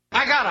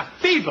got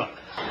a fever,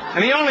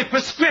 and the only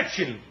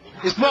prescription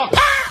is more.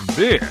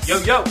 This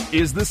Yo.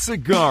 is the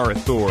Cigar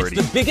Authority.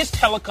 It's the biggest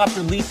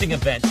helicopter leasing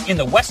event in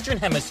the Western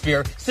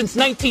Hemisphere since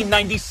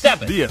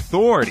 1997. The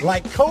Authority.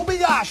 Like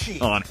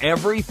Kobayashi. On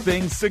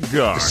everything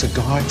cigar. The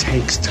cigar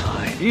takes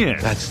time. In.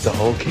 That's the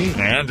whole key.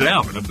 And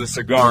out of the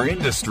cigar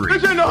industry.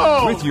 It's in the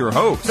hole. With your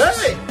host.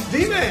 Hey,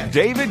 D-Man.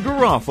 David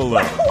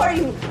Garofalo. Who are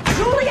you,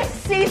 Julius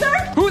Caesar?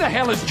 Who the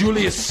hell is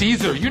Julius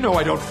Caesar? You know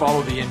I don't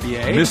follow the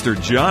NBA. Mr.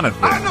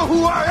 Jonathan. I know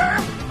who I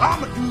am.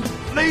 I'm a dude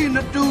playing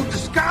a dude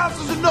disguised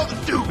as another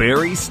dude.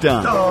 Barry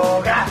Stein.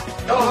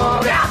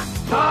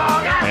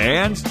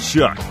 And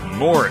Chuck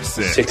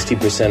Morrison.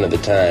 60% of the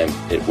time,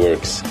 it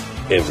works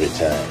every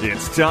time.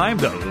 It's time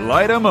to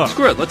light them up.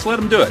 Screw it, let's let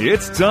him do it.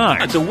 It's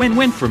time. It's a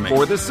win-win for me.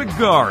 For the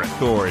Cigar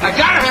Authority. I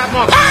gotta have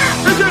more.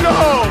 It's in the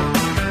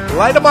hole.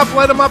 Light 'em up,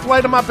 light 'em up,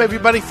 light 'em up,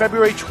 everybody.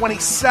 February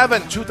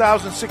 27,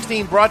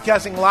 2016,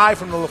 broadcasting live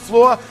from the La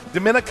Flor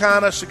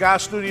Dominicana Cigar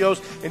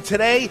Studios. And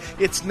today,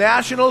 it's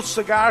National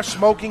Cigar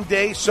Smoking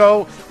Day,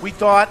 so we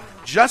thought,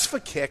 just for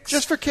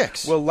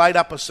kicks, we'll light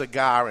up a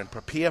cigar and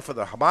prepare for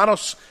the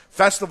Habanos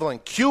Festival in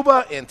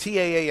Cuba and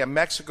TAA in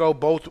Mexico,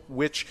 both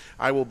which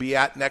I will be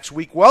at next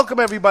week. Welcome,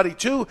 everybody,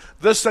 to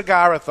the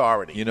Cigar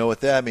Authority. You know what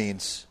that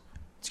means.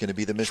 It's going to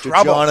be the Mr.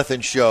 Trouble.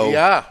 Jonathan Show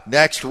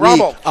next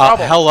Trouble. week.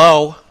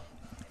 Hello.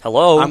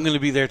 Hello. I'm going to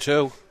be there,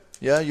 too.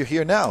 Yeah, you're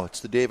here now.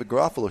 It's the David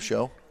Garofalo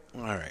Show.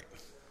 All right.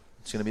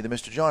 It's going to be the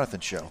Mr. Jonathan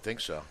Show. I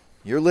think so.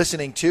 You're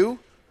listening to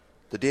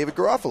the David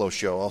Garofalo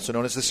Show, also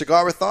known as the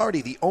Cigar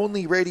Authority, the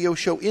only radio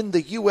show in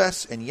the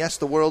U.S. and, yes,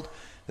 the world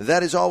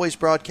that is always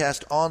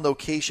broadcast on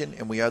location,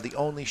 and we are the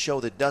only show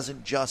that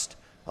doesn't just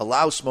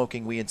allow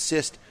smoking. We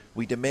insist,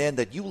 we demand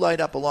that you light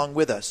up along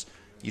with us.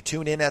 You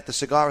tune in at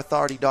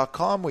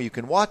thecigarauthority.com where you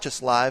can watch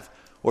us live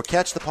or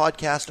catch the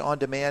podcast on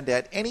demand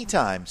at any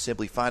time.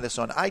 Simply find us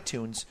on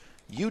iTunes,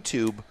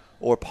 YouTube,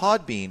 or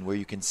Podbean, where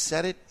you can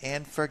set it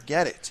and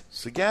forget it.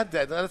 Cigar,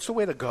 that's the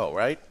way to go,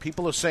 right?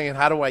 People are saying,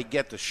 how do I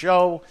get the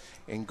show?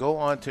 And go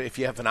on to, if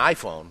you have an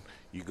iPhone,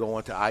 you go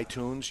onto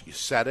iTunes, you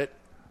set it,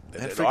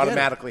 and it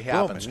automatically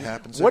happens. Boom, it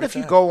happens what every if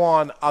you time. go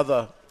on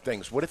other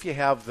things? What if you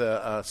have the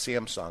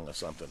Samsung or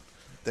something?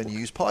 Then you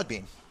use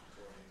Podbean.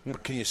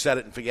 Can you set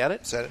it and forget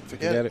it? Set it and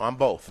forget it. On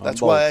both.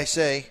 That's why I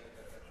say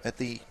at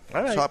the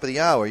top of the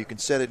hour, you can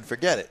set it and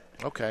forget it.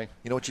 Okay.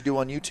 You know what you do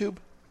on YouTube?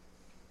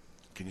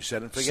 Can you set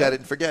it and forget Set it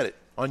and forget it.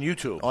 On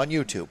YouTube? On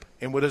YouTube.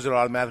 And what does it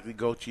automatically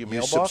go to your You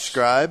mailbox?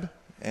 subscribe,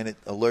 and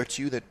it alerts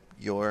you that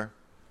your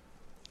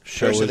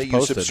Show person is that you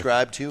posted.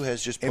 subscribe to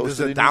has just And does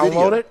posted it a new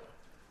download video.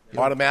 it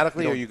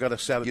automatically, or you got to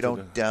set it You to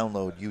don't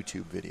download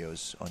YouTube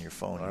videos on your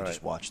phone. You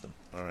just watch them.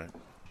 All right.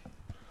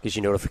 Gives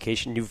you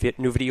notification, new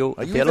video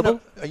Are you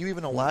available? are you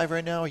even alive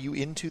right now? Are you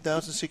in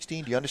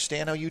 2016? Do you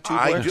understand how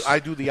YouTube works? I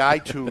do the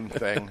iTunes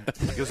thing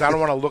because I don't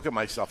want to look at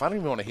myself. I don't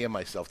even want to hear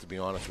myself, to be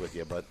honest with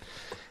you. But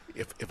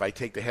if I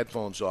take the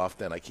headphones off,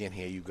 then I can't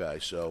hear you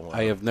guys. So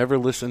I have never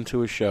listened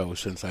to a show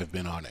since I've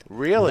been on it.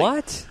 Really?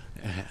 What?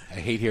 I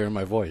hate hearing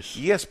my voice.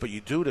 Yes, but you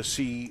do to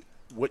see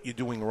what you're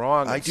doing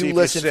wrong. I and do see if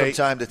listen you say, from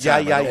time to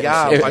time.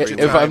 Yeah. a bunch of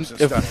times and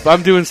stuff. If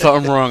I'm doing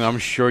something wrong, I'm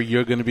sure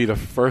you're going to be the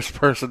first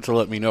person to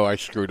let me know I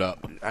screwed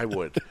up. I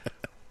would.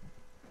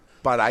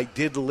 But I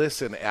did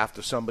listen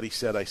after somebody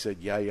said, I said,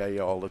 yeah,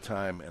 all the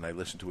time. And I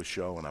listened to a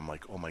show, and I'm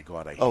like, oh, my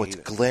God, I hate it. Oh, it's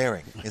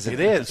glaring, isn't it?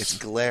 It is. It's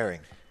glaring.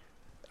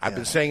 I've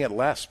been saying it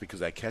less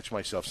because I catch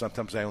myself.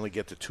 Sometimes I only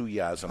get to 2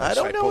 yards. And I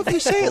don't know if you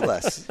say it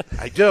less.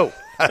 I do.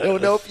 I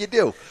don't know if you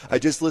do. I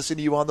just listened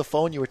to you on the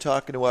phone. You were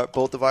talking to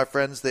both of our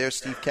friends there,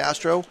 Steve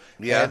Castro.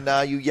 Yeah.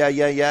 And you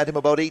yeah him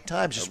about 8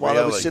 times just while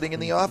I was sitting in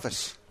the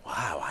office.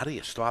 Wow, how do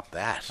you stop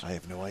that? I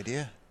have no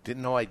idea.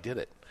 Didn't know I did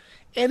it.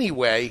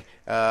 Anyway,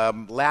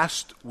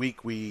 last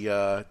week we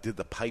did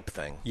the pipe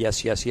thing.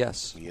 Yes. Yes,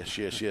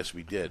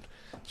 we did.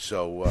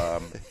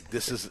 So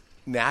this is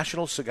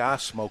National Cigar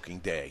Smoking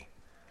Day.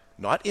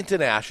 Not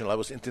international. That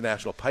was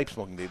International Pipe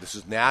Smoking Day. This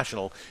is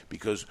national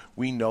because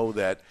we know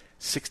that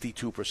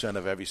 62%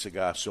 of every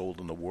cigar sold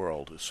in the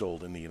world is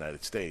sold in the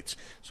United States.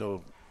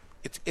 So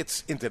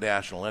it's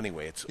international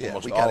anyway. It's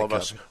almost all of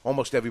us.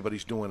 Almost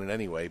everybody's doing it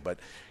anyway. But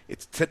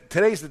it's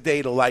today's the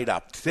day to light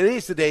up.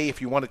 Today's the day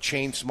if you want to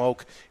chain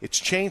smoke. It's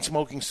Chain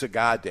Smoking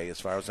Cigar Day as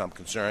far as I'm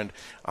concerned.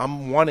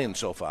 I'm one in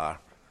so far.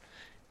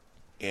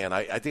 And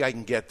I think I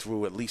can get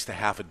through at least a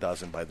half a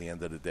dozen by the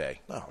end of the day.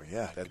 Oh,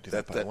 yeah.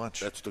 By lunch.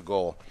 That's the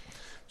goal.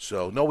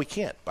 So, no, we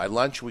can't. By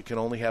lunch, we can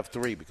only have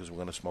 3 because we're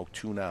going to smoke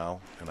 2 now.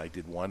 And I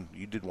did 1.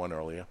 You did 1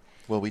 earlier.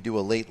 Well, we do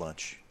a late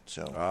lunch.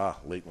 So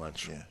late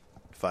lunch. Yeah,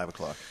 5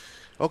 o'clock.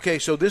 Okay,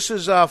 so this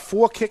is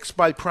 4 Kicks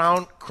by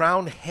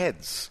Crown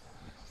Heads.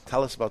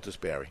 Tell us about this,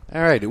 Barry.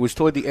 All right. It was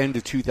toward the end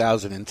of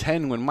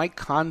 2010 when Mike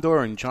Condor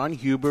and John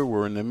Huber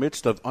were in the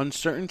midst of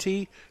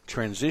uncertainty,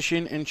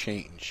 transition, and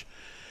change.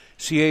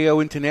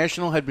 CAO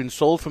International had been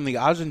sold from the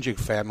Ozenjik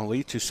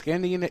family to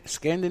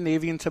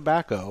Scandinavian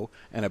Tobacco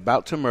and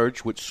about to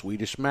merge with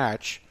Swedish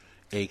Match,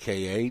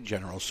 a.k.a.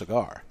 General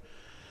Cigar.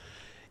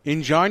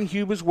 In John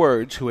Huber's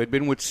words, who had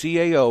been with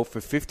CAO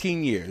for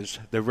 15 years,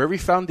 the very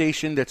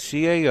foundation that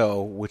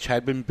CAO, which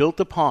had been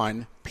built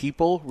upon,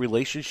 People,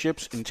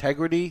 relationships,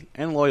 integrity,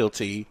 and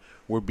loyalty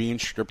were being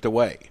stripped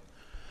away.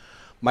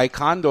 Mike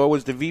Condor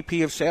was the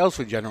VP of sales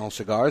for General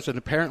Cigars, and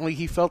apparently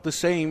he felt the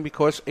same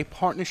because a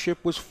partnership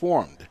was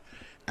formed.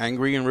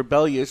 Angry and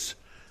rebellious,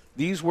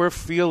 these were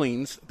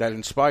feelings that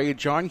inspired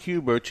John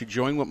Huber to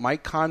join with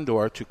Mike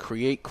Condor to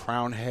create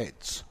Crown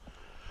Heads.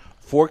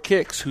 Four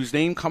Kicks, whose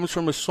name comes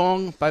from a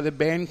song by the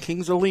band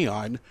Kings of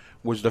Leon,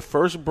 was the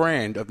first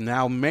brand of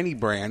now many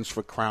brands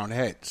for Crown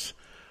Heads.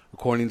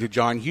 According to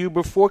John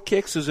Huber, Four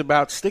Kicks is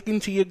about sticking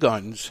to your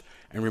guns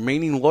and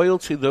remaining loyal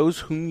to those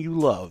whom you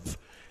love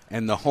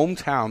and the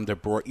hometown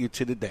that brought you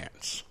to the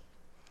dance.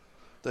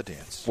 The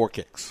dance. Four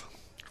Kicks.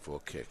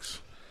 Four Kicks.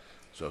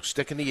 So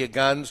sticking to your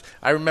guns.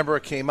 I remember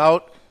it came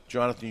out.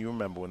 Jonathan, you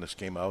remember when this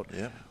came out.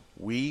 Yeah.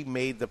 We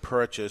made the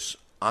purchase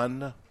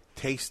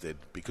untasted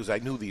because I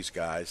knew these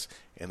guys,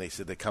 and they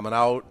said they're coming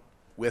out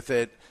with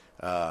it,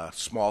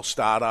 small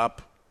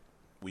startup.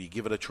 We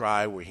give it a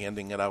try. We're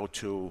handing it out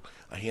to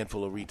a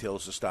handful of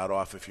retailers to start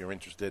off if you're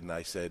interested. And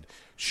I said,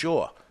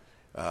 sure,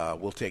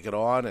 we'll take it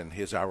on, and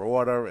here's our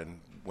order, and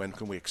when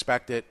can we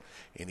expect it?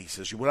 And he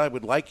says, what I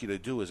would like you to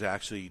do is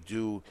actually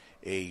do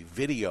a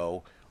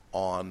video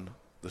on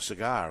the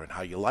cigar and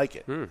how you like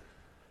it.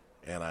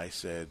 And I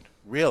said,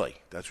 really?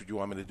 That's what you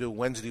want me to do?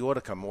 When's the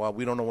order come? Well,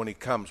 we don't know when it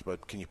comes,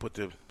 but can you put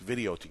the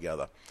video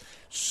together?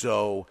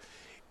 So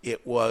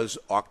it was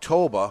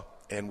October,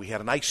 and we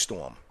had an ice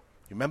storm.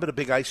 You remember the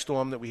big ice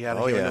storm that we had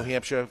here in New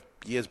Hampshire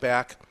years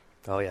back?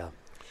 Oh, yeah.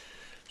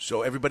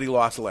 So everybody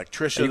lost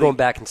electricity. Are you going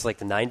back into like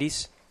the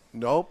 90s?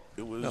 Nope.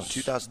 It was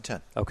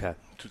 2010. Okay.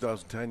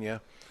 2010, yeah.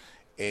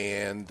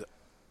 And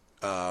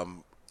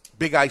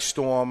big ice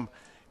storm.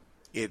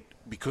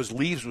 Because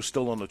leaves were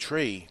still on the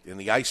tree in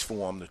the ice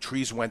form, the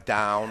trees went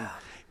down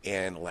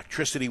and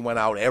electricity went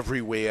out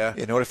everywhere.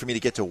 In order for me to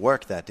get to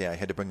work that day, I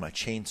had to bring my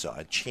chainsaw.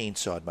 I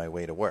chainsawed my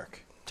way to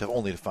work,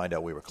 only to find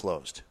out we were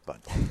closed. But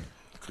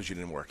because you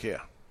didn't work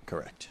here.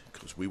 Correct.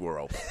 Because we were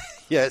open.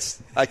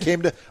 Yes. I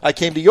came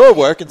to your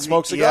work and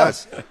smoked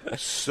cigars.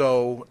 Yes.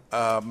 So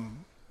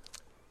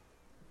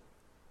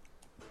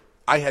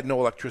I had no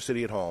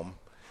electricity at home.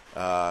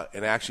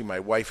 And actually, my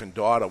wife and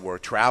daughter were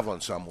traveling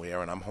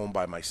somewhere, and I'm home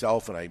by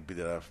myself. And I did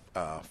a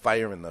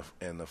fire in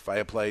the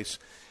fireplace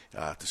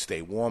to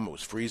stay warm. It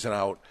was freezing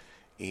out,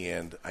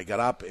 and I got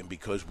up. And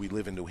because we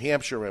live in New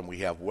Hampshire and we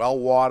have well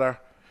water,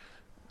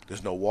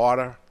 there's no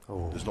water,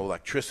 there's no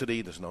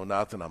electricity, there's no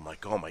nothing. I'm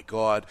like, oh my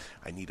God,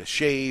 I need a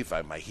shave.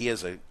 My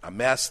hair's a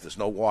mess. There's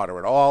no water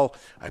at all.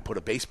 I put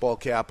a baseball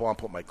cap on,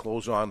 put my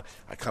clothes on.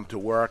 I come to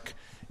work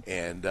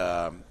and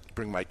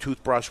bring my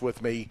toothbrush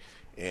with me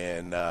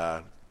and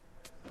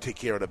take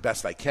care of the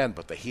best I can,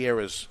 but the hair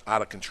is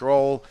out of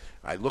control.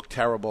 I look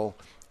terrible,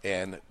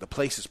 and the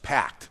place is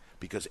packed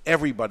because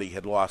everybody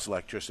had lost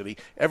electricity.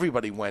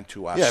 Everybody went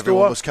to our store.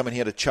 Everyone was coming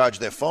here to charge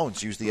their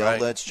phones, use the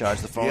outlets,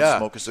 charge the phones,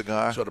 smoke a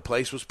cigar. So the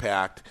place was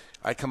packed.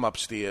 I come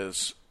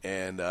upstairs,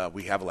 and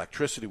we have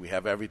electricity. We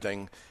have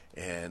everything,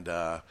 and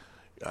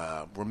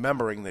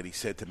remembering that he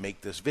said to make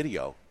this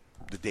video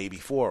the day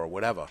before or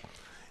whatever,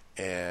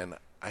 and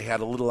I had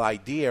a little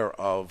idea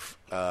of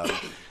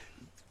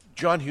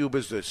John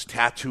Huber's this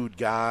tattooed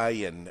guy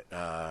and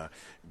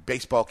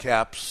baseball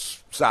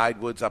caps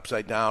sideways,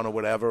 upside down or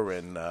whatever,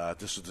 and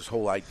this is this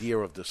whole idea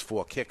of this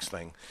Four Kicks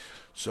thing.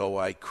 So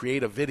I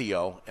create a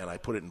video, and I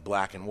put it in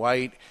black and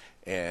white,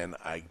 and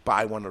I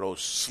buy one of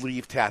those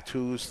sleeve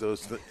tattoos,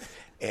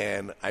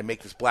 and I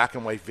make this black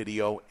and white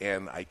video,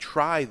 and I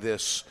try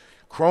this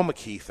chroma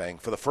key thing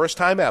for the first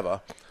time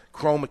ever,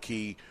 chroma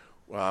key,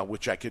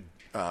 which I could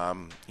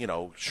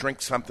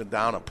shrink something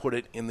down and put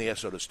it in there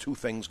so there's two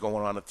things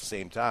going on at the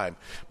same time.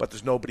 But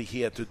there's nobody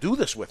here to do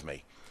this with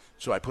me.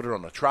 So I put it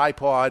on a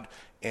tripod,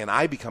 and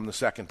I become the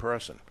second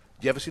person.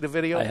 Do you ever see the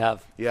video? I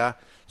have. Yeah?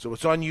 So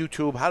it's on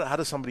YouTube. How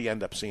does somebody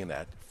end up seeing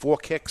that? Four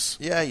Kicks?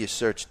 Yeah, you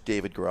search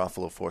David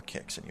Garofalo Four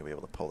Kicks, and you'll be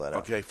able to pull that up.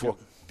 Okay,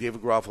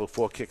 David Garofalo,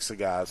 Four Kicks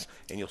Cigars,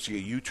 and you'll see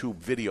a YouTube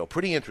video.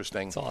 Pretty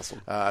interesting. It's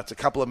awesome. It's a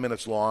couple of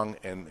minutes long,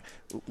 and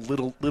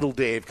little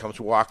Dave comes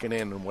walking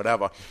in and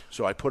whatever.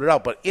 So I put it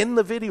out. But in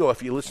the video,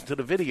 if you listen to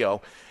the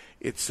video,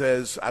 it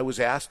says I was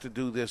asked to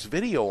do this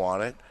video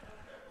on it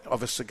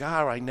of a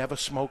cigar I never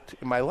smoked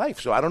in my life.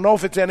 So I don't know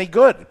if it's any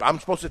good. I'm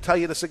supposed to tell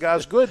you the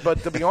cigar's good,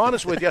 but to be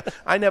honest with you,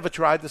 I never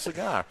tried the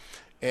cigar.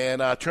 And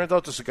turns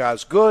out the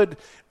cigar's good.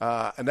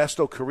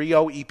 Ernesto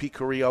Carrillo, E.P.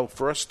 Carrillo,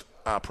 first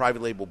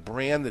private label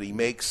brand that he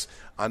makes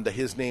under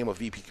his name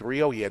of E.P.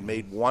 Carrillo. He had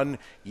made one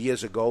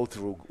years ago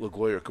through La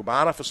Gloria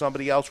Cubana for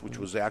somebody else, which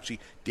was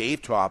actually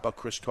Dave Topper,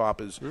 Chris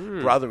Topper's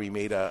brother. He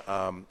made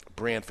a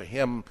brand for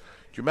him. Do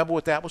you remember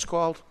what that was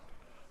called?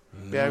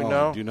 Barry,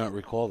 no? I do not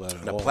recall that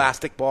at all. In a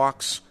plastic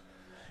box.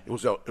 It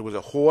was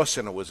a horse,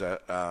 and it was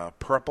a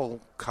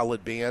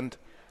purple-colored band.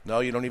 No,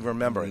 you don't even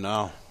remember it.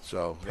 No.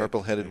 So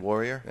Purple-headed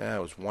warrior? Yeah,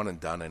 it was one and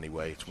done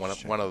anyway. It's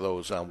one of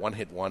those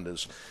one-hit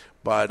wonders.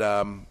 But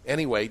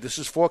anyway, this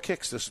is Four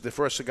Kicks. This is their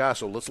first cigar,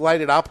 so let's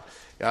light it up.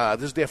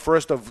 This is their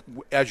first of,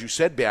 as you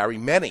said, Barry,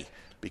 many.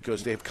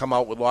 because they've come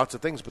out with lots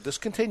of things. But this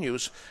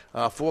continues.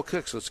 4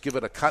 kicks. Let's give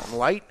it a cut and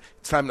light.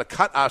 It's time to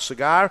cut our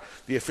cigar.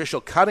 The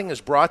official cutting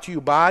is brought to you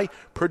by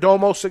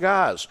Perdomo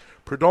Cigars.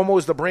 Perdomo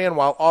is the brand.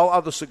 While all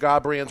other cigar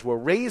brands were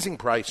raising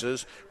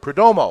prices,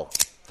 Perdomo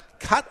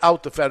cut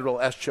out the federal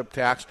S-chip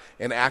tax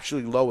and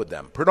actually lowered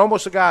them. Perdomo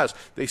Cigars,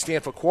 they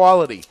stand for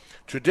quality,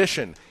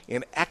 tradition,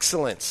 and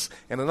excellence.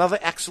 And another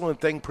excellent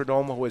thing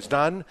Perdomo has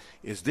done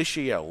is this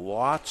year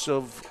lots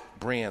of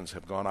brands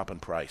have gone up in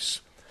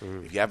price.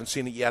 If you haven't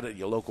seen it yet at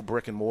your local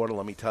brick and mortar,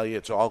 let me tell you,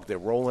 they're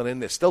rolling in.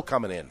 They're still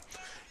coming in.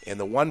 And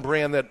the one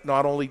brand that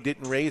not only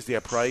didn't raise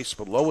their price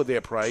but lowered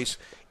their price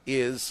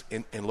is,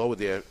 and lowered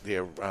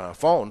their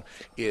phone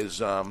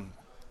is...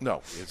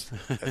 No,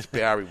 it's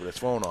Barry with his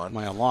phone on.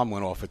 My alarm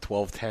went off at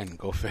 12:10.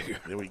 Go figure.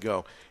 There we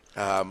go.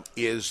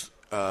 Is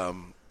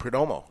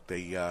Perdomo.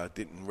 They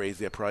didn't raise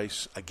their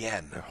price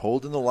again. They're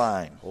holding the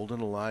line.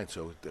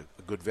 So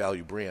a good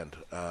value brand.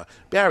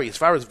 Barry, as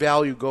far as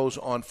value goes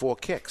on 4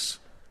 kicks,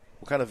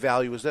 what kind of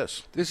value is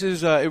this? This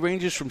is it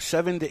ranges from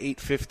 $7 to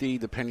 $8.50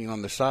 depending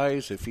on the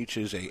size. It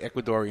features a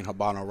Ecuadorian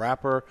Habano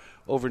wrapper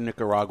over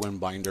Nicaraguan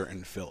binder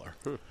and filler.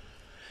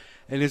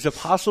 And is it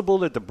possible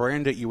that the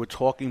brand that you were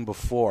talking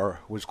before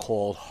was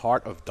called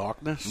Heart of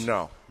Darkness?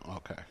 No.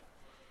 Okay.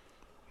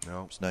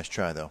 No. It's a nice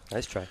try, though.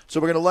 Nice try. So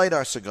we're going to light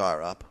our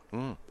cigar up.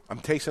 I'm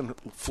tasting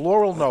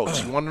floral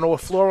notes. You want to know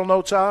what floral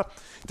notes are?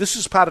 This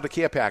is part of the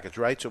care package,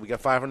 right? So we got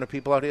 500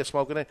 people out here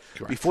smoking it.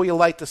 Correct. Before you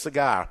light the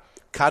cigar,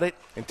 cut it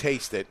and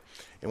taste it.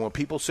 And when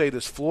people say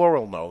there's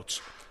floral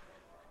notes,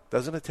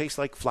 doesn't it taste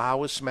like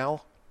flowers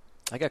smell?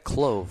 I got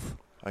clove.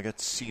 I got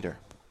cedar.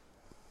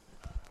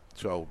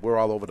 So we're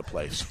all over the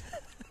place.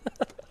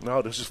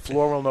 No, this is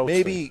floral notes.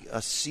 Maybe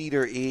a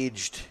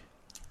cedar-aged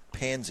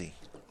pansy.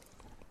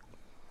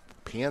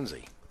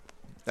 Pansy.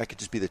 That could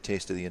just be the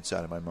taste of the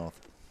inside of my mouth.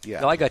 Yeah.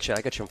 No, I got you.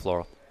 I got you in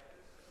floral.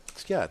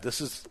 Yeah, this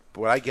is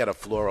what I get a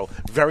floral.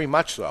 Very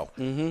much so.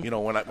 Mm-hmm. You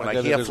know, when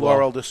I hear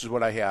floral, this is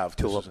what I have.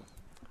 Tulip.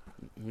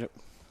 Yep.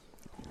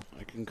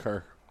 I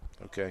concur.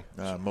 Okay.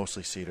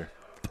 Mostly cedar.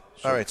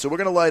 All right, so we're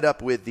going to light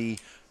up with the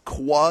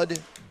Quad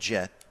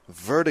Jet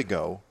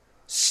Vertigo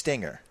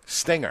Stinger.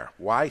 Stinger.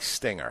 Why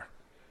Stinger?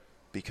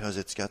 Because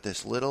it's got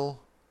this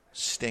little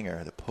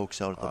stinger that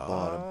pokes out at the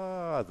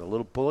bottom. The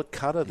little bullet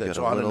cutter that's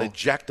got a on an little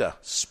ejector.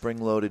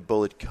 Spring-loaded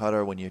bullet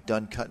cutter. When you're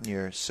done cutting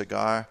your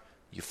cigar,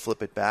 you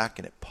flip it back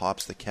and it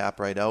pops the cap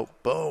right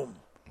out. Boom.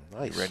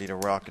 Nice. You're ready to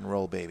rock and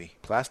roll, baby.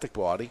 Plastic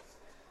body.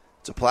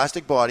 It's a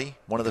plastic body.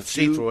 One of the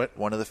see through it.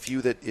 One of the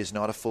few that is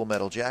not a full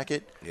metal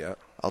jacket. Yeah.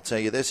 I'll tell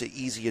you this: an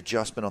easy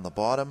adjustment on the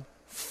bottom,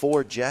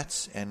 4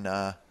 jets, and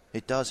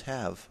it does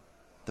have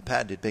the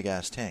patented big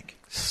ass tank.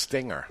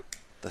 Stinger.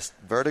 The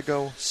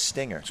Vertigo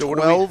Stinger. So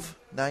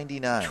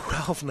 $12.99.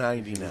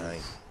 $12.99.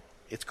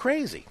 It's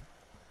crazy.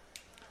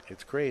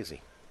 It's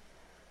crazy.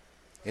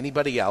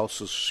 Anybody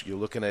else? You're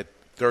looking at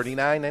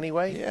 $39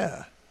 anyway.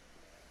 Yeah.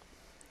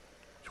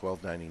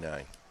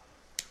 $12.99.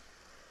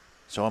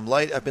 So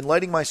I've been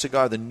lighting my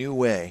cigar the new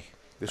way.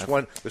 This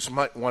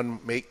might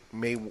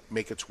may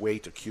make its way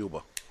to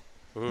Cuba.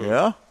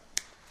 Yeah.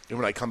 And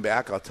when I come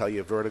back, I'll tell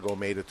you Vertigo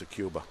made it to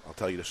Cuba. I'll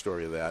tell you the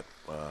story of that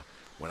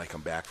when I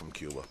come back from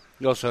Cuba.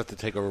 You also have to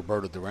take a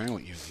Roberto Duran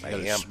with you. You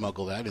got to am.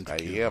 smuggle that into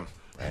Cuba.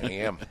 I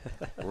am.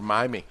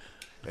 Remind me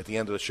at the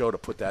end of the show to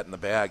put that in the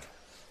bag.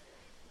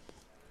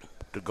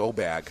 The go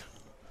bag.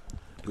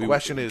 The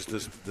question is,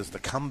 does the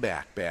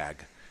comeback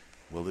bag,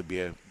 will there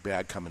be a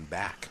bag coming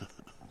back?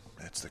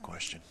 That's the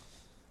question.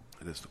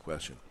 It is the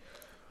question.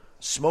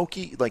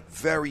 Smoky, like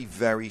very,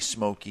 very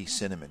smoky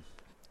cinnamon.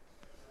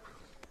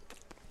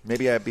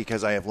 Maybe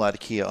because I have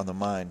Latakia on the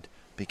mind,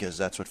 because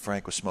that's what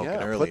Frank was smoking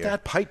earlier. Put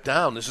that pipe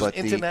down. This is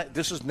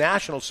This is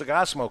National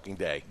Cigar Smoking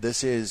Day.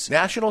 This is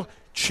National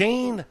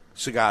Chain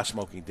Cigar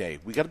Smoking Day.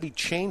 We got to be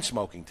chain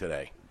smoking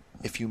today.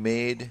 If you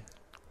made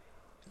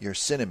your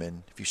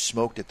cinnamon, if you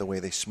smoked it the way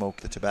they smoke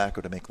the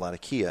tobacco to make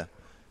Latakia,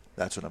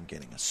 that's what I'm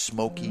getting. A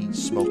smoky,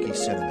 smoky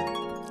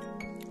cinnamon.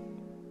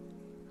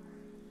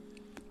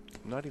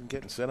 I'm not even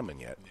getting cinnamon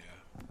yet.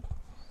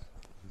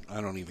 Yeah.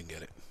 I don't even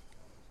get it.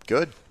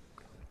 Good.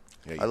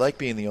 Yeah, I like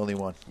being the only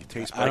one. You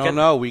taste. I don't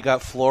know. We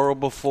got floral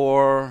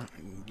before.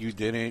 You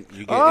didn't.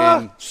 You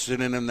get in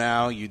synonym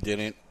now. You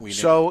didn't. We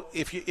didn't. So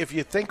if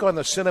you think on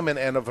the cinnamon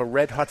end of a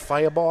Red Hot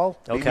Fireball,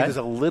 maybe there's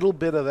a little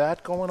bit of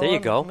that going on. There you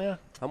go. Yeah.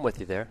 I'm with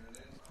you there.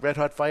 Red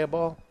Hot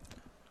Fireball,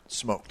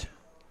 smoked.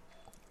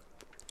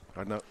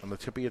 On the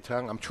tip of your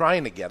tongue. I'm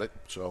trying to get it,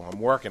 so I'm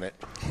working it.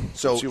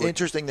 So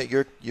interesting that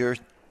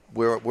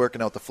we're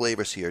working out the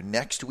flavors here.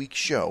 Next week's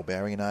show,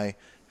 Barry and I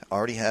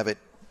already have it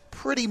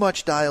pretty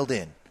much dialed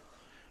in.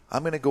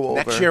 I'm going to go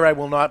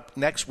over.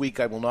 Next week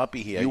I will not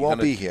be here. You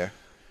won't be here.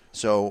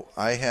 So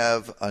I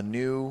have a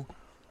new,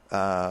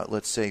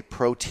 let's say,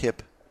 pro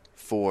tip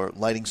for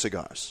lighting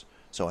cigars.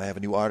 So I have a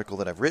new article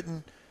that I've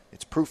written.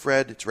 It's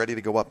proofread. It's ready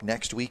to go up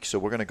next week. So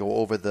we're going to go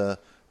over the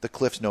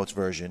Cliff's Notes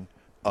version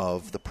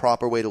of the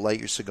proper way to light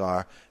your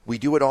cigar. We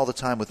do it all the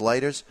time with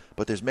lighters,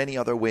 but there's many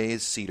other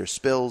ways. Cedar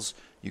spills,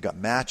 you got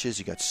matches,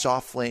 you got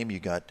soft flame, you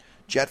got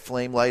jet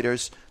flame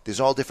lighters. There's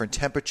all different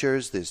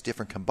temperatures, there's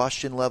different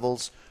combustion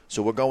levels.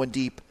 So we're going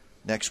deep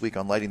next week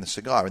on lighting the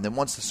cigar. And then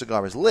once the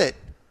cigar is lit,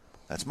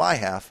 that's my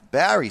half.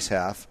 Barry's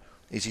half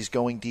is he's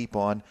going deep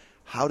on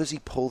how does he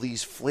pull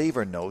these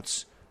flavor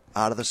notes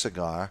out of the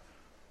cigar,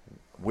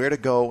 where to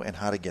go, and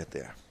how to get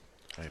there.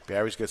 All right,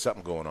 Barry's got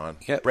something going on.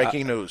 Yep.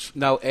 Breaking news.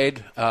 Now,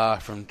 Ed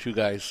from Two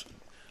Guys,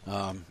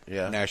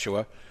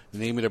 Nashua, the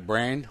name of the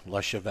brand,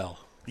 La Chevelle.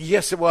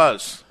 Yes, it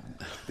was.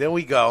 There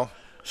we go.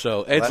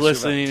 So Ed's La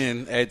listening, Chevelle.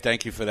 and Ed,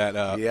 thank you for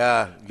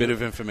that bit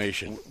of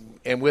information.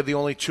 And we're the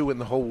only two in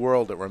the whole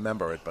world that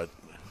remember it. But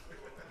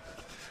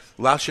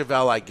La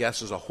Chevelle, I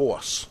guess, is a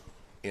horse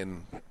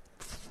in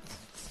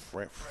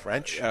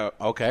French.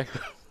 Okay.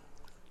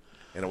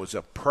 And it was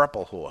a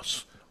purple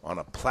horse on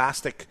a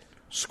plastic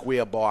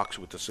square box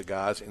with the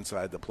cigars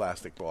inside the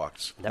plastic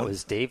box. That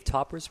was Dave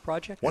Topper's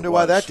project? Wonder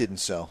why that didn't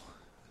sell.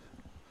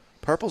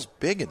 Purple's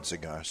big in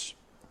cigars.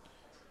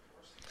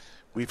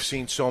 We've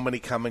seen so many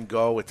come and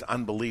go. It's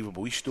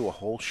unbelievable. We should do a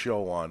whole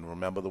show on,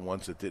 remember the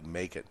ones that didn't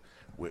make it,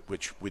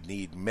 which would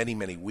need many,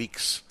 many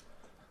weeks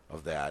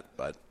of that.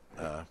 But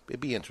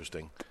it'd be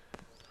interesting.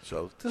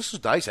 So this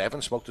is nice. I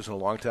haven't smoked this in a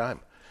long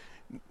time.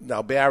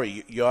 Now,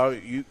 Barry,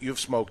 you've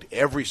smoked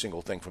every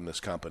single thing from this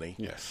company.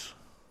 Yes.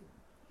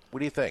 What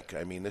do you think?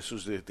 I mean, this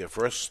was their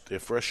first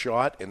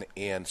shot,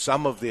 and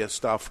some of their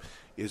stuff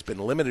has been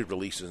limited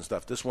releases and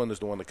stuff. This one is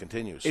the one that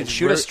continues. And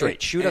shoot us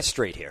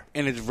straight here.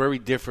 And it's very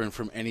different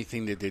from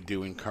anything that they're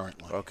doing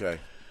currently. Okay.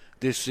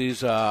 This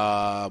is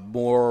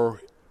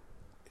more.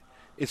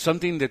 It's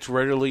something that's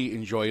readily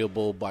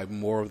enjoyable by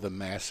more of the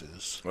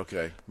masses.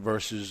 Okay.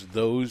 Versus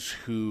those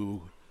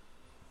who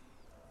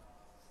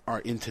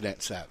are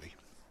internet savvy.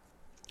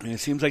 And it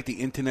seems like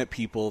the internet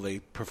people, they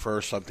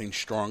prefer something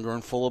stronger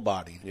and fuller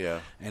bodied.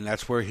 Yeah. And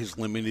that's where his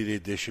limited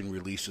edition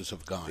releases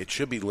have gone. It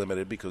should be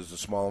limited because there's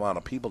a small amount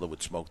of people that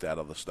would smoke that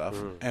other stuff.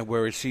 And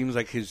where it seems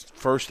like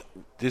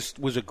this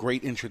was a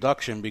great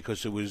introduction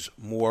because it was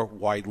more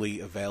widely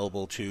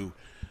available to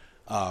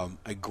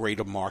a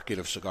greater market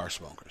of cigar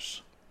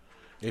smokers.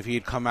 If he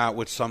had come out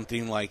with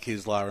something like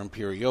his La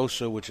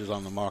Imperiosa, which is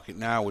on the market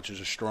now, which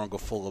is a stronger,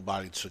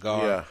 fuller-bodied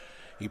cigar,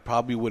 he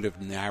probably would have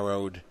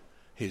narrowed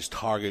his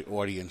target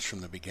audience from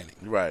the beginning.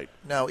 Right.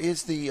 Now,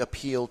 is the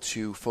appeal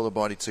to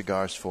fuller-bodied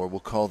cigars for, we'll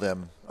call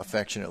them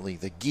affectionately,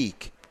 the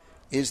geek,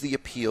 is the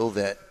appeal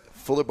that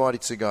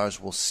fuller-bodied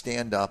cigars will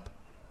stand up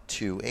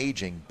to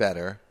aging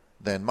better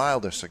than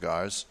milder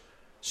cigars?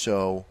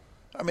 So,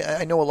 I mean,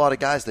 I know a lot of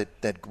guys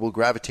that will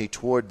gravitate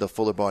toward the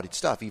fuller-bodied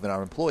stuff, even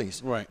our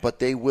employees. Right. But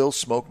they will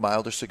smoke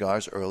milder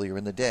cigars earlier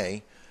in the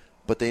day.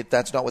 But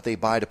that's not what they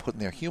buy to put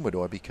in their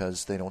humidor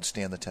because they don't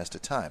stand the test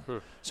of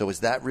time. So is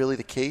that really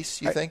the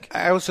case, you think?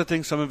 I also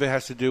think some of it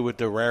has to do with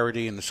the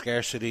rarity and the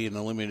scarcity and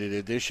the limited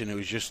edition. It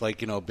was just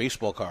like,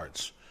 baseball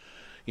cards.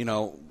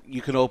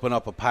 You can open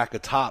up a pack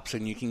of Tops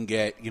and you can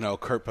get,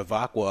 Kurt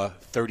Pavakwa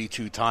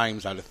 32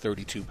 times out of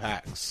 32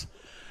 packs.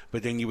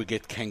 But then you would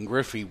get Ken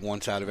Griffey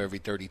once out of every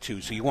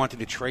 32. So you wanted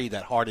to trade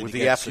that harder With to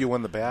the get. FU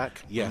on the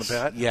back? Yes. On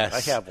the bat?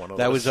 Yes. I have one of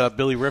that those. was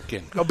Billy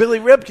Ripken. Oh, Billy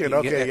Ripken.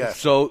 Okay, yeah.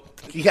 So,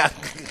 yeah.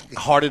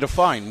 harder to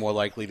find, more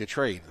likely to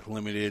trade.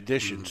 Limited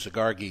edition,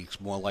 cigar geeks,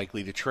 more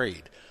likely to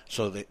trade.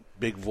 So the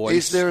big voice.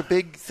 Is there a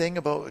big thing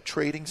about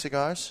trading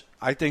cigars?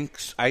 I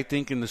think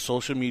in the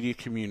social media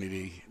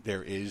community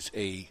there is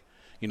a,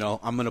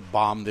 I'm going to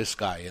bomb this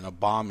guy, and a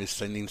bomb is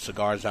sending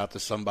cigars out to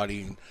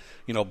somebody and,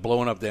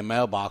 blowing up their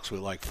mailbox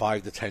with like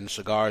 5 to 10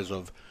 cigars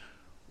of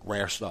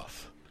rare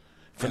stuff.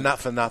 For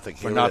nothing.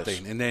 For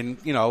nothing. And then,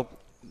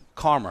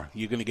 karma.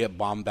 You're going to get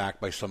bombed back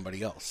by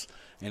somebody else.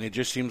 And it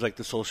just seems like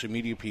the social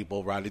media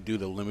people rather do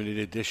the limited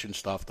edition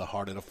stuff, the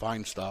harder to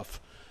find stuff.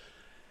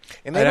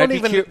 And they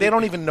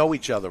don't even know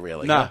each other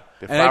really. Nah.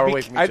 They're far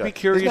away from each other. I'd be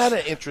curious. Isn't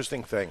that an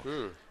interesting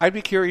thing? I'd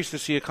be curious to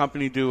see a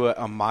company do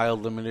a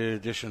mild limited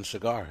edition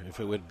cigar, if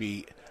it would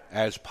be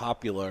as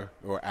popular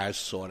or as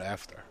sought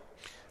after.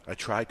 I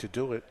tried to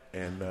do it,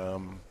 and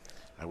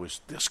I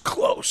was this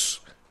close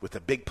with the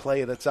big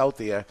player that's out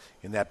there,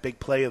 and that big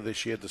player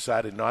this year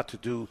decided not to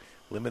do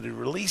limited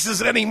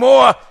releases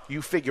anymore.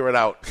 You figure it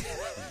out.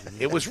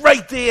 It was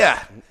right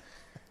there.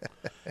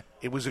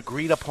 It was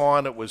agreed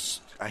upon.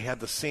 I had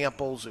the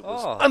samples. It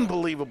was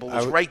unbelievable. It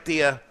was right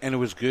there. And it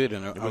was good,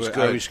 and it was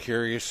good. I was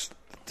curious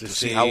to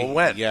see how it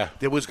went. Yeah.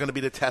 There was going to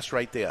be the test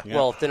right there. Yeah.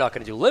 Well, if they're not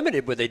going to do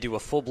limited, would they do a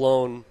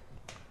full-blown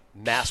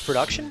mass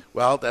production?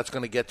 Well, that's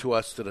going to get to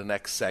us to the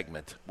next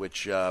segment,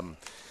 which, I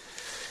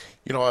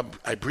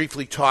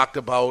briefly talked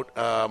about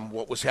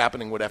what was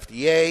happening with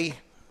FDA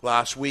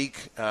last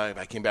week.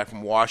 I came back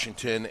from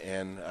Washington,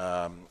 and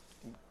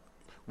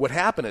what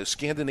happened is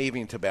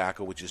Scandinavian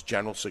Tobacco, which is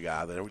General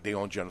Cigar, they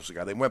own General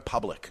Cigar, they went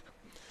public.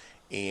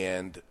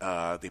 And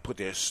they put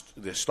their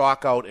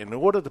stock out. And in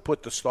order to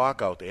put the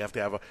stock out, they have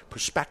to have a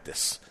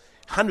prospectus,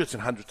 hundreds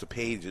and hundreds of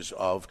pages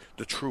of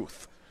the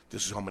truth.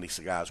 This is how many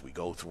cigars we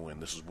go through,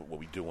 and this is what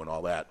we do, and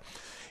all that.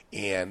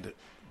 And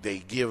they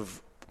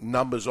give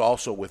numbers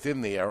also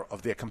within there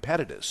of their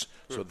competitors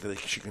so that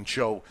she can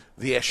show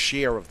their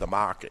share of the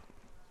market.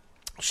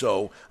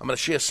 So I'm going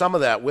to share some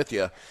of that with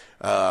you.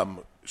 And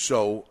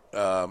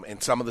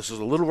some of this is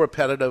a little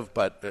repetitive,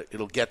 but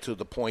it'll get to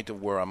the point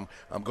of where I'm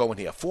going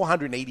here.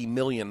 480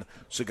 million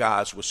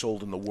cigars were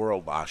sold in the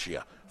world last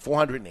year.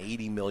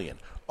 480 million.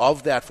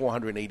 Of that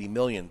 480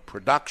 million,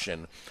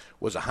 production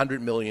was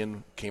 100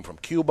 million came from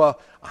Cuba,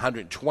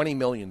 120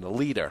 million, the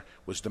leader,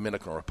 was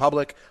Dominican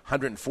Republic,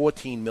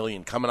 114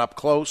 million coming up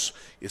close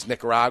is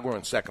Nicaragua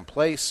in second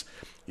place.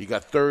 You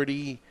got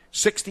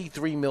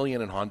 63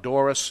 million in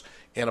Honduras,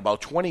 and about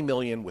 20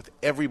 million with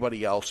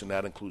everybody else, and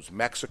that includes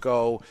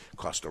Mexico,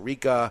 Costa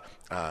Rica,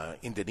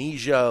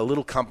 Indonesia,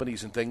 little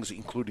companies and things,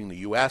 including the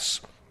U.S.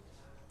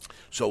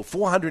 So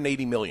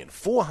 480 million.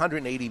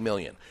 480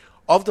 million.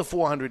 Of the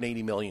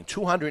 480 million,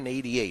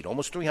 288,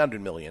 almost 300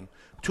 million,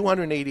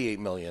 288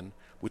 million,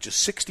 which is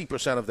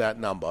 60% of that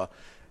number,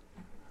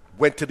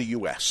 went to the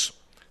U.S.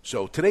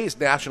 So today is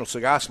National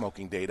Cigar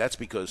Smoking Day. That's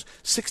because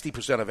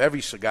 60% of every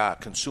cigar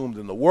consumed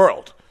in the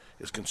world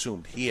is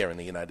consumed here in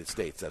the United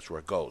States. That's where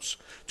it goes.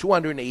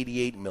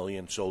 288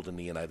 million sold in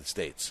the United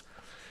States.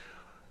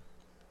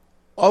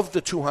 Of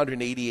the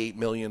 288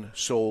 million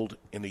sold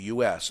in the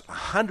U.S.,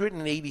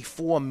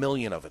 184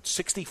 million of it,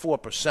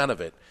 64%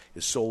 of it,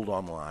 is sold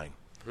online.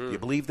 Do you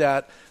believe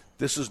that?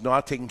 This is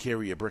not taking care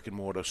of your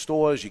brick-and-mortar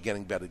stores. You're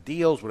getting better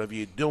deals. Whatever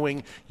you're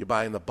doing, you're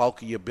buying the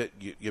bulk of your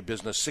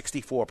business,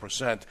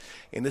 64%.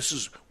 And this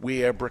is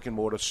where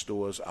brick-and-mortar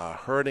stores are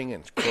hurting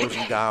and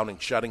closing down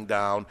and shutting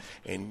down,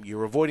 and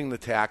you're avoiding the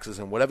taxes.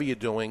 And whatever you're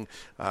doing,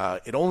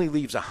 it only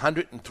leaves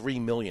 103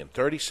 million,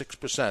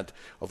 36%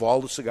 of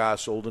all the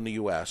cigars sold in the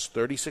U.S.,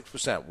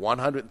 36%,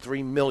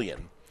 103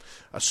 million,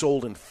 are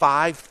sold in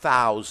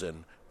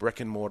 5,000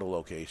 brick-and-mortar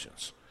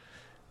locations.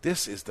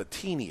 This is the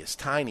teeniest,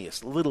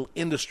 tiniest little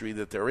industry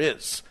that there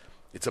is.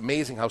 It's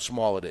amazing how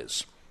small it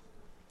is.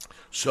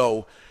 So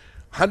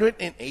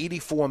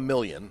 184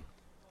 million.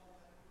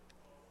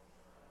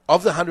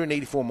 Of the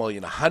 184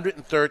 million,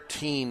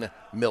 113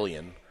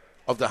 million.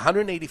 Of the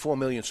 184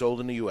 million sold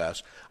in the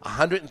U.S.,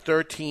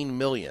 113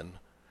 million,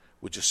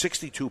 which is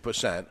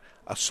 62%,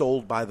 are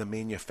sold by the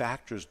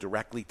manufacturers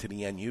directly to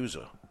the end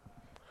user.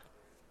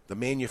 The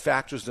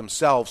manufacturers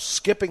themselves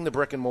skipping the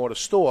brick-and-mortar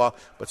store,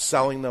 but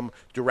selling them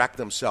direct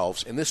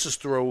themselves. And this is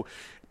through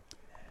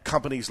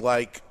companies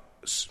like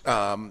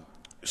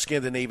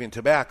Scandinavian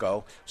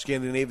Tobacco.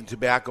 Scandinavian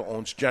Tobacco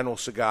owns General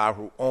Cigar,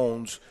 who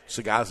owns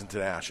Cigars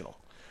International.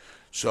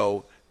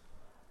 So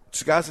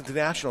Cigars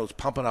International is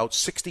pumping out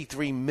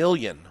 63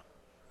 million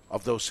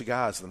of those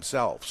cigars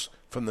themselves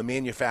from the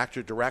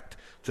manufacturer direct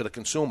to the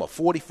consumer.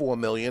 44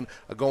 million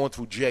are going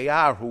through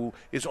JR, who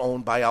is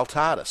owned by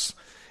Altadas.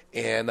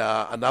 And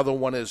another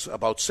one is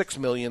about 6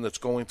 million that's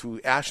going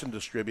through Ashton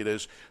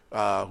Distributors,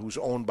 who's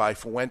owned by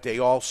Fuente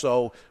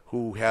also,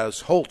 who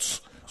has Holtz.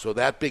 So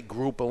that big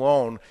group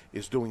alone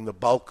is doing the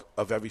bulk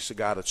of every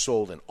cigar that's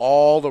sold. And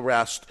all the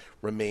rest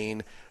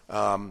remain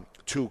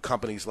to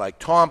companies like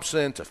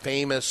Thompson, to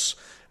Famous,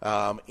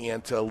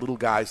 and to little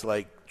guys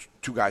like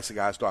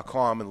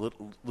TwoGuysCigars.com and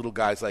little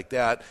guys like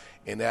that.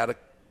 And that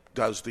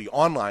does the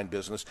online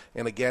business,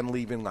 and again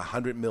leaving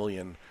 100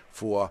 million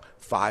for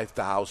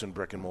 5,000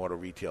 brick-and-mortar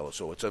retailers.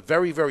 So it's a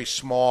very, very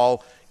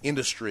small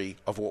industry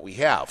of what we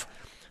have.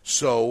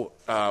 So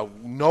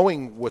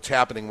knowing what's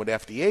happening with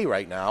FDA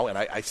right now, and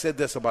I said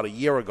this about a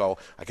year ago,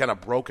 I kind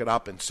of broke it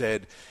up and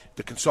said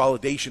the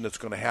consolidation that's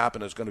going to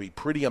happen is going to be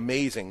pretty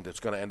amazing that's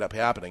going to end up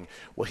happening.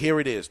 Well, here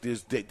it is.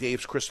 There's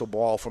Dave's crystal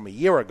ball from a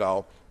year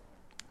ago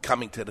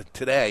coming to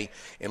today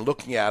and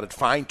looking at it,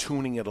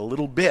 fine-tuning it a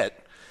little bit.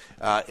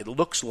 It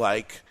looks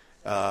like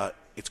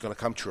it's going to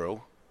come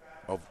true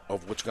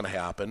of what's going to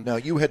happen. Now,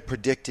 you had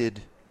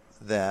predicted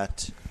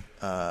that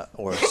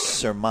or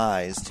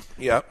surmised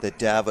that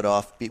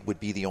Davidoff would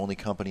be the only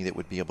company that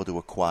would be able to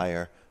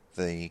acquire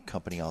the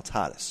company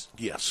Altadas.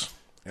 Yes,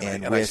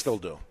 and I still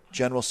do.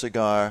 General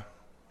Cigar,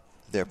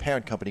 their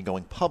parent company,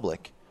 going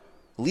public,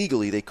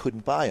 legally they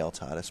couldn't buy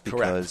Altadas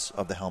because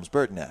of the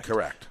Helms-Burton Act.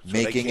 Correct.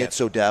 Making it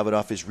so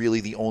Davidoff is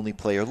really the only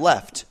player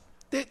left.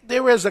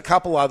 There is a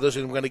couple others,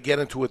 and I'm going to get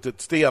into it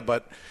that's there,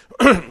 but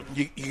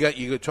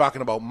you're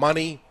talking about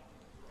money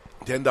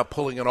to end up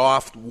pulling it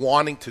off,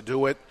 wanting to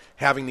do it,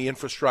 having the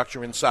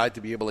infrastructure inside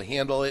to be able to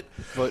handle it.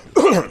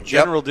 But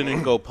General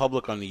didn't go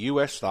public on the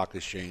U.S. stock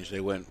exchange. They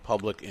went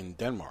public in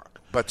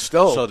Denmark. But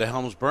still. So the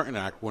Helms-Burton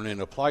Act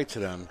wouldn't apply to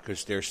them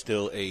because they're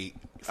still a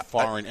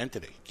foreign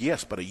entity.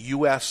 Yes, but a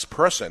U.S.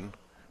 person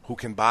who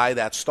can buy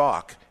that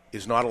stock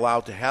is not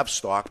allowed to have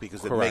stock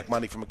because they make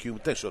money from a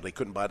Cuban thing, so they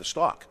couldn't buy the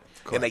stock.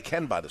 Correct. And they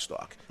can buy the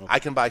stock. Okay. I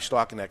can buy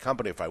stock in that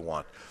company if I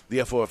want.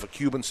 Therefore, if a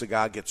Cuban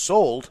cigar gets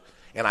sold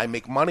and I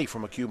make money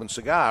from a Cuban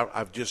cigar,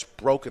 I've just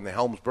broken the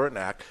Helms-Burton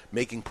Act,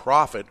 making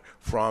profit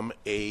from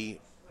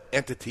a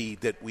entity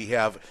that we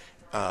have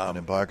an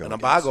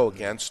embargo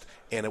against,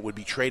 and it would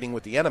be trading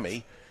with the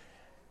enemy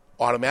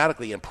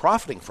automatically and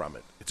profiting from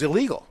it. It's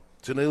illegal.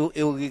 It's an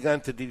illegal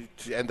entity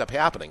to end up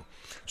happening.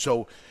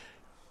 So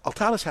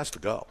Altadas has to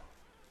go.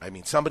 I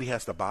mean, somebody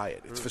has to buy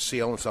it. It's for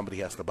sale, and somebody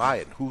has to buy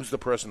it. Who's the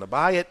person to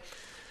buy it?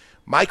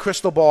 My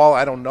crystal ball,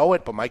 I don't know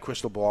it, but my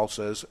crystal ball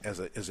says, as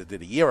it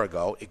did a year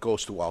ago, it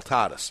goes to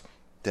Altadas.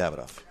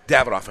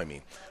 Davidoff, I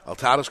mean.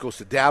 Altadas goes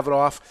to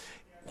Davidoff,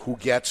 who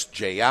gets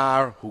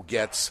JR, who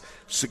gets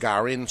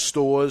Cigar Inn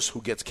stores,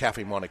 who gets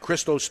Cafe Monte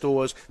Cristo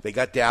stores. They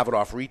got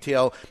Davidoff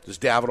retail. There's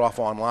Davidoff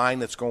online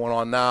that's going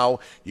on now.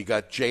 You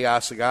got JR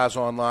Cigars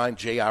online,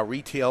 JR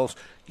retails.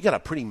 You got a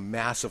pretty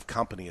massive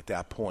company at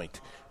that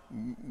point.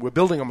 We're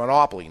building a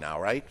monopoly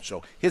now, right?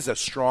 So here's a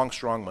strong,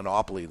 strong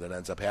monopoly that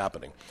ends up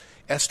happening.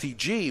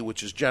 STG,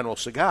 which is General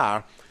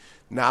Cigar,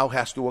 now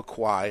has to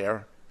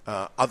acquire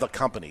other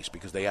companies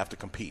because they have to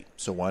compete.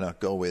 So why not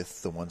go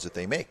with the ones that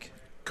they make?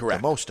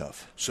 Correct. The most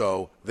of.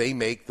 So they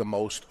make the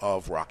most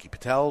of Rocky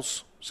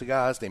Patel's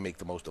cigars. They make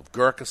the most of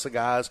Gurkha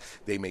cigars.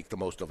 They make the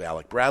most of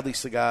Alec Bradley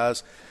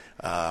cigars.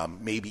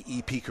 Maybe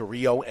E.P.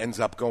 Carrillo ends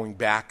up going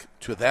back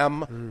to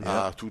them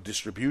through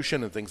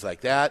distribution and things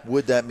like that.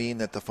 Would that mean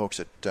that the folks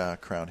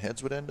at Crown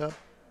Heads would end up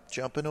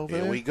jumping over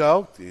there? Here we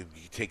go. You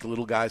take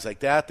little guys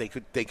like that, they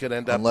could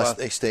end up unless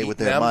they stay with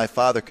their My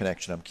Father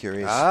connection. I'm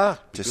curious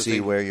to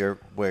see where you're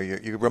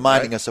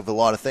reminding us of a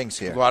lot of things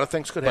here. A lot of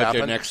things could but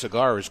happen. Their next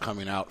cigar is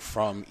coming out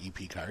from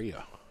E.P.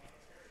 Carrillo.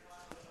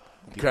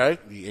 Okay.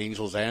 The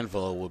Angel's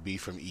Anvil will be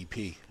from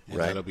E.P. and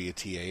Right. that'll be a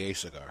TAA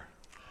cigar.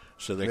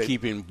 So they're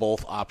keeping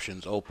both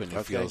options open,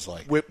 it feels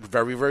like.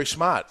 Very, very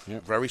smart.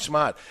 Yep. Very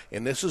smart.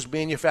 And this is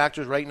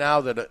manufacturers right now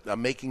that are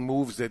making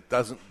moves that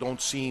don't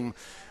seem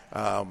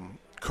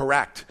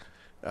correct.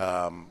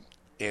 And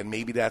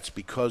maybe that's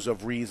because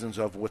of reasons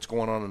of what's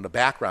going on in the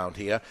background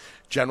here.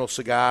 General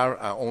Cigar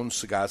owns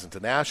Cigars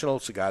International,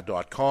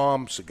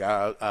 Cigar.com,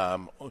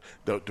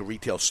 the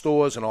retail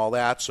stores and all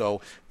that.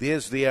 So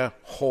there's their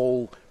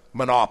whole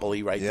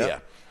monopoly right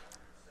there.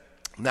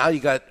 Now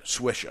you got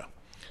Swisher.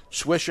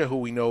 Swisher, who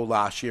we know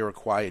last year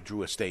acquired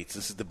Drew Estates.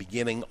 This is the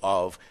beginning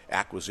of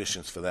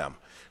acquisitions for them.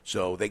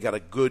 So they got a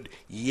good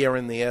year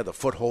in there. The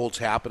foothold's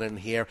happening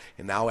here,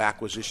 and now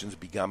acquisitions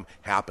become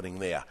happening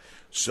there.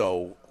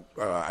 So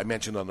I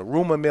mentioned on the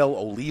rumor mill,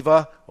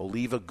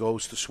 Oliva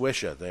goes to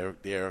Swisher.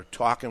 They're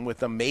talking with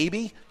them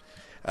maybe,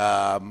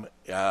 and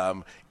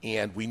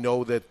we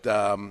know that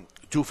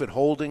Dufit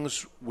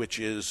Holdings, which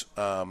is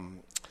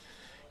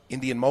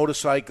Indian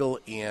Motorcycle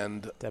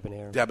and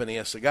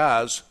Debonair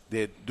Cigars,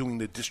 they're doing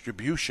the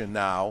distribution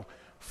now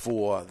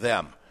for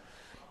them.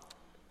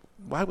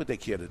 Why would they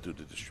care to do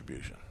the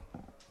distribution?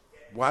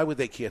 Why would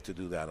they care to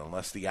do that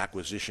unless the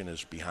acquisition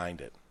is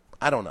behind it?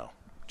 I don't know.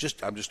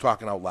 I'm just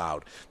talking out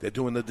loud. They're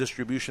doing the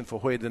distribution for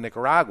Hoya de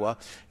Nicaragua,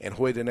 and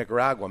Hoya de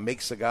Nicaragua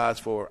makes cigars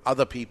for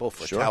other people,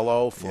 for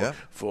Tello,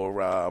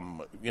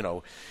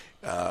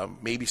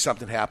 maybe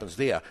something happens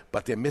there.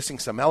 But they're missing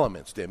some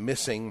elements. They're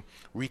missing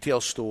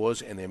retail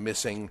stores, and they're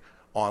missing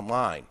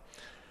online.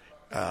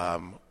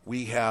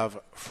 We have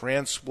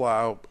Bob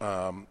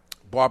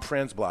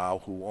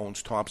Franzblau, who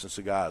owns Thompson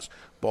Cigars.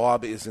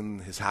 Bob is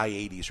in his high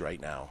 80s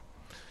right now.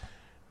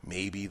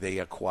 Maybe they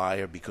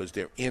acquire, because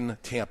they're in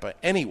Tampa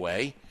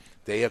anyway,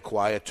 they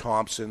acquire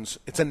Thompson's.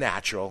 It's a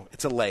natural.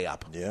 It's a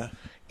layup. Yeah.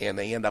 And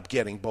they end up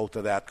getting both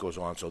of that goes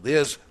on. So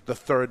there's the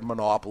third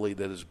monopoly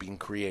that is being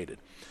created.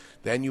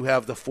 Then you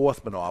have the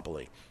fourth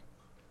monopoly.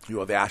 You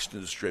have Ashton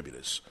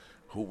Distributors,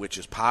 which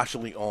is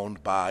partially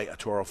owned by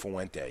Arturo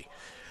Fuente.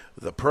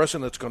 The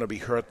person that's going to be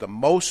hurt the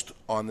most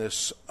on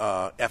this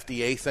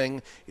FDA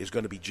thing is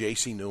going to be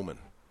J.C. Newman.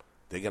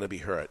 They're going to be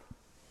hurt.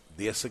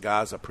 Their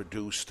cigars are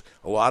produced,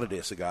 a lot of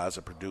their cigars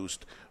are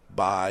produced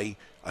by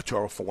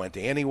Arturo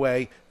Fuente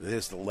anyway.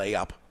 There's the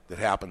layup that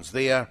happens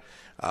there.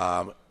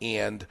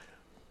 And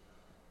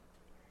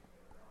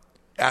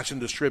Ashton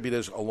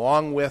Distributors,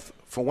 along with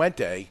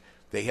Fuente,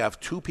 they have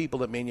two people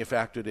that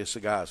manufacture their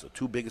cigars. The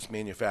two biggest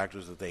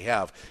manufacturers that they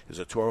have is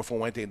Arturo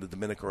Fuente in the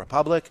Dominican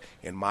Republic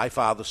and My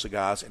Father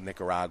Cigars in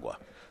Nicaragua.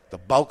 The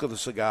bulk of the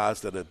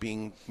cigars that are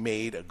being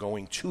made are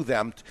going to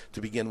them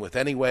to begin with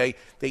anyway.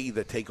 They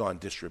either take on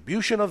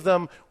distribution of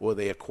them or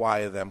they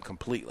acquire them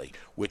completely,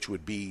 which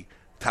would be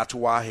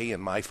Tatuaje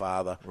and My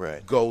Father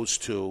goes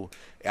to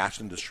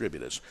Ashton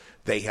Distributors.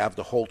 They have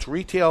the Holtz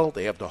retail.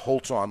 They have the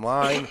Holtz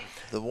online.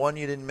 The one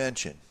you didn't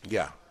mention.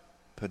 Yeah.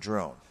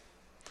 Padron.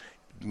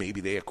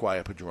 Maybe they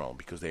acquire Padron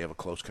because they have a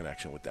close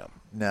connection with them.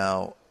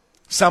 Now,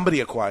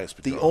 somebody acquires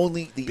Padron.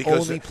 The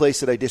only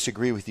place that I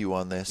disagree with you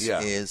on this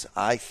is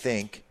I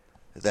think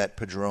that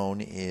Padron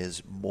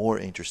is more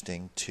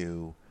interesting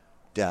to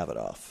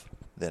Davidoff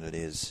than it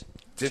is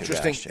to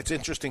interesting. Ashton. It's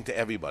interesting to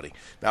everybody.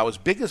 Now, as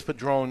big as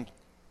Padron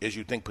as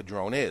you think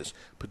Padron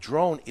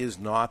is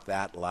not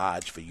that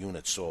large for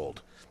units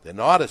sold. They're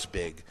not as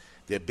big.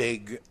 They're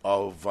big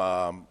of,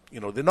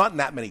 they're not in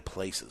that many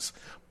places.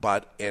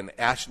 And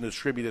Ashton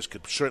Distributors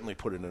could certainly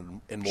put it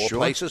in more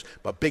places,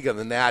 but bigger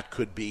than that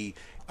could be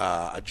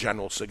a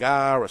General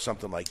Cigar or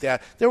something like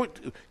that.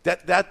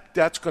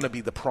 That's going to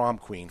be the prom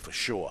queen for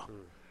sure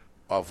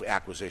of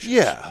acquisitions.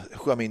 Yeah,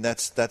 I mean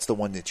that's the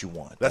one that you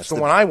want. That's the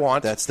one I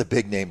want. That's the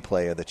big name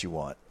player that you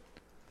want.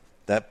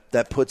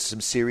 That puts some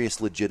serious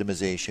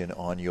legitimization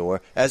on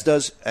your, as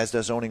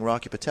does owning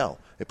Rocky Patel.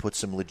 It puts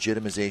some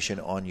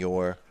legitimization on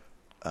your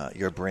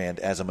brand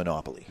as a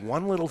monopoly.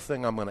 One little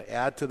thing I'm going to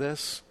add to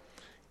this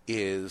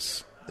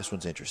is... This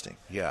one's interesting.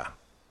 Yeah.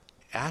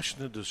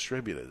 Ashton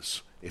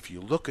Distributors, if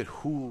you look at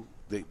who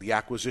the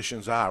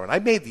acquisitions are, and I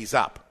made these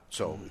up,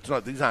 so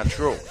these aren't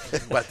true,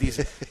 but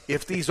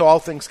if these all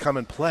things come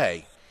in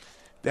play,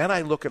 then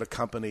I look at a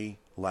company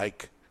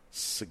like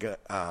Cigar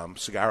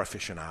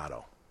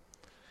Aficionado.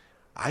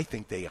 I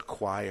think they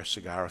acquire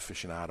Cigar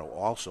Aficionado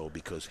also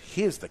because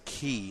here's the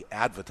key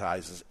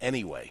advertisers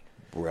anyway.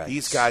 Right.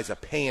 These guys are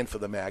paying for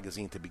the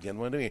magazine to begin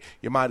with.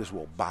 You might as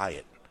well buy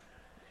it.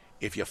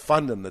 If you're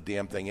funding the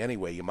damn thing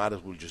anyway, you might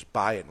as well just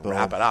buy it and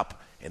wrap it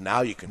up. And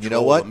now you control You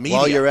know what? the media.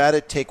 While you're at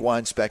it, take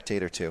Wine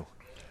Spectator too.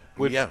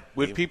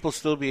 Would people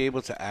still be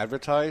able to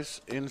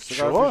advertise in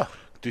cigar? Sure.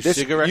 Do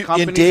cigarette in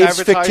companies Dave's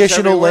advertise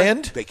fictional everywhere?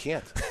 land? They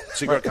can't.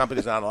 Cigarette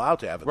companies aren't allowed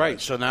to advertise.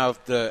 Right. So now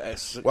if the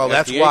that's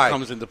FDA why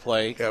comes into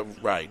play,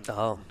 right.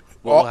 Oh.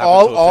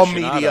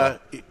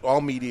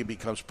 All media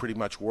becomes pretty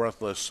much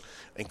worthless,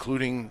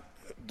 including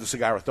the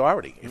Cigar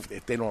Authority,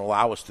 if they don't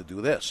allow us to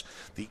do this.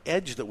 The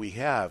edge that we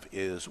have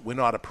is we're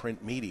not a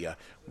print media.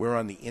 We're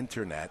on the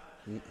Internet.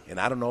 And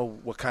I don't know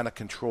what kind of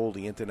control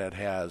the Internet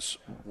has.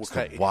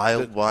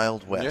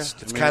 Wild West.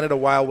 Yeah, it's kind of the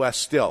Wild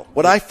West still.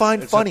 What I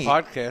find it's funny... a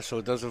podcast, so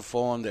it doesn't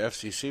fall under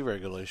FCC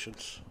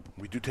regulations.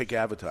 We do take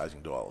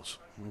advertising dollars.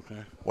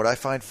 Okay. What I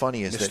find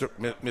funny is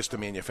Mr.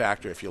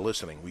 Manufacturer, if you're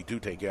listening, we do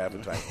take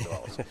advertising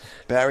dollars.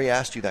 Barry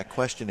asked you that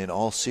question in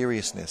all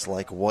seriousness,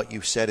 like what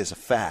you said is a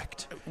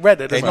fact.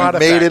 Reddit is not a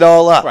fact. You made it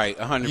all up. Right,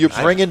 100%. You're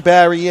bringing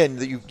Barry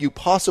in. You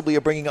possibly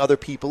are bringing other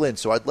people in.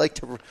 So I'd like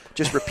to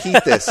just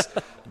repeat this.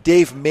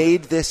 Dave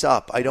made this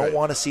up. I don't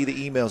want to see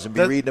the emails and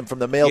be reading them from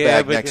the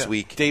mailbag next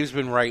week. Dave's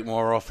been right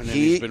more often than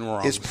he's been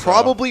wrong. He is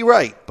probably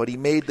right, but he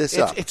made this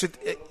up.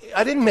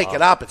 I didn't make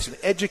it up. It's an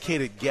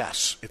educated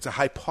guess. It's a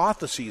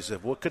hypothesis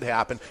of what could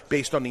happen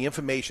based on the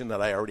information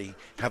that I already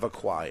have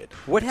acquired.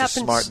 What It's a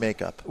smart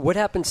makeup. What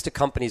happens to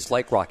companies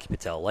like Rocky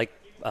Patel, like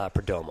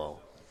Perdomo?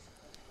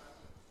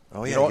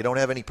 Oh, yeah, you don't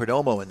have any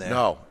Perdomo in there.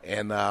 No,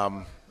 and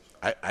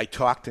I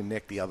talked to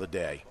Nick the other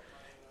day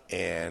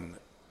and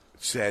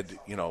said,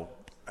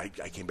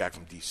 I came back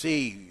from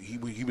D.C.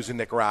 He was in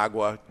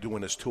Nicaragua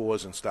doing his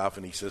tours and stuff,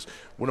 and he says,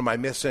 what am I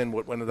missing?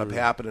 What ended up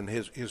happening?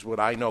 Here's what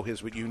I know.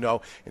 Here's what you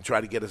know, and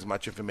try to get as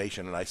much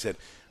information. And I said,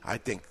 I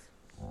think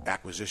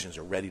acquisitions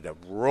are ready to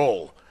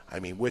roll. I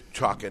mean, we're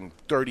talking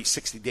 30,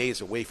 60 days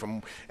away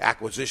from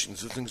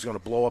acquisitions. This thing's going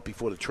to blow up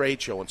before the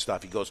trade show and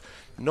stuff. He goes,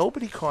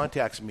 nobody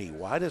contacts me.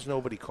 Why does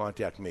nobody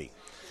contact me?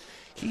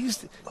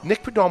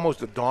 Nick Perdomo's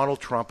the Donald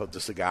Trump of the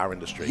cigar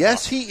industry.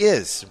 Yes, he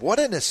is. What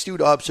an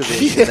astute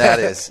observation that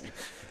is.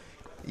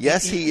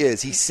 Yes, he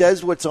is. He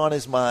says what's on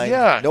his mind.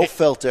 Yeah, no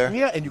filter.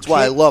 Yeah, and that's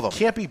why I love him.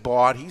 Can't be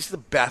bought. He's the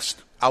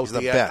best out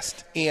there. He's the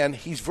best. And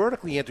he's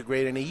vertically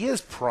integrated, and he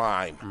is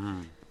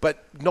prime.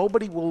 But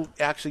nobody will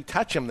actually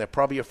touch him. They're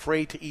probably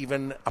afraid to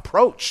even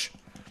approach.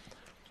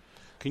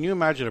 Can you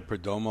imagine a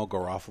Perdomo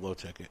Garofalo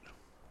ticket?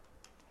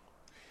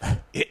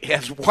 It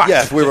has what?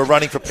 Yeah, if we were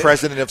running for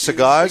president of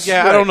cigars.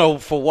 Yeah, I don't know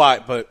for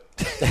what, but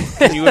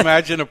can you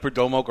imagine a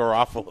Perdomo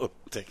Garofalo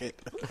ticket?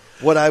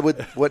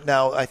 What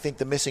now I think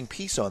the missing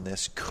piece on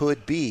this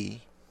could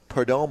be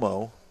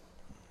Perdomo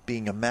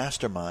being a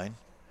mastermind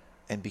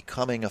and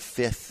becoming a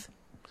fifth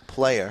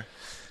player.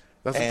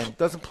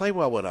 Doesn't play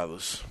well with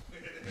others.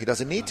 He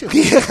doesn't need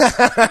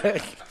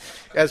to.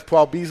 As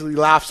Paul Beasley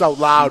laughs out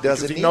loud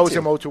because he knows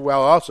him all too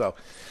well also.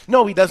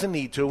 No, he doesn't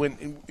need to.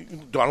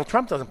 And Donald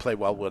Trump doesn't play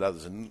well with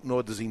others, and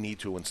nor does he need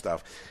to and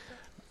stuff.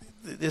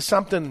 There's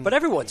something. But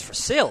everyone's for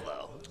sale,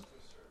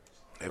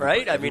 though.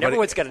 Right? I mean,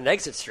 everyone's got an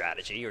exit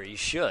strategy, or you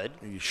should.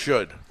 You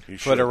should.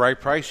 For the right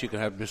price, you can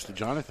have Mr.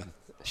 Jonathan.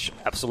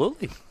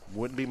 Absolutely.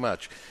 Wouldn't be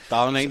much.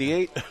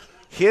 $1.98.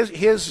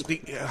 Here's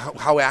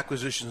how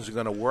acquisitions are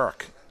going to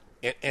work.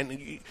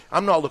 And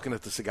I'm not looking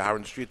at the cigar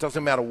industry. It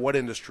doesn't matter what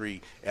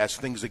industry, as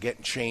things are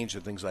getting changed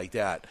and things like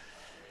that.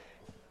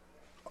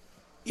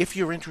 If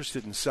you're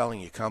interested in selling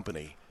your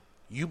company,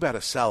 you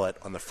better sell it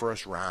on the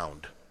first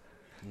round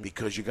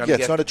because you're going to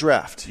get. It's not a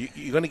draft.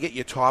 You're going to get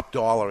your top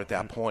dollar at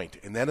that point,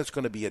 and then it's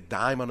going to be a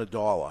dime on a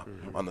dollar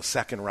on the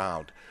second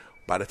round.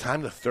 By the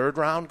time the third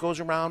round goes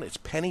around, it's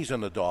pennies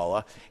on the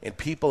dollar, and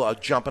people are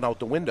jumping out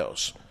the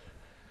windows.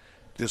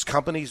 There's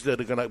companies that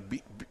are going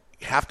to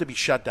have to be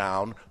shut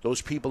down.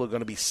 Those people are going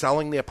to be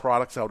selling their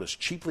products out as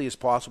cheaply as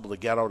possible to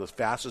get out as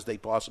fast as they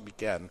possibly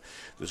can.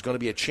 There's going to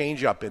be a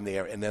change up in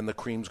there, and then the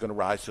cream's going to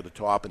rise to the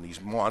top, and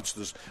these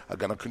monsters are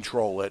going to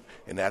control it,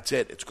 and that's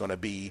it. It's going to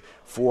be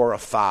 4 or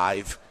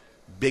 5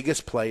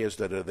 biggest players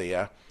that are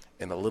there,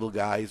 and the little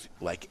guys,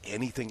 like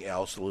anything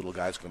else, the little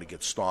guy's going to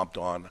get stomped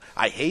on.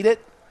 I hate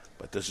it,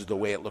 but this is the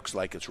way it looks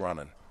like it's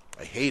running.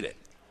 I hate it.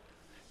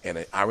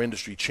 And our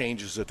industry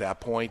changes at that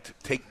point,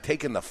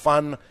 taking the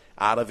fun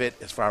out of it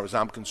as far as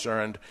I'm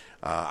concerned.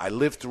 I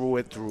lived through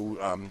it through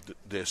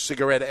the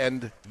cigarette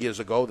end years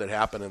ago that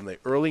happened in the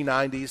early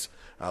 90s,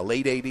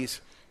 late 80s.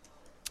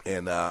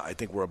 And I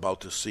think we're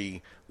about to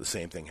see the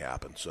same thing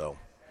happen. So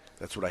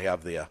that's what I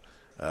have there.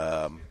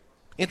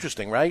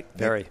 Interesting, right?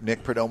 Very.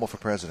 Nick Perdomo for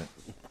president.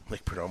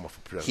 Nick Perdomo for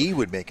president. He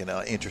would make an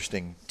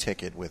interesting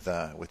ticket with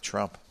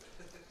Trump.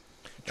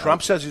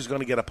 Trump says he's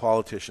going to get a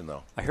politician,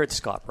 though. I heard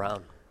Scott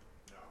Brown.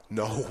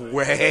 No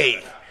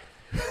way.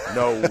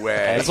 No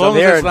way. As long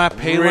as it's not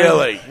Palin,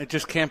 really? it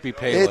just can't be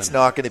Palin. It's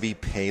not going to be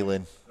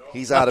Palin.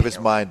 He's out of his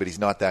mind, but he's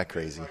not that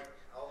crazy.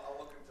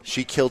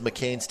 She killed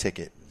McCain's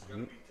ticket.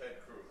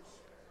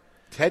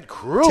 Ted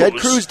Cruz? Ted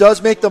Cruz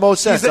does make the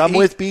most sense. I'm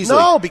with Beasley.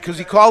 No, because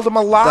he called him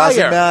a liar.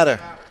 Doesn't matter.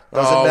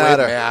 Doesn't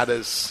matter. It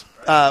matters.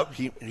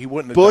 He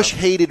wouldn't have Bush done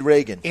hated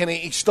Reagan. And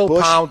he's still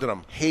Bush pounding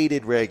him.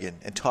 Hated Reagan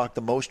and talked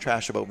the most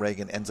trash about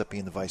Reagan, ends up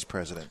being the vice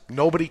president.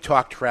 Nobody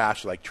talked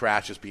trash like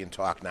trash is being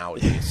talked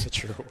nowadays.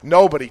 True.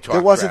 Nobody talked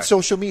There wasn't trash.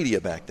 social media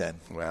back then.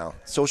 Well.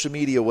 Social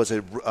media was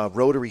a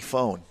rotary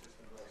phone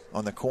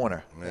on the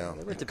corner. Yeah.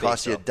 It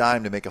cost you a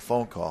dime to make a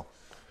phone call.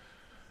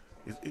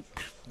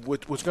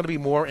 What's going to be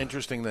more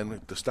interesting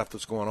than the stuff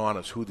that's going on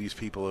is who these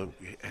people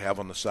have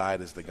on the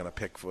side as they're going to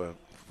pick for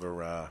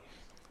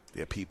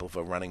their people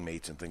for running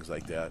mates and things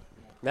like that.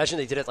 Imagine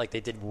they did it like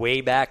they did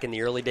way back in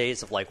the early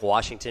days of like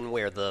Washington,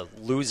 where the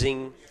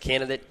losing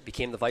candidate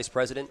became the vice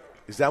president.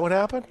 Is that what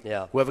happened?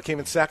 Yeah. Whoever came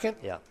in second?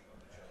 Yeah.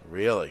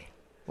 Really?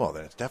 Well,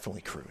 then it's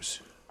definitely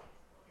Cruz.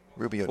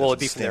 Rubio Well,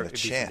 doesn't stand a it'd be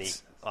chance.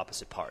 from the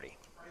opposite party.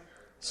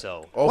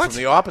 So. From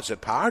the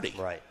opposite party.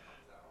 Right.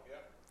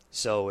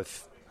 So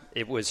if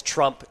it was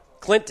Trump,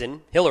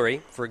 Clinton,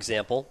 Hillary, for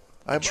example,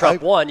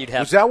 Trump won, you'd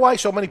have... Was that why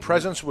so many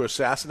presidents were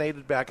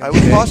assassinated back in I the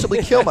would day?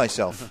 possibly kill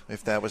myself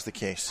if that was the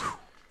case.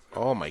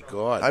 Oh, my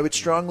God. I would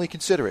strongly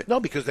consider it. No,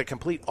 because they're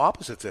complete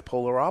opposites. They're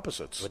polar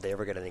opposites. Would they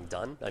ever get anything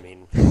done? I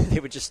mean, they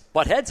would just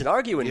butt heads and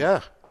argue. And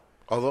Yeah.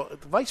 Although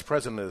the vice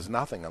president is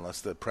nothing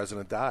unless the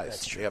president dies.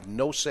 That's true. They have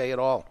no say at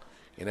all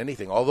in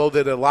anything. Although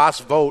they're the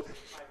last vote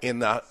in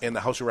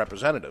the House of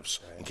Representatives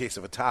in case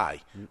of a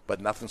tie. But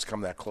nothing's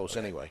come that close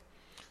anyway.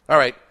 All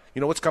right.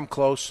 You know what's come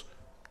close?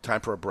 Time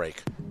for a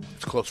break.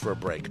 It's close for a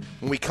break.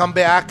 When we come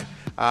back,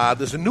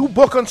 there's a new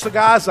book on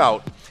cigars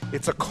out.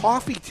 It's a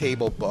coffee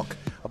table book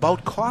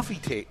about coffee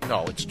table.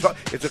 No,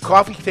 it's a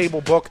coffee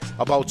table book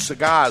about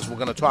cigars. We're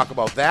going to talk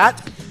about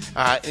that.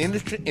 An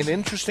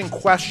interesting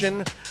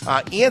question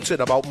answered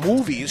about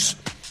movies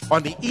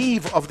on the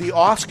eve of the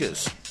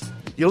Oscars.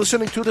 You're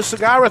listening to the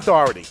Cigar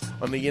Authority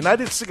on the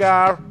United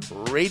Cigar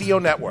Radio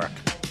Network.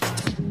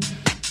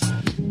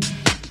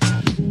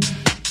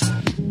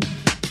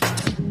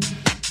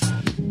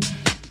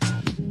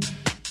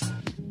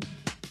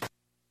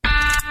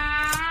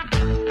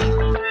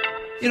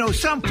 You know,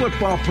 some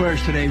football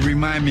players today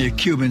remind me of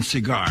Cuban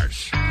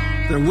cigars.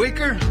 They're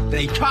weaker,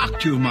 they talk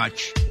too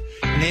much,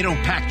 and they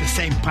don't pack the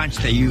same punch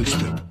they used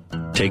to.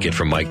 Take it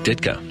from Mike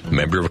Ditka,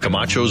 member of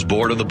Camacho's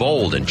Board of the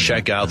Bold, and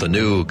check out the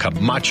new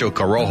Camacho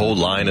Corojo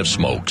line of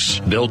smokes.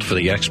 Built for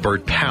the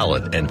expert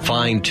palate and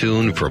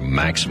fine-tuned for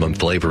maximum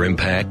flavor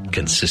impact,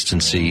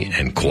 consistency,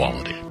 and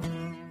quality.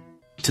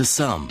 To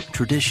some,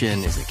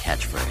 tradition is a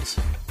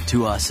catchphrase.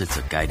 To us, it's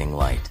a guiding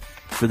light.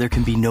 For there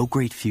can be no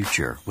great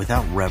future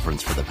without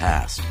reverence for the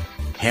past.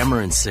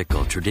 Hammer and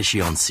Sickle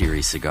Tradition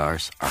Series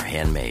cigars are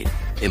handmade,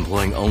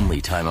 employing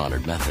only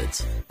time-honored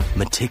methods.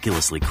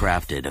 Meticulously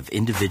crafted of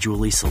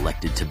individually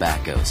selected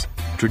tobaccos,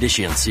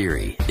 Tradition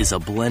Series is a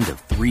blend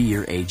of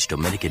 3-year aged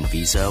Dominican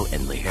Viso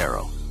and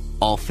Ligero,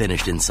 all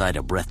finished inside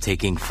a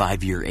breathtaking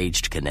 5-year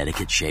aged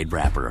Connecticut shade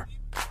wrapper.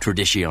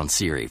 Tradition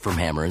Series from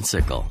Hammer and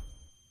Sickle.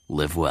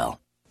 Live well.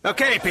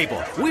 Okay,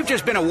 people, we've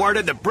just been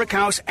awarded the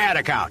Brickhouse Ad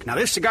Account. Now,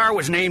 this cigar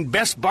was named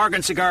Best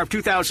Bargain Cigar of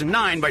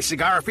 2009 by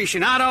Cigar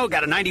Aficionado,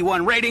 got a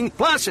 91 rating,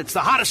 plus it's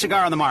the hottest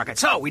cigar on the market.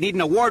 So, we need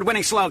an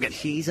award-winning slogan.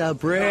 She's a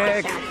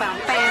brick.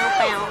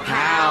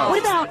 How?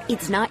 What about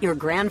it's not your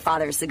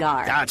grandfather's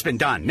cigar? Ah, it's been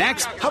done.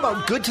 Next. How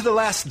about good to the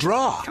last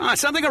draw? Come on,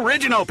 something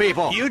original,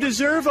 people. You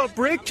deserve a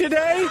brick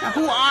today? Now,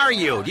 who are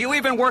you? Do you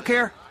even work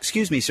here?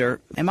 Excuse me,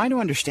 sir. Am I to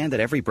understand that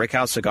every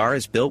Brickhouse cigar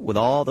is built with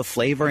all the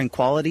flavor and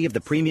quality of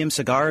the premium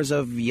cigars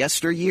of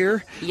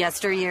yesteryear?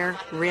 Yesteryear?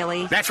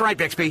 Really? That's right,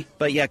 Bixby.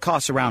 But yeah, it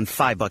costs around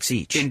 $5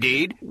 each.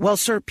 Indeed. Well,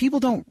 sir, people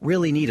don't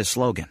really need a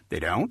slogan. They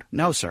don't?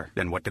 No, sir.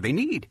 Then what do they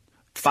need?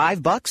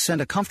 $5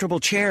 and a comfortable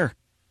chair.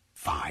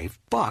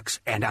 $5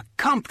 and a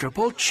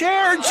comfortable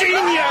chair,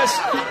 genius!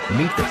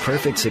 Meet the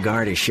perfect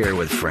cigar to share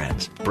with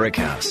friends.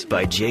 Brickhouse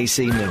by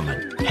J.C.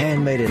 Newman.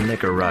 Handmade in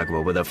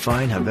Nicaragua with a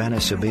fine Havana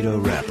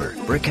Subito wrapper.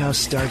 Brickhouse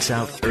starts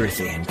out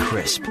earthy and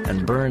crisp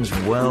and burns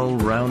well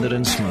rounded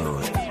and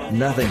smooth.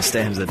 Nothing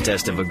stands the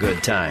test of a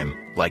good time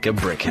like a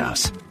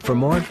Brickhouse. For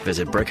more,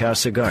 visit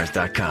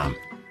BrickhouseCigars.com.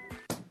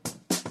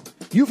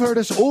 You've heard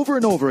us over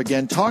and over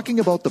again talking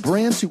about the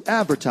brands who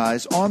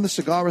advertise on the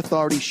Cigar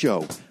Authority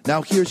show.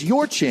 Now here's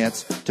your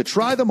chance to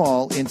try them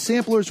all in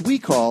samplers we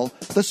call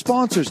the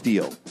Sponsors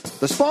Deal.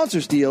 The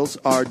Sponsors Deals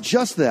are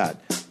just that,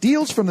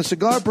 deals from the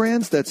cigar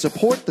brands that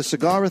support the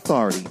Cigar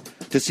Authority.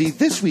 To see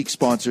this week's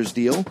Sponsors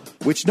Deal,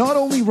 which not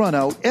only run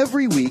out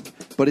every week,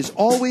 but is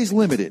always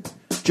limited,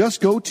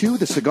 Just go to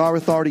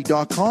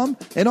thecigarauthority.com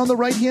and on the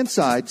right-hand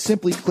side,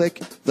 simply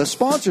click the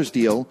Sponsors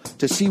Deal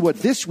to see what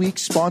this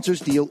week's Sponsors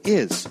Deal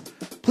is.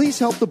 Please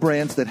help the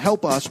brands that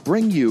help us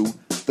bring you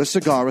the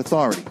Cigar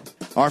Authority.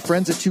 Our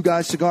friends at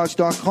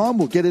twoguyscigars.com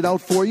will get it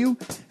out for you,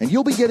 and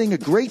you'll be getting a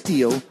great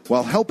deal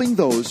while helping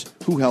those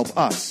who help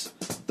us.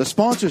 The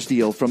Sponsors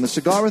Deal from the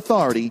Cigar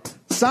Authority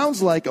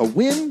sounds like a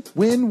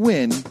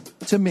win-win-win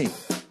to me.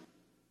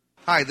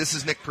 Hi, this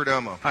is Nick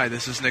Perdomo. Hi,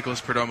 this is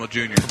Nicholas Perdomo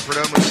Jr. from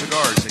Perdomo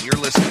Cigars, and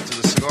you're listening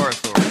to the Cigar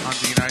Authority on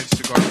the United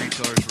Cigar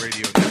Retailers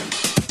Radio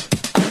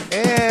Network.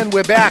 And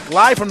we're back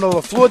live from the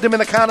La Flor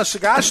Dominicana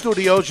Cigar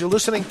Studios. You're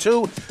listening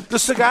to the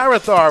Cigar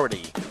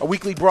Authority, a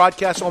weekly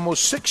broadcast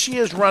almost 6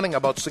 years running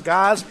about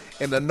cigars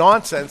and the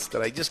nonsense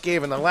that I just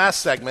gave in the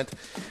last segment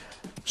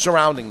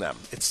surrounding them.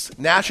 It's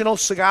National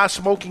Cigar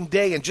Smoking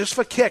Day, and just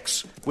for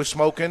kicks, we're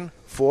smoking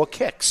 4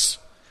 kicks.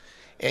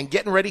 And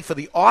getting ready for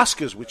the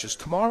Oscars, which is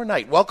tomorrow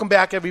night. Welcome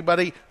back,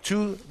 everybody,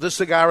 to the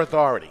Cigar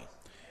Authority.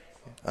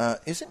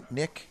 Isn't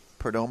Nick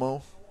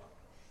Perdomo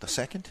the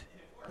second?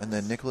 And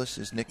then Nicholas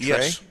is Nick Trey?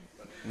 Yes,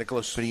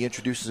 Nicholas. But he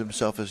introduces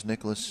himself as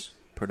Nicholas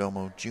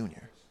Perdomo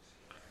Jr.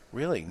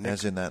 Really?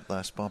 As in that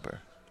last bumper.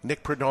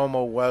 Nick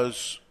Perdomo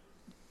was...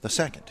 the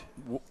second.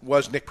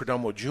 Was Nick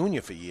Perdomo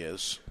Jr. for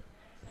years.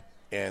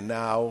 And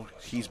now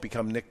he's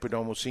become Nick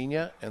Perdomo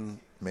Sr., and...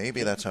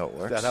 Maybe that's how it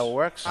works. Is that how it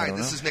works? Hi,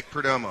 this is Nick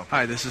Perdomo.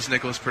 Hi, this is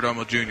Nicholas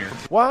Perdomo Jr.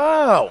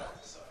 Wow.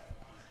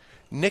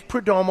 Nick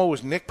Perdomo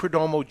was Nick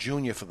Perdomo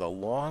Jr. for the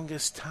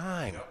longest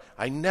time.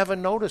 I never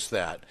noticed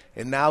that.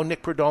 And now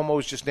Nick Perdomo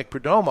is just Nick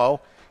Perdomo,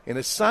 and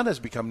his son has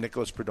become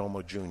Nicholas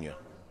Perdomo Jr.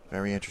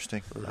 Very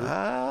interesting.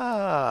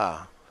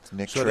 Ah. It's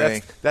Nick so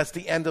Trey. That's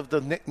the end of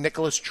the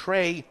Nicholas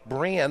Trey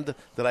brand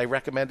that I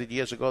recommended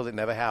years ago that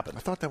never happened.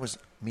 I thought that was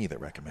me that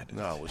recommended it.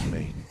 No, it was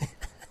me.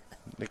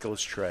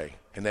 Nicholas Trey.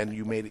 And then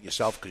you made it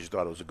yourself because you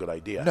thought it was a good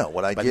idea. No,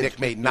 what I but did... Nick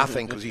made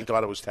nothing because he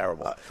thought it was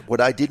terrible. What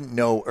I didn't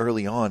know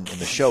early on in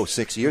the show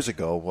 6 years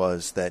ago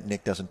was that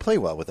Nick doesn't play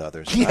well with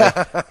others.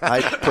 Yeah.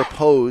 I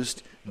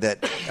proposed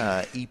that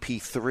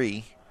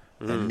EP3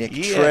 and Nick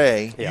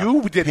Trey...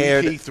 You did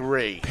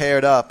EP3.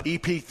 Paired up.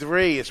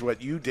 EP3 is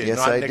what you did, yes,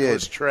 not I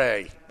Nicholas did.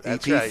 Trey.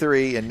 That's EP3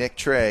 right. and Nick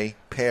Trey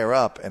pair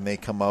up, and they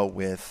come out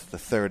with the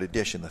third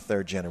edition, the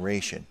third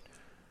generation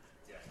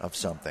of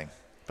something.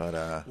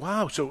 But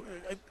wow, so...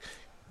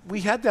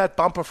 we had that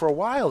bumper for a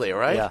while there,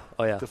 right? Yeah.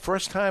 Oh, yeah. The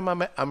first time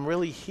I'm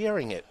really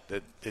hearing it,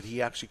 that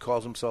he actually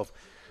calls himself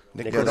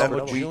Nick yeah,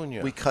 Perdomo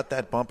Jr. We cut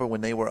that bumper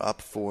when they were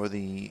up for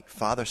the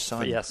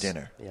father-son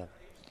dinner. Yeah.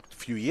 A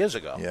few years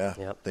ago. Yeah.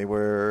 Yep. They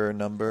were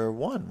number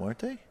 1, weren't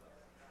they?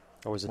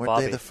 Or was it weren't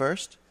Bobby? They the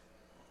first?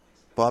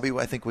 Bobby,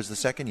 I think, was the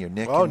second year.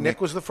 Nick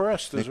was the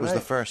first. Nick was the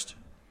first.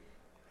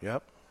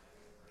 Yep.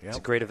 It's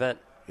a great event.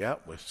 Yeah,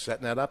 we're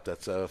setting that up.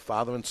 That's a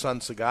father and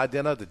son cigar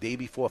dinner the day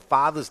before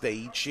Father's Day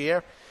each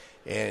year.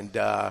 And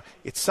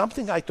it's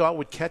something I thought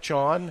would catch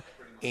on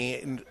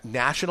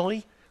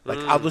nationally, like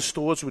other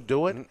stores would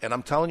do it. And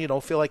I'm telling you,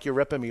 don't feel like you're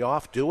ripping me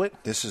off. Do it.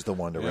 This is the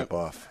one to rip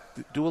off.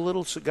 Do a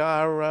little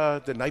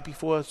cigar the night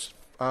before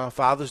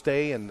Father's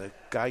Day, and the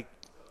guy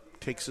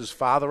takes his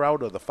father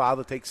out, or the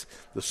father takes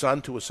the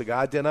son to a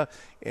cigar dinner,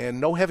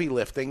 and no heavy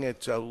lifting.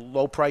 It's a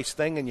low-price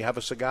thing, and you have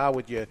a cigar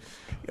with your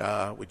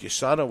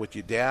son or with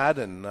your dad,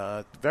 and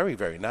very,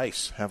 very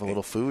nice. Have a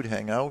little food,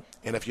 hang out.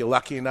 And if you're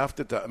lucky enough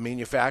that the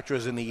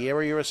manufacturer's in the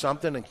area or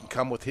something and can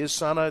come with his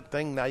son or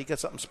thing, now you get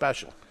something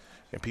special.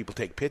 And people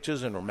take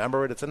pictures and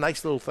remember it. It's a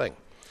nice little thing.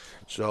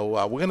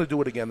 So we're going to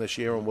do it again this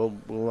year, and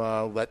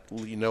we'll let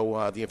you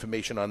know the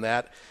information on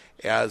that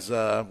as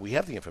we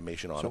have the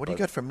information on it. So what do you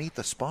got for Meet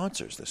the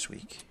Sponsors this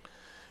week?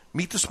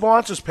 Meet the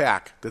Sponsors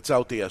pack that's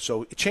out there.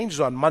 So it changes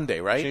on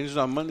Monday, right? It changes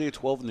on Monday at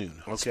 12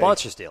 noon. Okay.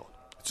 Sponsors deal.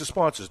 It's a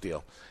sponsors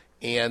deal.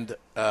 And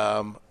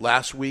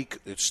last week,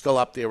 it's still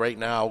up there right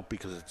now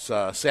because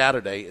it's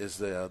Saturday, is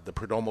the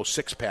Perdomo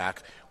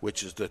 6-pack,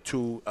 which is the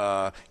 2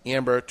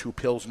 Amber, 2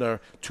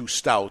 Pilsner, 2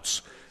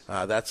 Stouts.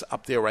 That's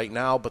up there right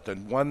now, but the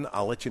one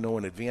I'll let you know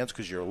in advance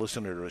because you're a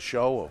listener to the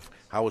show of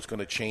how it's going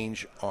to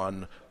change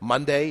on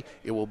Monday.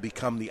 It will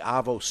become the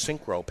Avo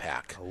Synchro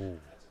pack. Ooh.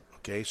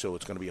 Okay, so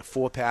it's going to be a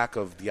 4-pack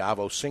of the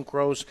Avo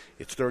Synchros.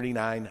 It's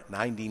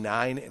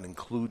 $39.99 and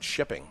includes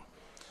shipping.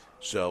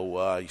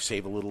 So you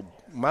save a little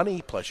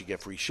money, plus you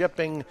get free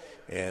shipping,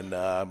 and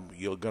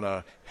you're going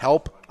to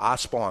help our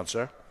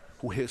sponsor,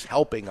 who is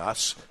helping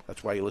us.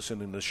 That's why you're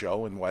listening to the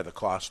show and why the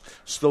cost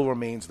still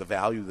remains the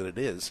value that it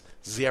is,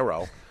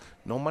 $0.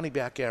 No money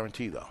back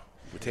guarantee, though.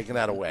 We're taking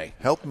that away.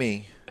 Help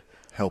me,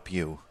 help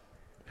you,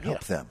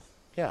 help them.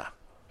 Yeah.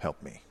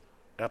 Help me.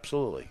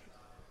 Absolutely.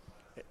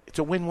 It's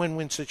a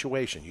win-win-win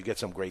situation. You get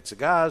some great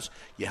cigars,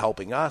 you're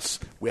helping us,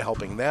 we're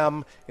helping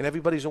them, and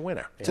everybody's a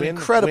winner. It's an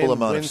incredible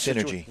amount of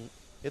synergy.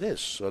 It is.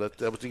 So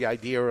that was the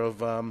idea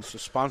of... It's a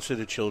sponsor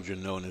to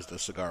children known as the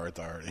Cigar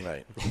Authority.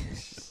 Right.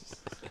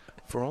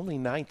 For only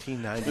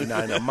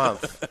 $19.99 a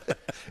month.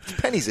 It's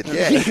pennies a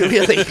day.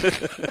 Really?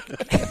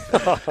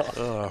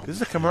 This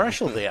is a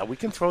commercial there. We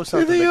can throw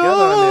something together In the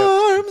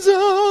on arms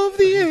of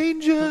the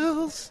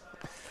angels.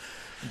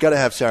 Got to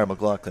have Sarah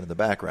McLachlan in the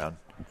background.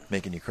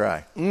 making you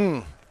cry.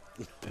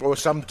 Or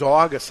some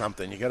dog or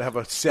something. You got to have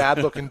a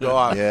sad-looking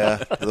dog.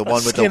 Yeah, the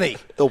one with skinny.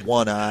 the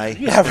one eye.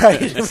 Yeah,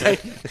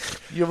 right.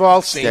 You've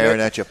all seen Staring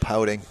it. at you,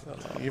 pouting.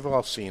 You've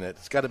all seen it.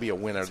 It's got to be a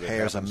winner. His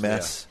hair's a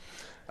mess.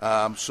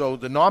 So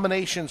the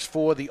nominations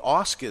for the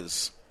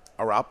Oscars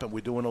are up, and we're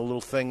doing a little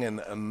thing in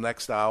the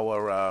next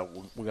hour.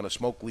 We're going to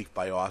smoke Leaf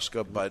by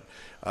Oscar, but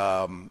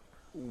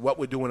what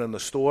we're doing in the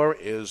store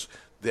is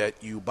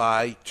that you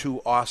buy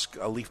 2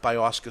 Leaf by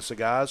Oscar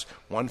cigars,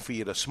 one for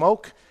you to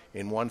smoke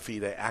and one for you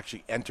to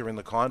actually enter in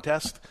the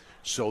contest,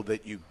 so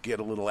that you get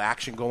a little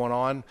action going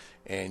on,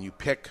 and you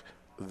pick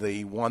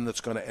the one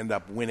that's going to end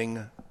up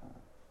winning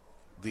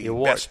the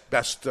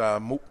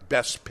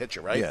best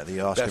picture, right? Yeah, the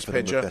Oscar best for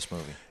picture. the best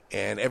movie.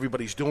 And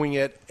everybody's doing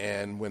it,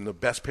 and when the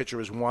best picture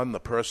is won, the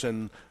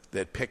person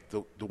that picked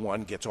the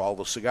one gets all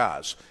the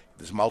cigars.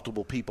 There's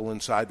multiple people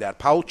inside that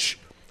pouch,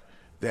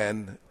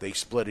 then they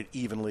split it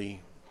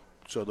evenly,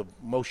 so the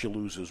most you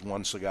lose is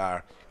 1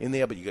 cigar in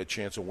there, but you get a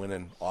chance of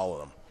winning all of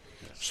them.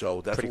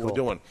 So that's Pretty what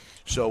cool. we're doing.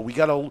 So we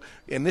got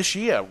in this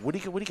year, what do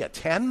you got,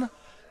 10?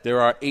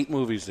 There are 8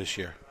 movies this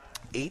year.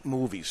 8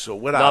 movies. So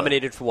what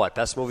Nominated for what?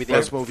 Best movie of the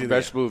year?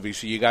 Best movie.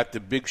 So you got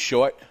The Big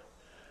Short,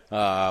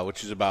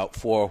 which is about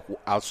 4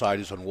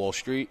 outsiders on Wall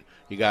Street.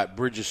 You got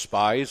Bridge of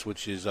Spies,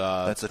 which is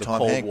that's the Tom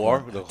Cold Hanks War.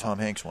 one. The Tom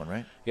Hanks one,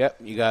 right? Yep.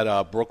 You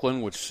got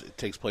Brooklyn, which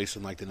takes place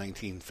in like the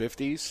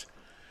 1950s.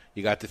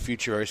 You got the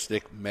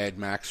futuristic Mad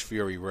Max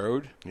Fury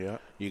Road. Yeah.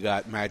 You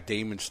got Matt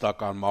Damon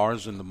stuck on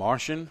Mars in The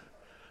Martian.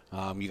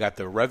 You got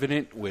The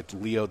Revenant with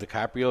Leo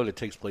DiCaprio that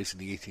takes place in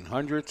the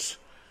 1800s.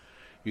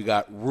 You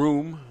got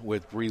Room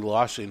with Brie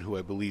Larson, who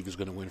I believe is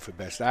going to win for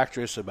Best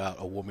Actress, about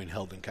a woman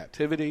held in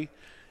captivity.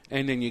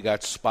 And then you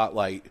got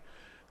Spotlight,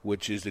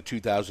 which is the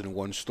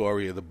 2001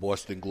 story of the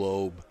Boston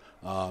Globe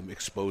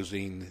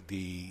exposing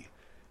the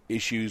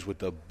issues with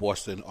the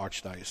Boston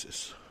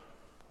Archdiocese.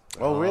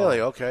 Oh, really?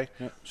 Okay.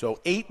 Yeah. So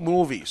 8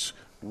 movies.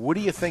 What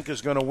do you think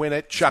is going to win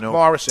it? Chuck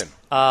Morrison.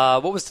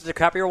 What was the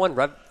DiCaprio one?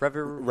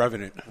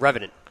 Revenant.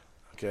 Revenant.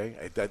 Okay.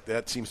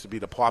 That seems to be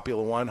the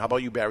popular one. How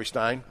about you, Barry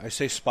Stein? I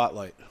say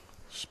Spotlight.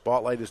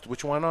 Spotlight is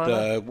which one on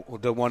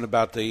it? The one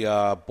about the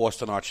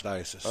Boston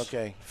Archdiocese.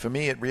 Okay. For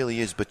me, it really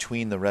is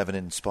between The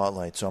Revenant and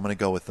Spotlight, so I'm going to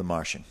go with The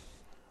Martian.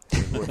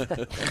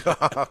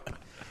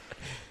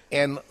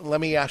 And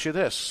let me ask you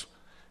this.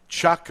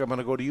 Chuck, I'm going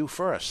to go to you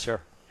first. Sure.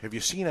 Have you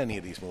seen any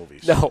of these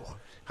movies? No.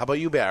 How about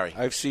you, Barry?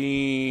 I've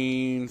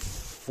seen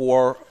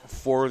 4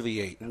 of the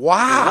 8.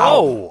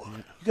 Wow.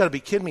 You got to be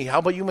kidding me. How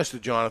about you,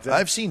 Mr. Jonathan?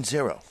 I've seen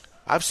 0.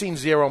 I've seen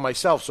 0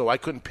 myself, so I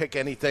couldn't pick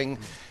anything.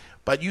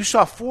 But you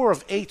saw 4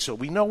 of 8, so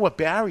we know what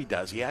Barry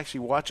does. He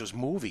actually watches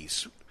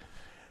movies.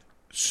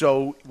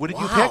 So what did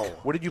you pick?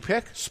 What did you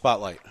pick?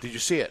 Spotlight. Did you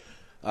see it?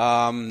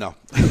 No. No,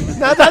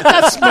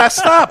 that's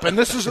messed up, and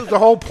this is the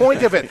whole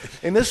point of it.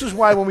 And this is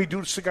why when we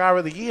do Cigar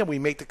of the Year, we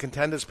make the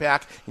contenders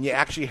pack, and you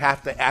actually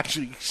have to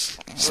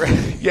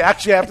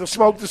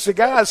smoke the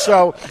cigars.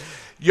 So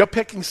you're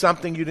picking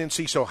something you didn't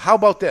see. So how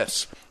about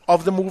this?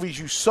 Of the movies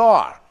you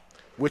saw,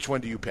 which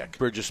one do you pick?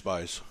 Bridge of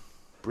Spies.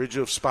 Bridge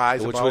of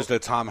Spies. Which was the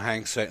Tom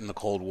Hanks set in the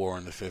Cold War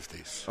in the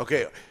 50s.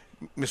 Okay.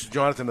 Mr.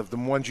 Jonathan, of the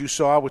ones you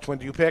saw, which one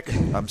do you pick?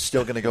 I'm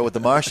still going to go with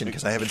The Martian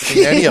because I haven't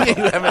seen any of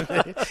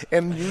them.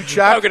 And you,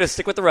 Chuck? I'm going to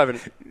stick with The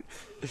Revenant.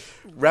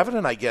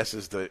 Revenant, I guess,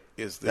 is the.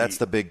 That's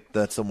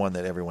the one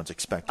that everyone's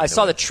expecting. I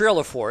saw the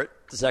trailer for it.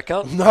 Does that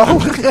count? No.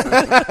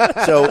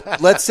 So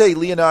let's say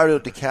Leonardo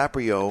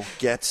DiCaprio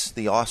gets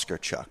the Oscar,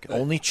 Chuck.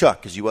 Only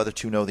Chuck, because you other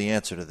two know the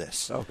answer to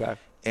this. Okay.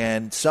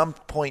 And some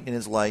point in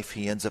his life,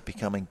 he ends up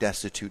becoming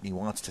destitute and he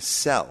wants to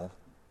sell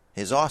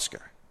his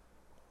Oscar.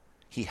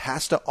 He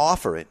has to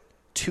offer it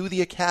to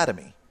the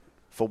Academy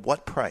for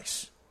what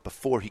price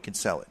before he can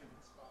sell it?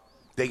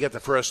 They get the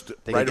first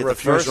They right get of the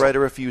refusal. first right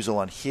of refusal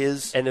on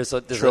his and there's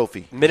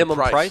trophy. A minimum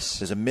price?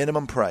 There's a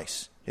minimum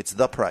price. It's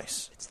the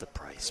price. It's the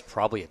price.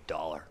 Probably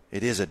 $1.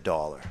 It is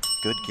 $1.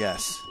 Good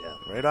guess.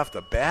 Yeah. Right off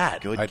the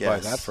bat. Good I'd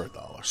guess. buy that for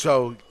 $1.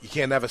 So you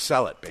can never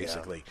sell it,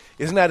 basically.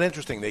 Yeah. Isn't that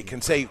interesting? They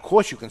can say, of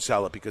course you can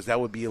sell it because that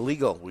would be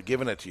illegal. We're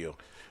giving it to you.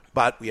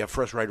 But we have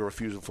first right of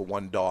refusal for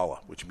 $1,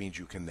 which means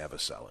you can never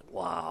sell it.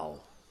 Wow.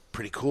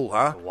 Pretty cool,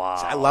 huh? Wow.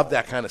 So I love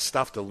that kind of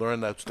stuff to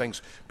learn those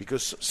things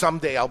because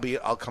someday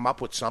I'll come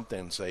up with something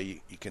and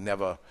say you can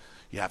never,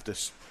 you have to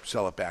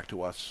sell it back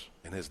to us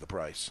and here's the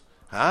price,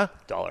 huh?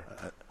 $1.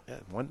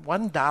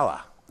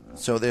 $1.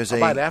 So there's I'll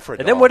buy that for $1.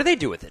 And then what do they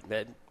do with it?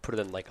 Man, put it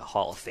in like a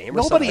Hall of Fame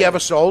or something? Nobody ever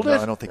sold it.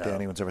 No, I don't think that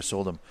anyone's ever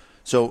sold them.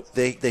 So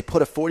they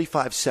put a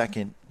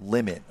 45-second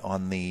limit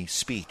on the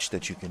speech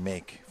that you can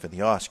make for the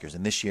Oscars.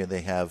 And this year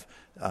they have,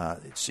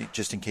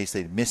 just in case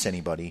they miss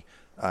anybody,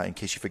 in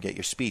case you forget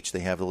your speech, they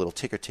have a little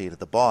ticker tape at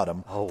the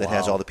bottom that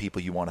has all the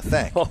people you want to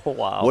thank. Oh,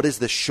 wow. What is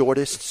the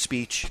shortest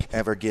speech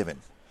ever given?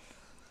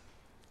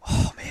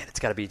 Oh, man, it's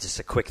got to be just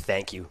a quick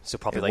thank you. So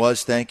probably It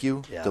was thank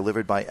you, Yeah.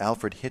 delivered by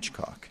Alfred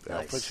Hitchcock.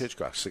 Nice. Alfred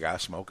Hitchcock, cigar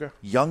smoker.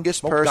 Youngest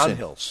Smoked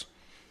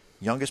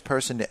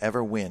person to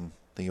ever win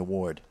the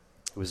award.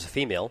 It was a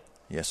female.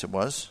 Yes, it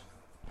was.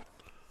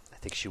 I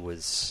think she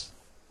was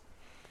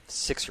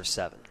 6 or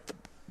 7.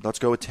 Let's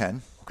go with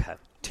 10. Okay.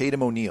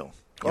 Tatum O'Neal.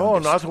 Oh,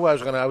 not who I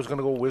was going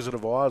to go Wizard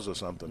of Oz or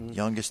something.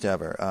 Youngest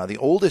ever. The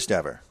oldest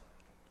ever,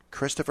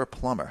 Christopher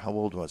Plummer. How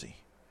old was he?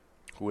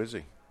 Who is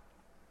he?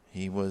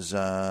 He was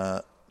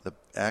the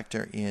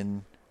actor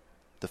in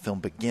the film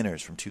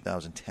Beginners from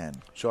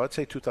 2010. So I'd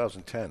say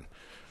 2010.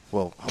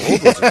 Well, how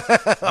old was he?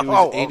 He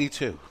was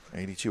 82.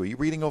 82. Are you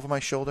reading over my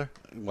shoulder?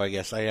 Well,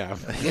 yes, I am.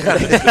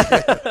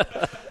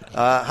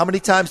 How many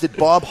times did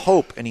Bob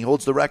Hope, and he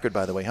holds the record,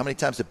 by the way, how many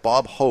times did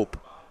Bob Hope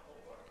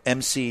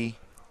MC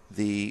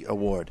the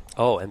award?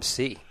 Oh,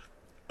 MC.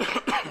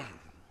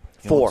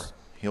 4.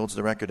 He holds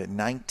the record at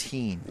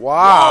 19.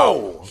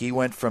 Wow. He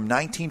went from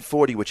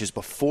 1940, which is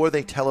before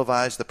they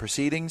televised the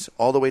proceedings,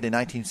 all the way to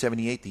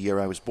 1978, the year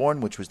I was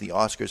born, which was the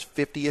Oscars'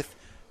 50th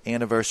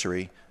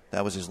anniversary.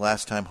 That was his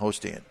last time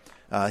hosting it.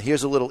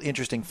 Here's a little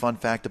interesting fun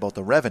fact about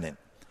The Revenant.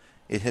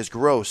 It has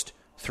grossed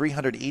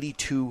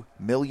 $382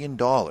 million,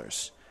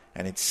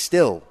 and it's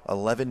still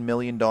 $11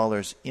 million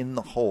in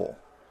the hole.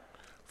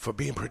 For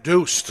being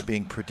produced. For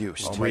being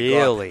produced. Oh, my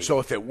God. So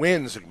if it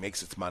wins, it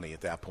makes its money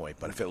at that point.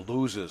 But if it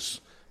loses,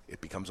 it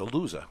becomes a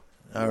loser.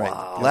 All right.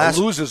 Wow. A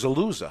loser's a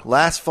loser.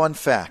 Last fun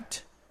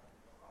fact.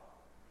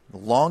 The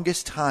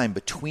longest time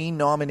between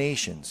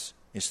nominations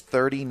is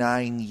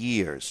 39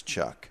 years,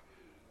 Chuck.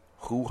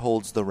 Who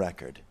holds the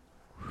record?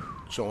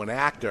 So an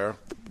actor.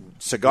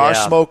 Cigar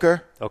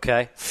smoker.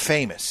 Okay.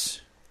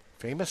 Famous.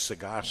 Famous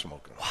cigar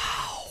smoker.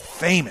 Wow.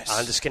 Famous.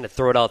 I'm just going to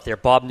throw it out there.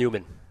 Bob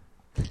Newman.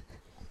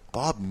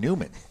 Bob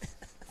Newman?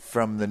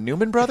 From the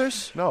Newman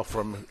Brothers? No,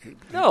 from his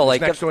like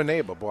next door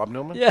neighbor, Bob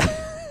Newman. Yeah.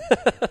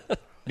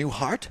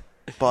 Newhart?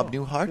 Bob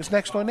Newhart? His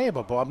next door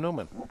neighbor, Bob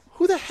Newman.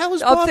 Who the hell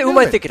is Bob Newman? Who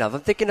am I thinking of?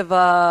 I'm thinking of,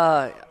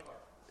 no,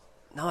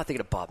 I'm thinking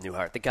of Bob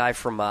Newhart, the guy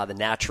from The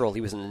Natural. He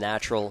was in The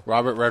Natural.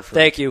 Robert Redford.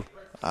 Thank you.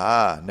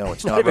 No,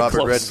 it's not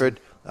Robert Redford.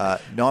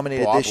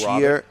 Nominated Bob this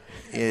year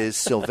is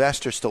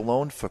Sylvester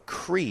Stallone for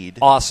Creed.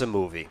 Awesome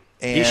movie.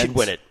 He should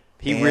win it.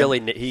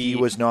 He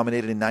was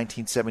nominated in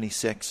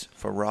 1976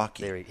 for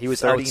Rocky. He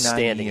was 39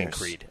 outstanding years. in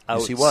Creed.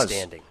 Yes, he was.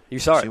 Outstanding. You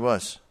saw Yes, it? he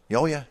was.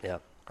 Oh, yeah. Yeah.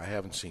 I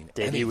haven't seen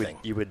Dave, anything.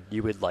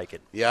 you would like it.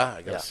 Yeah,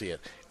 I got to see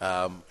it.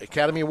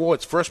 Academy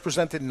Awards, first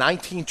presented in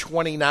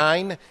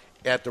 1929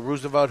 at the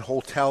Roosevelt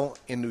Hotel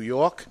in New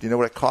York. Do you know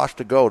what it cost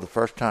to go the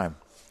first time?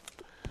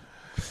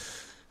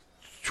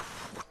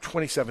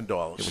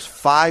 $27. It was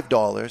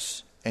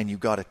 $5, and you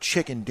got a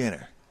chicken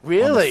dinner.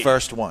 Really? On the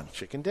first one.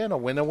 Chicken dinner.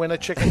 Winner,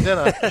 chicken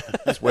dinner.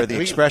 That's where the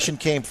expression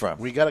came from.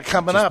 We got it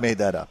coming Just up. made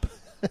that up.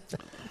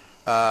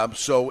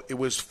 So it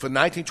was for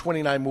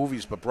 1929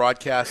 movies, but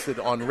broadcasted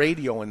on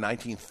radio in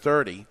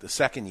 1930, the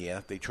second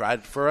year. They tried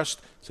it first,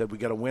 said we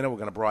got a winner, we're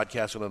going to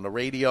broadcast it on the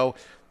radio.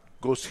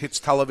 Hits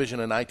television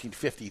in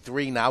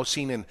 1953, now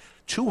seen in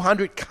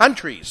 200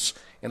 countries,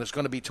 and it's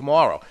going to be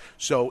tomorrow.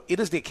 So it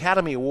is the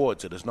Academy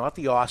Awards. It is not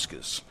the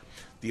Oscars.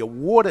 The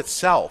award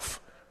itself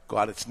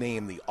got its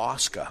name, the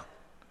Oscar.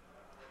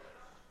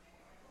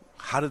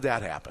 How did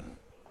that happen?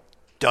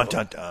 Dun,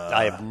 dun, dun.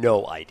 I have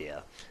no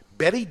idea.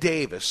 Betty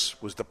Davis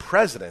was the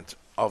president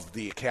of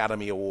the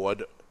Academy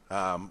Award,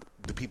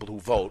 the people who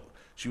vote.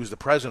 She was the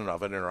president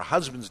of it, and her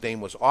husband's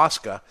name was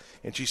Oscar,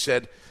 and she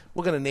said,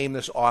 we're going to name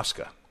this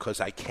Oscar because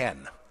I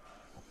can.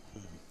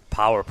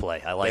 Power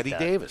play. I like Betty that.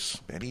 Davis.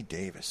 Betty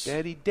Davis.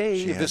 Betty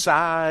Davis She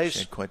eyes.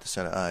 had quite the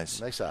set of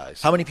eyes. Nice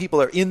eyes. How many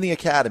people are in the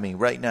Academy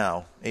right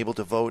now able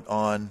to vote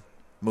on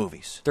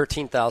movies?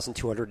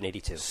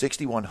 13,282.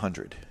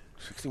 6,100.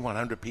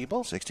 6,100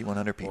 people?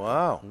 6,100 people.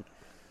 Wow.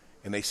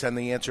 And they send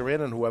the answer in,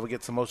 and whoever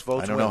gets the most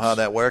votes I don't wins. know how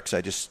that works.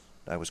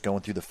 I was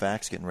going through the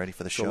facts, getting ready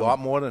for the It's show. a lot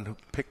more than who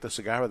picked the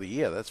Cigar of the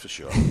Year, that's for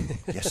sure.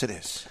 Yes, it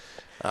is.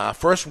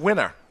 First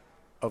winner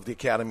of the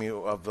Academy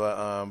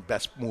of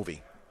Best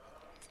Movie.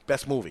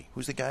 Best Movie.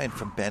 Who's the guy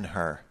from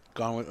Ben-Hur?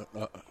 Gone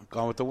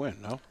with the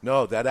Wind, no?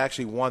 No, that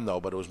actually won,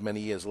 though, but it was many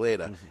years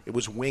later. Mm-hmm. It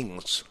was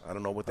Wings. I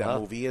don't know what that Uh-huh.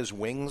 movie is.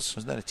 Wings?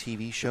 Wasn't that a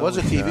TV show? It was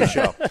a TV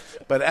show.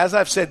 But as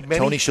I've said many...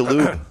 Tony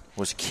Shalhoub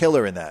was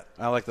killer in that.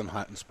 I like them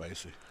hot and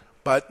spicy.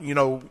 But, you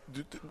know,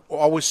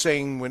 always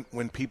saying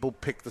when people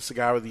pick the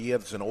Cigar of the Year,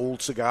 it's an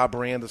old cigar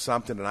brand or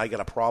something, and I got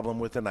a problem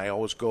with it, and I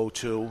always go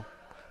to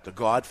The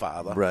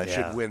Godfather. Right.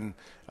 Should win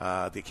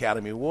the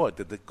Academy Award.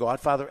 Did The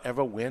Godfather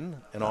ever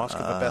win an Oscar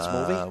for Best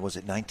Movie? Was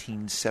it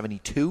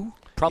 1972?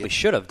 Probably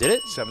should have, did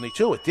it?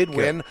 72. It did Good.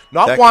 win.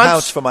 Not that once.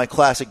 counts for my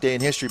classic day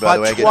in history, by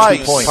the way. I get twice.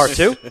 2 points. Part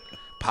 2?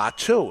 Part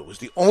 2. It was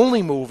the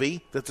only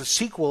movie that the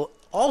sequel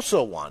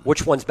also won.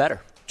 Which one's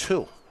better?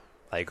 2.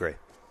 I agree.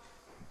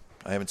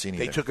 I haven't seen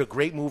either. They took a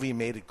great movie and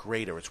made it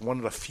greater. It's one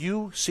of the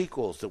few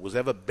sequels that was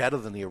ever better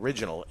than the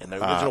original, and the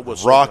original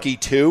was Rocky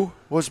 2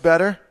 was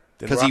better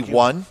Than because he Rocky?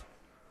 won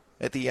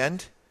at the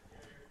end.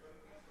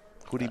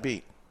 Who'd he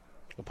beat?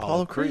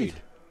 Apollo Creed.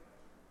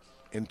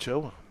 In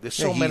 2? There's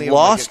Yeah, so many he of them I get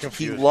lost. He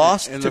confused.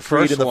 lost In to the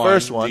Creed first in the one,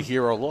 first one. the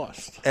hero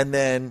lost. And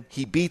then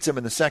he beats him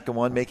in the second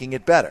one, making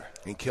it better.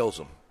 And kills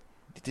him.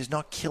 He does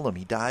not kill him.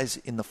 He dies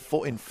in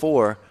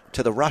 4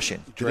 to the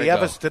Russian. Did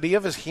he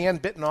have his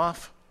hand bitten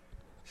off?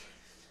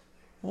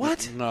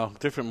 What? No,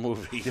 different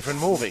movie. Different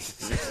movie.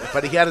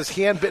 But he had his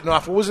hand bitten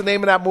off. What was the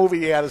name of that movie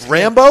he had his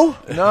Rambo?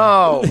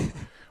 No.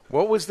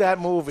 What was that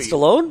movie?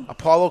 Stallone?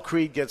 Apollo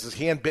Creed gets his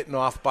hand bitten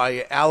off by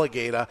an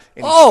alligator.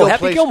 And he Oh, still Happy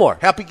plays Gilmore.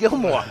 Happy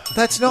Gilmore.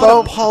 That's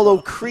not Apollo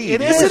Creed.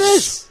 It Yes, it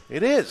is.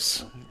 It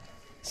is.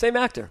 Same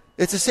actor.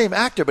 It's the same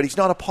actor, but he's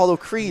not Apollo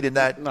Creed in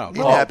that. No, in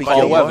Carl Happy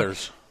Gilmore.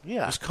 Weathers.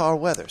 Yeah. It was Carl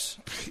Weathers.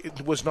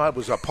 It was not. It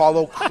was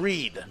Apollo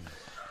Creed.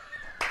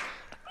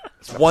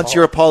 Once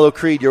you're Apollo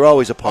Creed, you're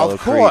always Apollo Of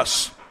Creed.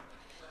 course.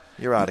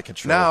 You're out of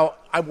control. Now,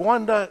 I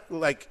wonder,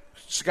 like,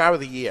 Cigar of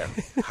the Year,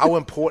 how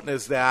important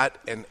is that?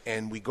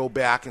 And we go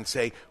back and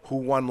say who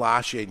won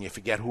last year, and you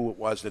forget who it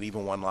was that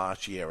even won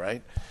last year,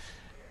 right?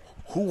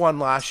 Who won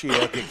last year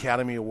at the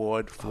Academy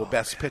Award for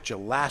Best Picture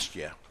last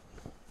year?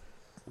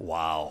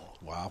 Wow.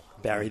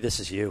 Barry, this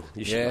is you.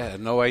 You should Yeah,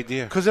 no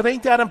idea. Because it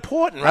ain't that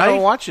important, right? I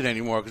don't watch it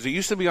anymore because it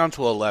used to be on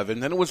till 11,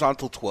 then it was on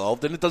till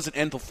 12, then it doesn't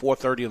end till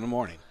 4:30 in the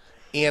morning.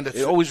 And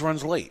it always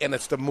runs late. And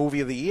it's the movie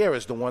of the year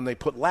is the one they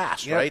put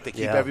last, Yep. right? They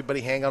keep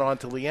everybody hanging on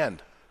till the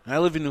end. I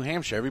live in New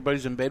Hampshire.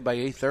 Everybody's in bed by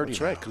 8:30.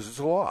 That's right, because it's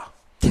a law.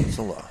 It's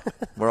a law.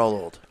 We're all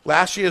old.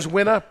 Last year's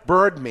winner,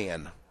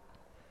 Birdman,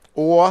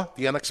 or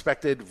The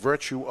Unexpected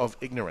Virtue of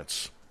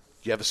Ignorance.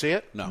 Did you ever see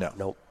it? No.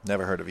 Nope.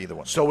 Never heard of either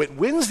one. So it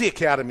wins the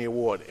Academy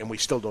Award, and we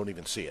still don't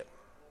even see it.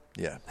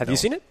 Yeah. Have you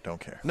seen it? Don't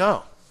care.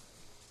 No.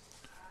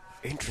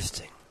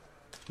 Interesting.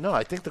 No,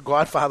 I think The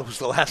Godfather was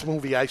the last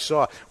movie I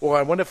saw. Or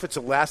I wonder if it's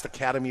the last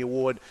Academy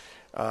Award.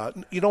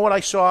 You know what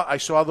I saw? I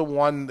saw the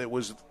one that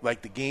was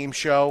like the game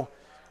show.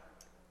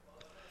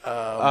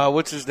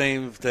 What's his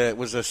name? That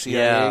was a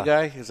CIA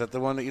guy. Is that the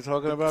one that you're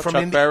talking about?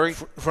 Chuck Berry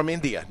from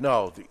India.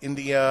 No,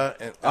 India.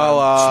 And,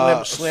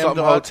 Slam Slam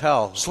Dog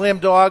Hotel. Slam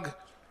Dog.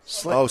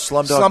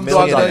 Slumdog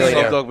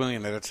Millionaire. Slumdog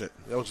Millionaire. That's it.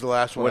 That was the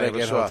last one Where I they ever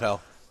get saw.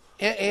 hotel.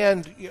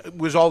 And it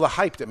was all the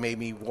hype that made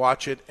me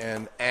watch it.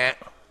 And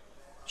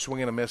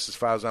swing and a miss as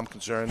far as I'm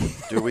concerned.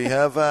 Do we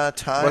have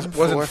time? Wasn't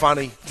for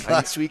funny.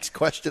 Last week's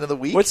question of the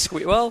week.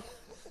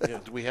 Yeah,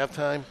 do we have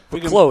time?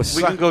 We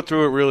can go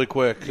through it really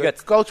quick.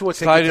 Go to it. It's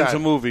tied into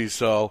movies,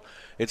 so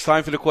it's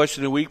time for the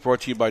question of the week,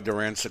 brought to you by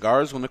Duran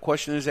Cigars. When the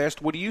question is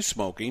asked, what are you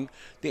smoking?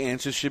 The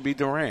answer should be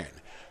Duran.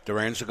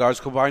 Duran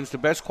Cigars combines the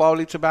best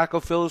quality tobacco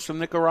fillers from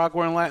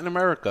Nicaragua and Latin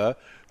America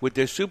with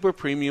their super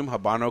premium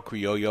Habano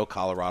Criollo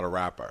Colorado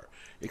wrapper.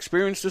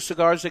 Experience the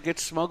cigars that get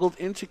smuggled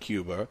into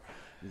Cuba.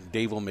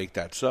 Dave will make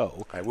that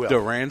so. I will.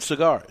 Duran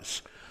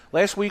Cigars.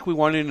 Last week, we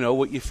wanted to know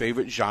what your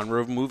favorite genre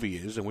of movie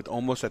is, and with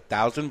almost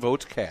 1,000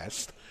 votes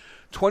cast,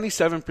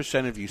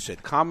 27% of you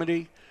said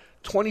comedy,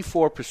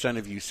 24%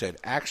 of you said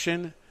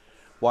action,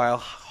 while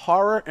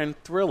horror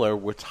and thriller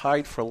were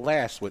tied for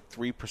last with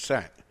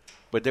 3%.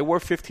 But there were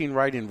 15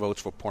 write-in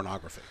votes for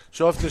pornography.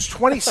 So if there's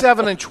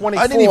 27 and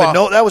 24... I didn't even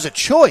know that was a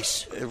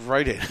choice.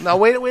 Write-in. Now,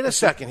 wait a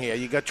second here.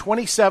 You got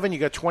 27, you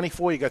got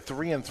 24, you got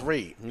 3 and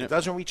 3. It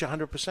doesn't reach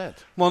 100%.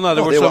 Well, no,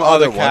 there were there some were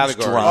other ones,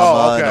 categories.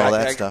 drama and all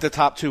that stuff. The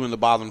top two and the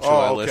bottom two Oh,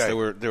 on the okay.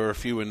 list. There were a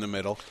few in the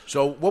middle.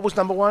 So what was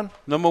number one?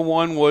 Number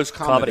one was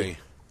comedy.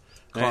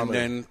 And Comedy.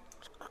 then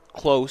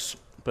close,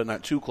 but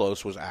not too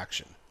close, was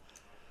action.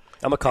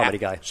 I'm a comedy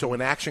guy. So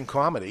an action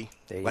comedy,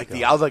 like go.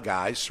 the other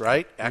guys,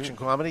 right? Action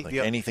comedy. Like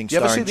anything do you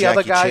ever see starring the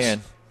other Jackie guys?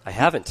 Chan. I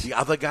haven't. The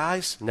other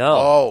guys? No.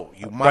 Oh,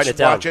 you Write must it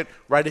down. watch it.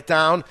 Write it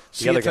down.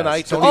 See The it other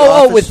tonight.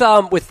 guys.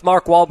 So with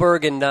Mark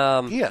Wahlberg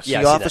and yes,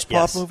 yeah, the I see Office that.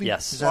 Pop Yes, movie?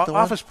 Yes. Is that the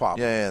one? Office Pop.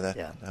 Yeah.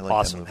 I like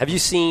awesome. that movie. Have you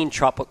seen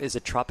Tropic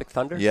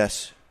Thunder?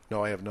 Yes.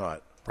 No, I have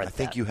not. Right I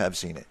think you have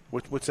seen it.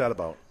 What's that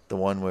about? The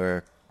one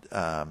where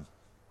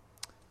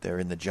they're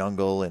in the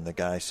jungle and the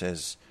guy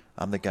says,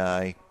 I'm the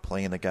guy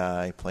playing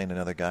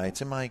another guy.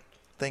 It's in my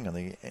thing on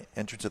the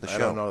entrance of the show. I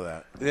don't know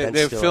that.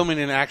 They're filming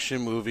an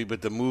action movie,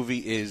 but the movie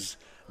is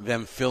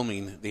them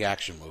filming the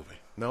action movie.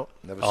 No,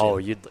 never Oh,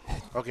 seen it.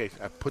 Okay,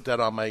 I put that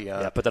on my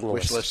put that on the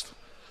wish list. list.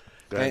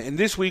 Go ahead. And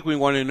this week we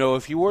want to know,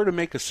 if you were to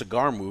make a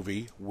cigar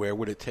movie, where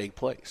would it take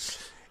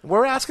place?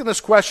 We're asking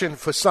this question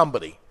for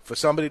somebody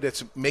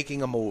that's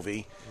making a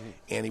movie,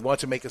 and he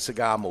wants to make a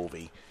cigar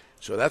movie.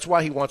 So that's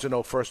why he wants to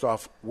know, first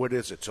off, what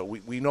is it? So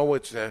we know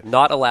it's...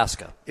 Not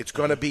Alaska. It's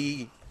going to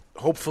be,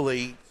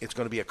 hopefully, it's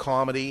going to be a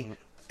comedy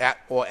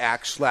or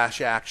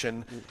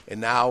action.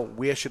 And now,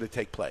 where should it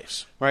take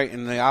place? Right,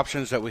 and the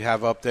options that we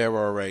have up there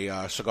are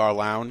a cigar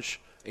lounge,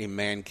 a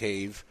man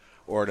cave,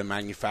 or at a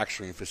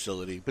manufacturing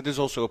facility. But there's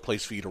also a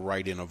place for you to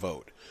write in a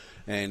vote.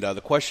 And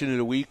the question of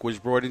the week was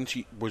brought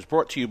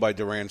to you by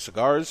Duran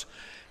Cigars.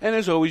 And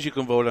as always, you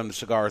can vote on the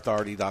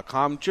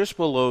cigarauthority.com just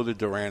below the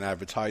Duran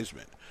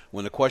advertisement.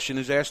 When the question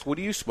is asked, what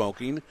are you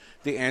smoking?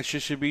 The answer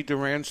should be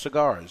Duran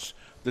Cigars,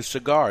 the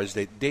cigars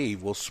that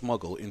Dave will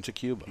smuggle into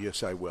Cuba.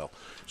 Yes, I will.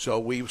 So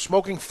we're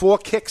smoking 4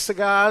 Kick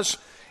cigars,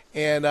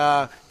 and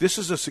this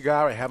is a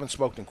cigar I haven't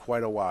smoked in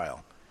quite a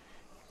while.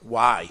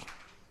 Why?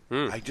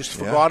 I just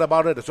forgot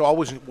about it. It's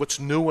always what's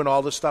new and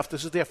all this stuff.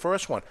 This is their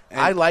first one.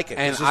 I like it.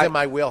 This is in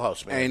my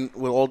wheelhouse, man. And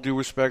with all due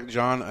respect,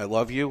 John, I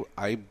love you.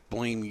 I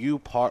blame you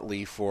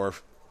partly for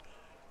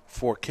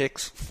 4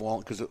 Kicks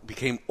falling, because it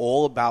became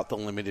all about the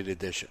limited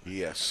edition.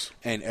 Yes.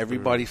 And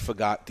everybody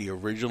forgot the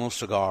original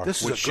cigar,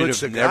 This is which a good should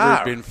have cigar.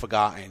 never been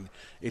forgotten.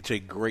 It's a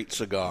great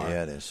cigar.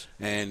 Yeah, it is.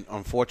 And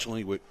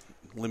unfortunately, with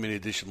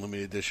limited edition,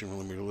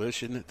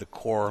 the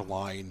core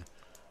line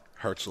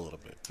hurts a little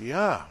bit.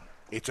 Yeah,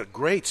 it's a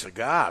great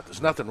cigar.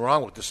 There's nothing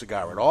wrong with the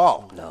cigar at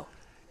all. No.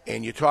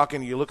 And you're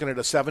looking at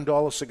a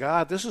 $7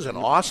 cigar. This is an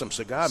awesome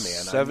cigar, man.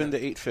 $7 to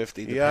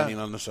 $8.50, depending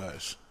on the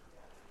size.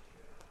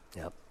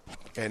 Yep.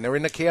 And they're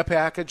in the care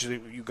package.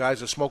 You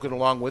guys are smoking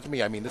along with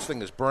me. I mean, this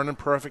thing is burning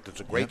perfect. It's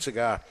a great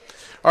cigar.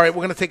 All right,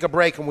 we're going to take a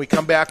break. When we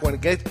come back, we're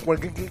going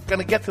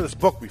to get to this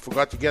book we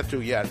forgot to get to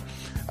yet,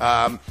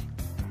 and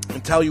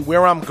tell you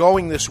where I'm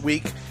going this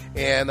week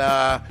and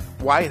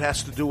why it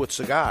has to do with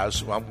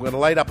cigars. I'm going to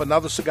light up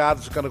another cigar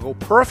that's going to go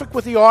perfect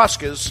with the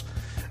Oscars,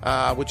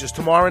 which is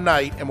tomorrow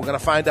night, and we're going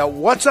to find out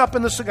what's up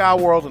in the cigar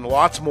world and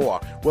lots more.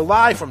 We're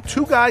live from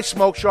Two Guys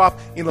Smoke Shop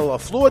in the La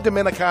Flor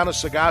Dominicana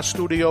Cigar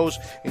Studios,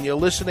 and you're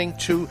listening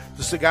to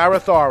the Cigar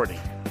Authority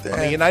on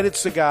the United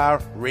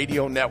Cigar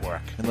Radio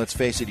Network. And let's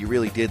face it, you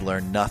really did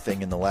learn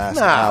nothing in the last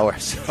hour.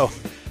 So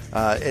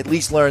at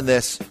least learn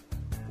this.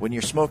 When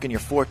you're smoking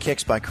your 4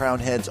 Kicks by Crown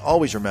Heads,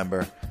 always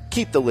remember,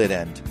 keep the lid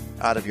end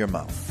out of your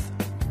mouth.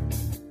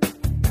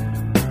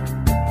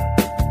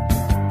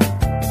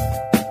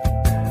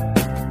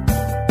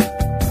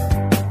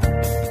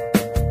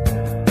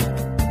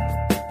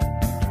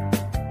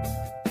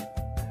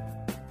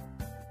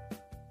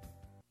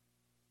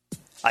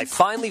 I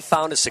finally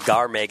found a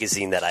cigar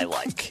magazine that I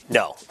like.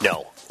 No,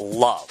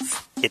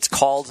 love. It's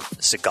called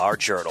Cigar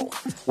Journal.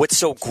 What's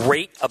so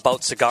great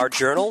about Cigar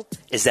Journal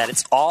is that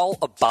it's all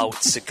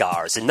about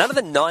cigars and none of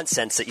the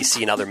nonsense that you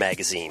see in other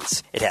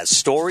magazines. It has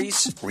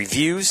stories,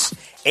 reviews,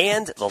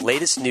 and the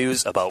latest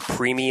news about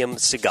premium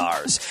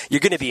cigars.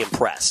 You're going to be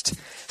impressed.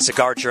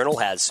 Cigar Journal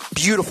has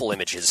beautiful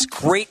images,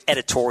 great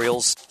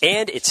editorials,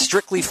 and it's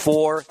strictly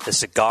for the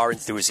cigar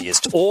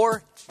enthusiast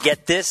or,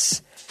 get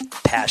this,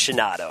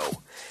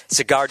 passionado.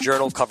 Cigar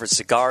Journal covers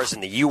cigars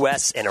in the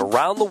U.S. and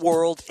around the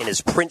world and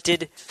is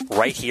printed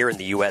right here in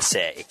the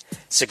USA.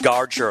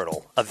 Cigar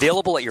Journal,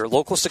 available at your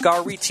local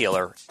cigar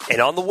retailer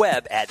and on the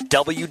web at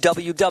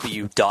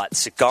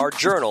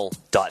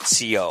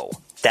www.cigarjournal.co.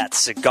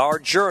 That's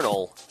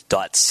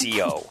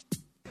cigarjournal.co.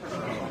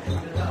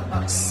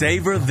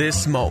 Savor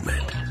this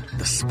moment.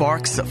 The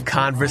sparks of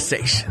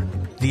conversation.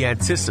 The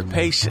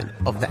anticipation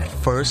of that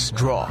first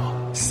draw.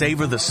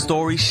 Savor the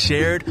story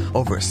shared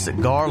over a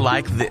cigar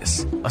like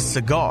this. A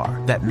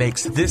cigar that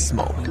makes this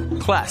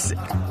moment classic.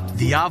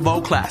 The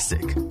Avo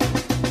Classic.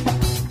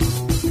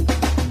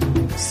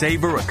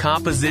 Savor a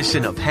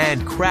composition of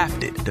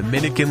handcrafted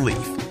Dominican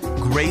leaf,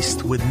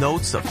 graced with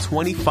notes of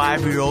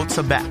 25-year-old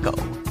tobacco.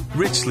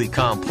 Richly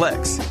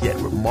complex, yet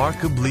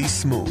remarkably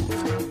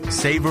smooth.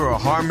 Savor a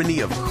harmony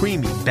of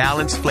creamy,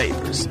 balanced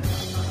flavors.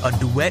 A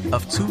duet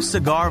of 2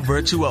 cigar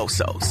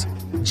virtuosos,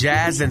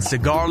 jazz and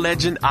cigar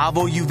legend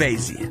Avo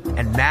Uvazian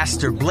and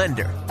master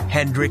blender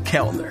Hendrik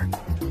Kellner.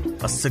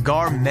 A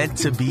cigar meant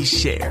to be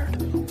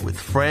shared with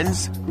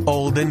friends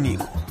old and new.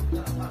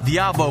 The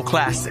Avo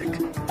Classic.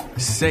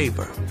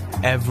 Savor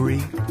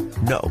every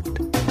note.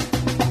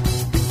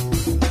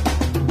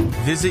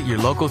 Visit your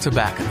local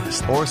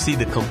tobacconist or see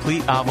the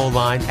complete Avo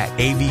line at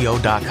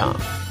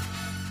avo.com.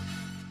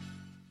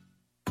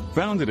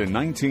 Founded in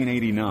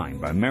 1989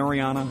 by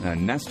Mariana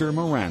and Nestor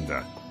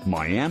Miranda,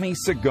 Miami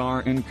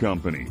Cigar &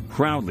 Company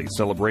proudly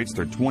celebrates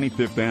their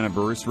 25th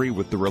anniversary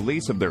with the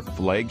release of their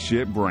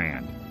flagship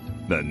brand,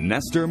 the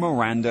Nestor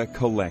Miranda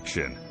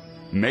Collection.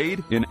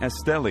 Made in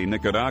Esteli,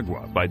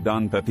 Nicaragua by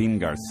Don Pepin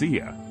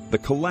Garcia, the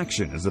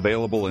collection is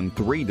available in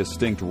 3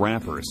 distinct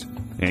wrappers,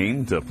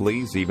 aimed to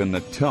please even the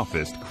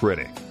toughest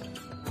critic.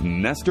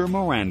 Nestor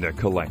Miranda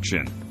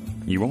Collection.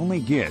 You only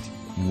get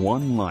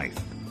one life.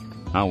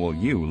 How will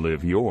you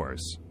live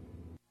yours?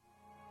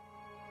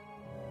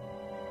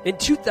 In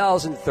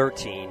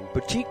 2013,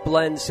 Boutique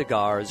Blend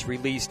Cigars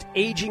released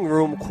Aging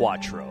Room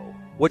Quattro,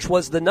 which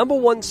was the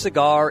 #1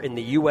 cigar in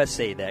the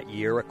USA that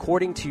year,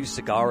 according to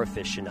Cigar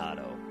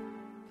Aficionado.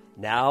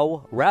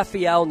 Now,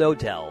 Rafael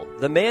Nodal,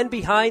 the man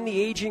behind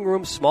the Aging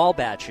Room small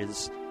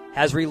batches,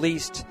 has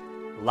released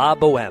La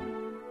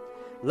Boheme.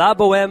 La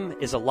Boheme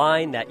is a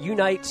line that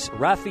unites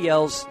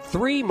Rafael's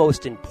 3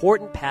 most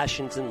important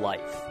passions in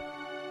life: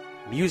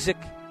 music,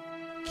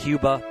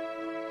 Cuba,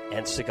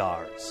 and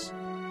cigars.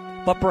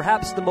 But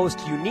perhaps the most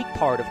unique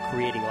part of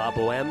creating La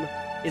Boheme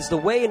is the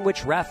way in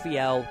which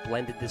Rafael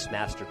blended this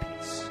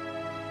masterpiece.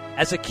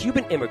 As a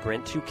Cuban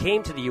immigrant who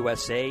came to the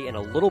USA in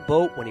a little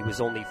boat when he was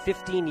only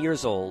 15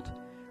 years old,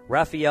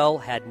 Rafael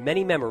had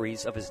many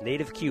memories of his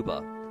native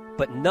Cuba,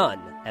 but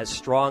none as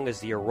strong as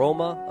the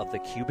aroma of the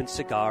Cuban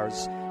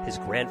cigars his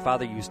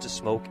grandfather used to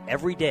smoke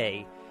every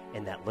day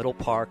in that little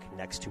park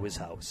next to his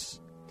house.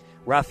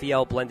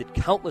 Rafael blended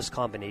countless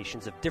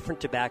combinations of different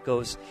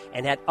tobaccos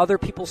and had other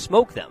people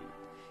smoke them.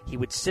 He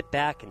would sit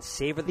back and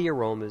savor the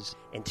aromas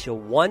until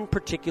one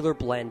particular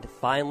blend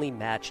finally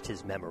matched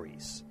his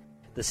memories.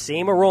 The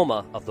same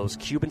aroma of those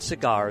Cuban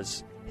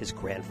cigars his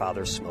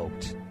grandfather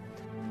smoked.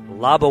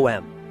 La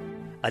Boheme,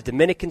 a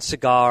Dominican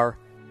cigar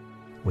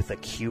with a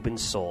Cuban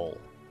soul.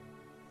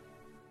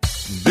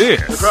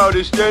 This The crowd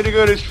is standing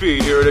on its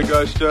feet here at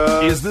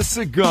Augusta. is the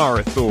Cigar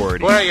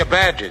Authority. Where are your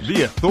badges?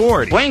 The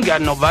Authority. We ain't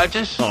got no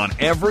badges. On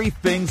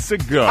everything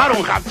cigar. I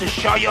don't have to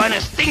show you any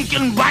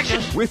stinking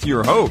badges. With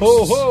your host,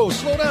 Ho, ho,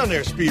 slow down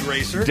there, Speed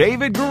Racer.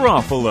 David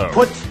Garofalo.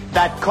 Put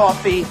that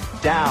coffee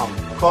down.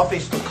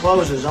 Coffee's for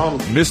closers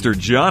only. Mr.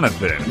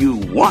 Jonathan. You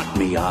want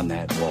me on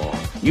that wall.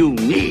 You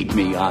need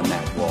me on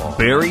that wall.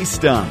 Barry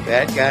Stein.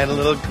 That guy in a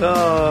little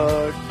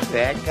coat.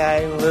 That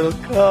guy in a little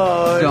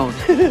coat.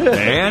 Don't.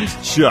 And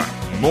Chuck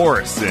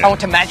Morrison. I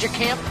went to magic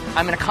camp.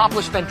 I'm an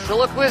accomplished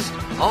ventriloquist.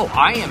 Oh,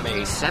 I am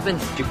a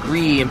 7th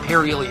degree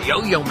imperial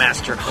yo-yo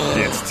master.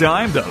 It's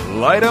time to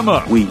light 'em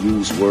up. We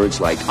use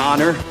words like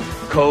honor,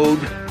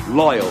 code,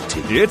 loyalty.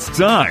 It's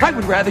time. I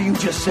would rather you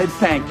just said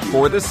thank you.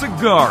 For the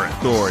Cigar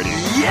Authority.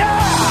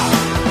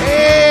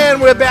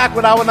 And we're back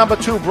with hour number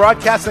 2,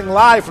 broadcasting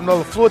live from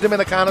the Flor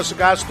Dominicana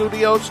Cigar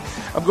Studios.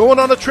 I'm going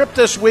on a trip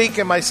this week,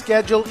 and my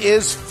schedule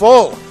is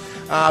full.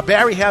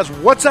 Barry has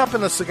What's Up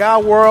in the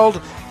Cigar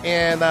World,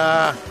 and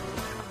but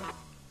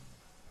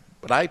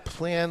I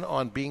plan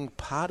on being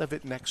part of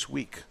it next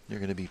week. You're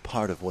going to be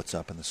part of What's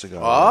Up in the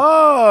Cigar Oh.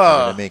 World. You're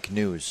going to make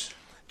news.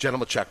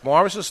 Gentleman Chuck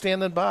Morris is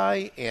standing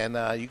by, and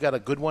you got a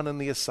good one in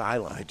the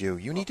asylum. I do.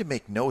 You need to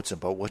make notes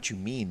about what you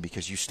mean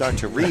because you start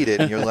to read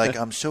it and you're like,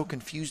 I'm so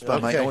confused by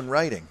my own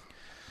writing.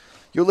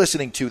 You're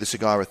listening to the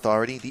Cigar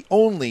Authority, the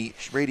only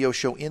radio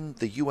show in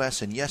the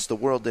U.S. and, yes, the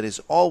world that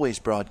is always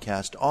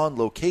broadcast on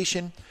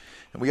location.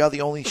 And we are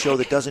the only show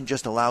that doesn't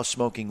just allow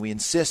smoking. We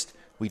insist,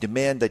 we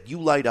demand that you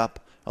light up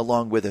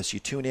along with us. You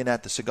tune in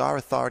at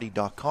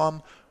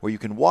thecigarauthority.com where you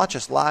can watch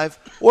us live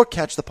or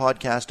catch the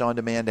podcast on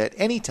demand at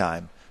any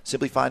time.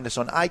 Simply find us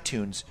on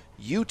iTunes,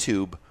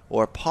 YouTube,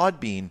 or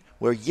Podbean,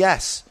 where,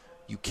 yes,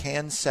 you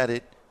can set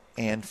it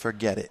and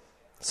forget it.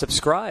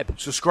 Subscribe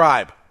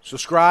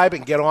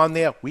and get on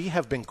there. We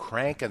have been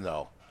cranking,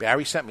 though.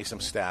 Barry sent me some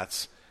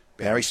stats.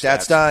 Barry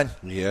Stats done.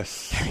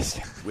 Yes.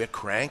 We're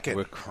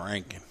cranking.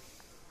 Cranking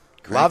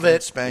Love and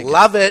it. spanking.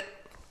 Love it.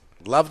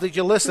 Love that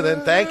you're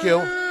listening. Thank you.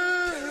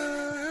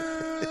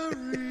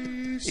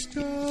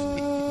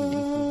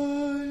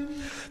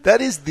 That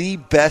is the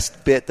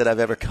best bit that I've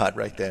ever cut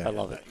right there. I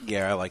love it.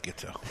 Yeah, I like it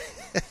too.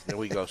 There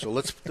we go. So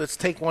let's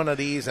take one of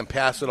these and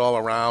pass it all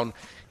around.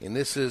 And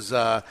this is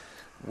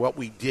what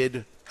we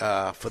did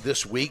for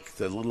this week,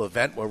 the little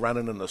event we're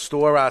running in the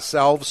store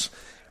ourselves.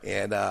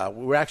 And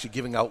we're actually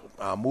giving out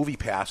movie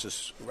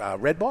passes,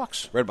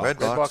 Redbox movie right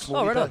pass.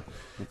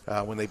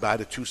 When they buy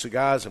the 2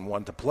 cigars and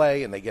 1 to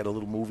play, and they get a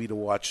little movie to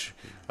watch.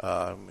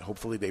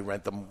 Hopefully they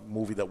rent the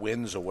movie that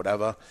wins or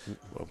whatever.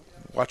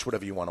 Watch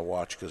whatever you want to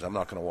watch, because I'm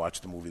not going to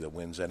watch the movie that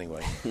wins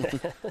anyway.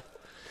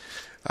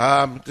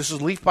 This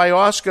is Leaf by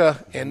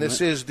Oscar, and this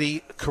is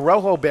the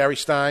Corojo Barry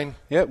Stein.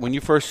 Yeah, when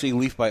you first see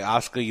Leaf by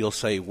Oscar, you'll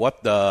say,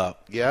 what the?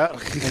 Yeah.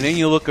 And then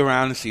you look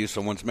around and see if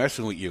someone's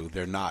messing with you.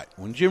 They're not.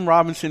 When Jim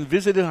Robinson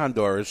visited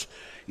Honduras,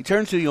 he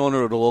turned to the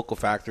owner of the local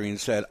factory and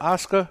said,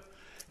 Oscar,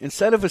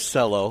 instead of a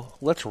cello,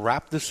 let's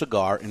wrap the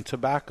cigar in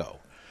tobacco.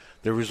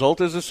 The result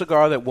is a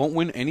cigar that won't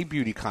win any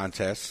beauty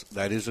contests.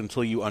 That is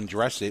until you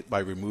undress it by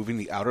removing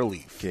the outer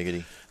leaf.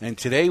 Giggity. And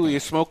today we are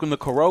smoking the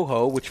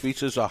Corojo, which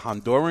features a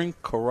Honduran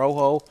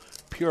Corojo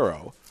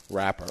Puro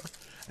wrapper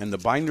and the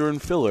binder and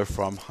filler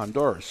from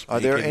Honduras. Are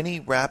there any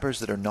wrappers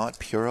that are not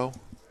Puro?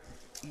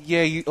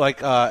 Yeah, like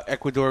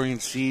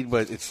Ecuadorian seed,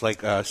 but it's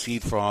like a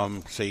seed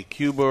from, say,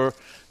 Cuba.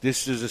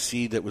 This is a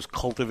seed that was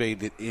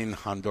cultivated in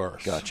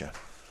Honduras. Gotcha.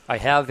 I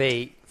have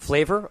a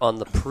flavor on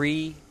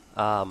the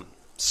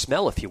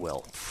smell, if you will.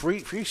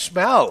 Free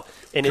smell.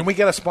 And Can we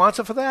get a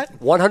sponsor for that?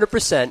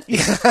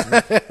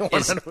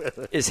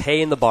 100% is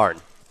hay in the barn.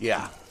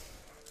 Yeah.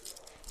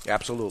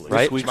 Absolutely.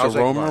 Right? This week's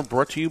aroma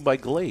brought to you by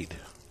Glade.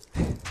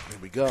 Here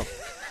we go.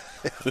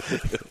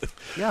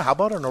 Yeah, how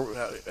about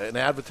an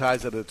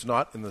advertiser that's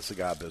not in the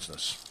cigar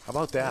business? How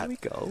about that? There we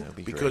go.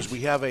 Because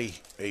we have a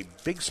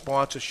big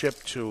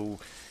sponsorship to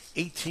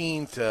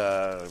 18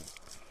 to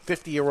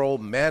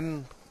 50-year-old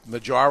men,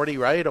 majority,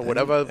 right, or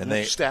whatever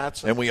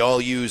stats. And we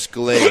all use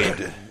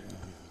Glade.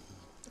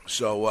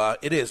 So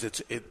it is.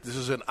 This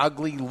is an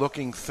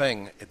ugly-looking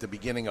thing at the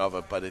beginning of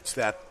it, but it's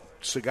that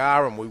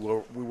cigar, and we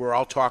were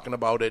all talking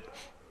about it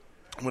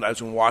when I was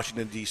in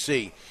Washington,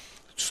 D.C.,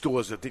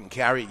 stores that didn't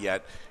carry it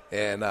yet,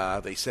 and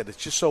they said, it's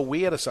just so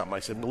weird or something. I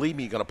said, believe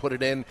me, you're going to put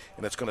it in,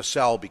 and it's going to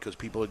sell because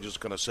people are just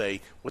going to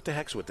say, what the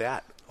heck's with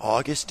that?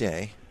 August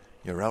day,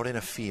 you're out in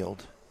a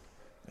field,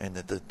 and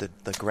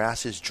the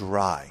grass is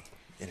dry,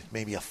 and it's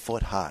maybe a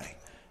foot high,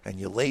 and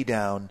you lay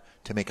down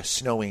to make a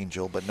snow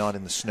angel, but not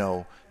in the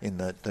snow, in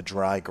the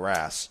dry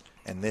grass,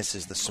 and this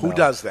is the smell. Who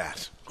does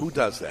that? Who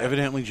does that?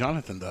 Evidently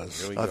Jonathan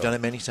does. I've done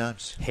it many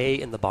times. Hay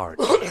in the barn.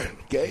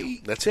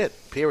 Gay. That's it.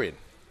 Period.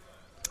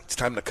 It's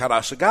time to cut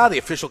our cigar. The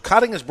official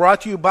cutting is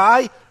brought to you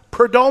by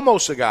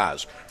Perdomo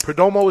Cigars.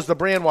 Perdomo is the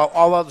brand. While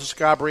all other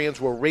cigar brands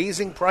were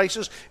raising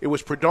prices, it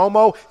was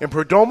Perdomo and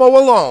Perdomo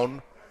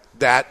alone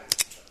that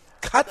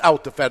cut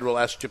out the federal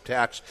S-chip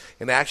tax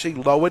and actually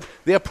lowered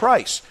their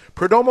price.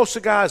 Perdomo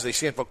Cigars, they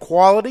stand for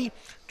quality,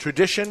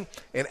 tradition,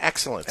 and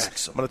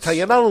excellence. I'm going to tell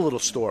you another little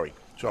story.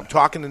 So I'm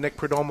talking to Nick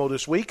Perdomo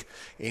this week,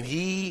 and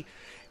he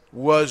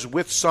was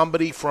with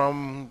somebody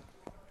from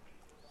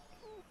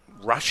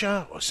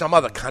Russia or some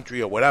other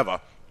country or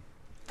whatever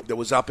that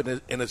was up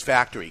in his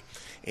factory.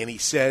 And he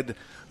said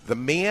the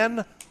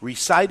man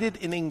recited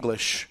in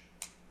English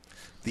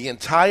the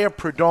entire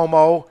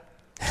Perdomo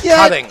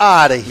cutting. Get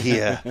out of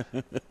here.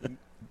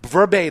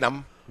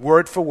 Verbatim,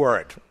 word for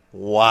word.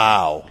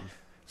 Wow.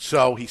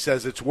 So he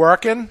says it's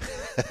working.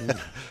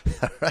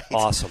 Right.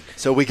 Awesome.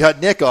 So we got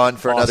Nick on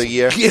for another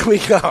year. Here we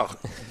go.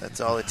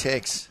 That's all it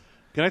takes.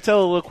 Can I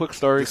tell a little quick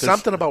story? There's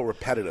something about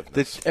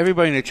repetitiveness.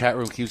 Everybody in the chat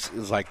room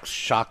is like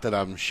shocked that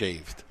I'm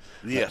shaved.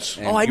 Yes.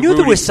 And I knew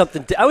there was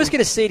something. I was going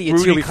to say to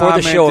you, too, before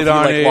the show,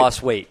 if you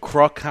lost weight.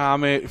 Kruk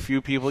comment, a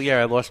few people. Yeah,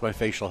 I lost my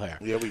facial hair.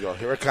 Here we go.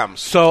 Here it comes.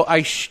 So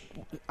I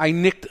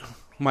nicked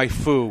my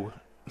foo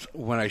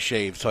when I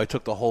shaved, so I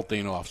took the whole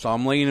thing off. So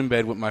I'm laying in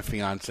bed with my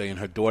fiance, and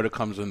her daughter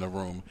comes in the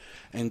room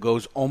and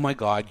goes, "Oh, my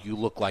God, you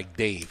look like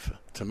Dave,"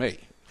 to me.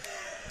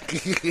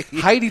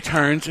 Heidi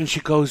turns, and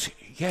she goes,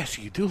 "Yes,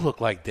 you do look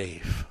like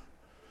Dave."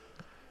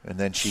 And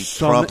then she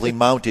promptly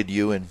mounted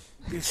you and...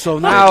 So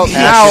now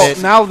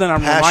that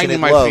I'm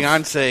reminding my love.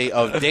 fiance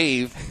of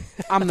Dave,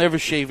 I'm never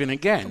shaving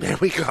again. There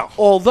we go.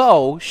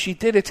 Although she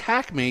did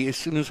attack me as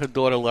soon as her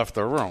daughter left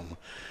the room.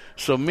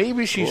 So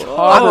maybe she's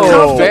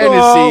harboring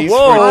fantasies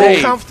for Dave.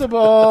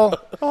 Uncomfortable.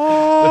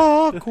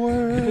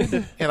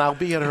 Awkward. And I'll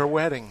be at her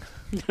wedding.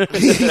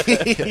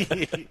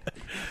 If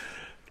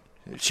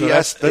she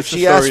asks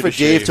for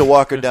Dave to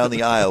walk her down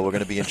the aisle, we're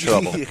going to be in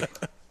trouble.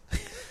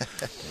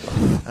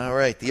 All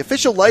right. The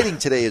official lighting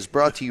today is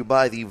brought to you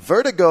by the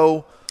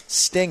Vertigo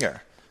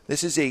Stinger.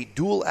 This is a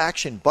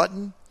dual-action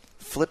button,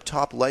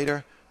 flip-top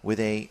lighter with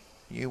a...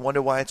 You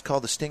wonder why it's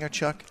called the Stinger,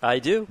 Chuck? I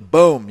do.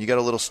 Boom. You got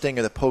a little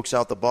stinger that pokes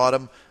out the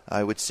bottom.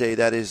 I would say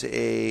that is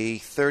a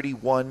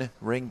 31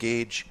 ring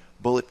gauge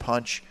bullet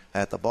punch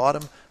at the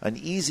bottom. An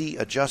easy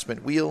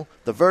adjustment wheel.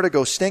 The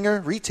Vertigo Stinger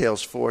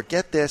retails for,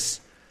 get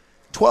this,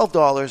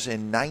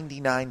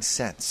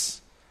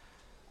 $12.99.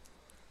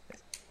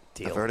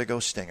 Deal. The Vertigo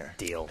Stinger.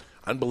 Deal.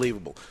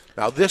 Unbelievable.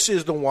 Now, this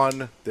is the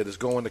one that is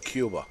going to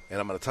Cuba,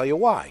 and I'm going to tell you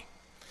why.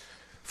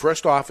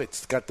 First off,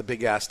 it's got the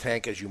big-ass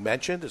tank, as you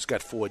mentioned. It's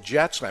got 4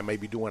 jets. I may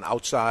be doing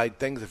outside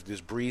things if it's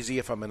breezy,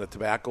 if I'm in a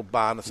tobacco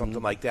barn or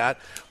something like that.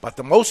 But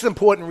the most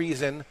important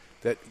reason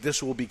that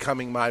this will be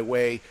coming my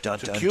way to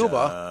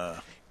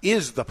Cuba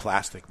is the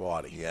plastic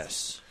body.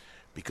 Yes.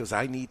 Because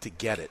I need to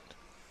get it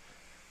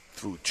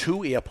through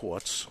 2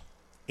 airports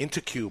into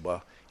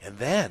Cuba, and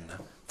then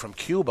from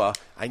Cuba,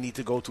 I need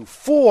to go through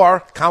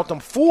 4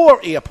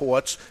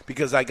 airports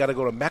because I got to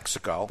go to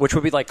Mexico. Which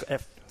would be like a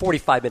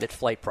 45-minute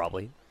flight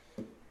probably.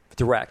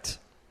 Direct,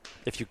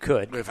 if you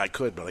could. If I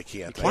could, but I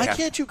can't. Why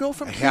can't you go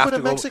from Cuba to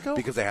Mexico?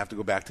 Because I have to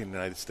go back to the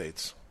United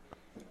States.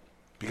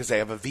 Because I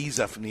have a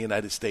visa from the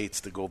United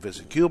States to go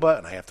visit Cuba,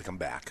 and I have to come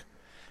back.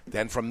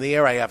 Then from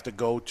there, I have to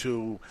go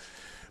to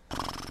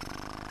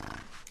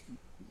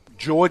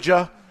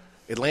Georgia,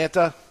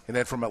 Atlanta, and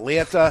then from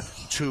Atlanta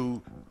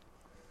to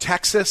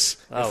Texas,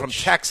 and from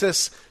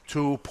Texas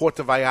to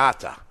Puerto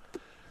Vallarta.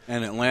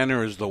 And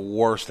Atlanta is the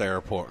worst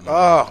airport in the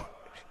world.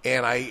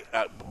 And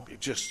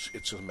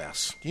it's a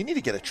mess. You need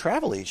to get a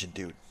travel agent,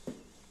 dude.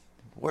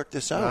 Work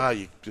this out.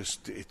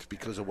 It's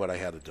because of what I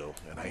had to do,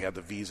 and I had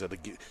the visa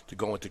to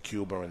go into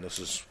Cuba, and this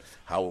is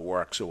how it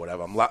works or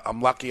whatever. I'm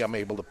lucky I'm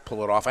able to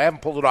pull it off. I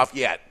haven't pulled it off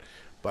yet,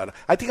 but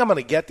I think I'm going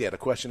to get there. The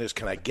question is,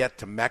 can I get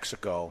to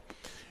Mexico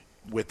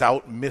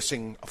without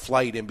missing a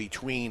flight in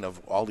between of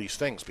all these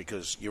things?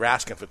 Because you're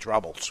asking for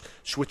troubles,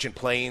 switching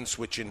planes,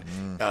 switching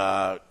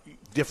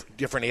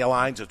different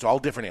airlines. It's all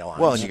different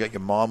airlines. Well, and you got your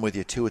mom with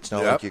you, too. It's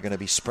not like you're going to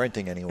be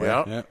sprinting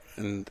anywhere. Yep.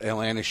 And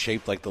Atlanta's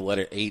shaped like the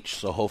letter H,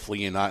 so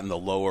hopefully you're not in the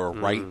lower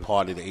right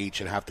part of the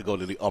H and have to go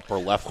to the upper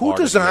left part.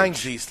 Who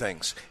designs these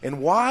things?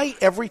 And why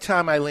every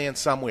time I land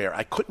somewhere,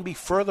 I couldn't be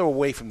further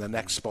away from the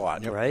next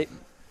spot? Right.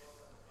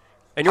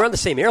 And you're on the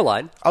same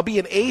airline. I'll be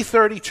in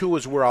A32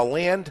 is where I'll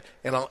land,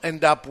 and I'll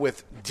end up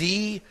with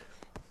D1.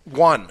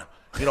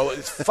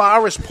 As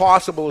far as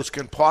possible as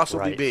can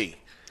possibly be.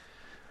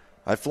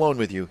 I've flown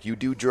with you. You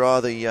do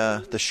draw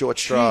the short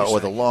straw or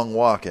the long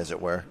walk, as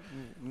it were.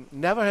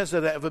 Never has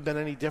it ever been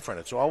any different.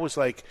 It's always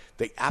like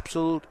the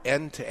absolute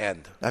end to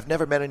end. I've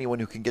never met anyone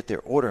who can get their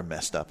order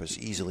messed up as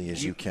easily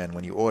as you can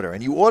when you order.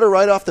 And you order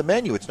right off the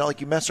menu. It's not like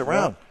you mess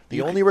around.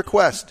 The only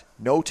request,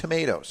 no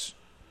tomatoes.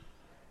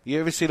 You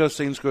ever see those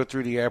things go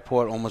through the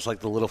airport almost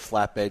like the little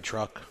flatbed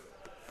truck?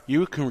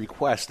 You can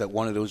request that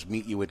one of those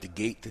meet you at the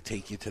gate to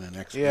take you to the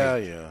next gate.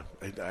 Yeah.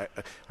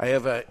 I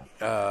have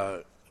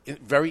a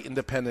very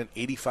independent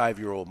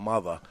 85-year-old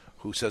mother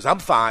who says, I'm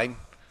fine.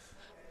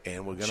 And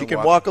we're going to She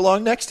can walk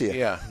along next to you.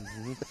 Yeah.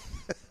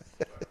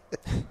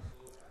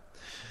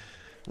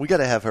 We got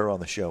to have her on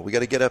the show. We got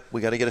to get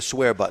a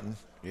swear button.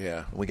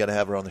 Yeah. We got to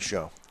have her on the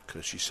show.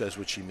 Because she says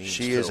what she means.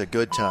 She is a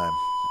good time.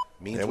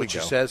 Means what she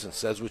says and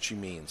says what she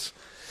means.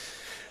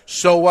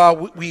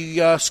 So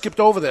we skipped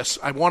over this.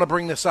 I want to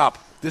bring this up.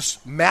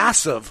 This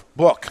massive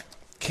book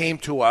came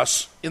to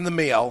us in the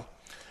mail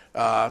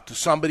to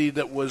somebody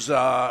that was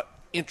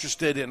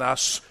interested in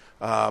us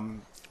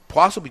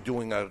possibly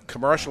doing a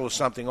commercial or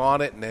something on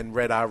it, and then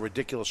read our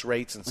ridiculous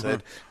rates and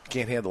said,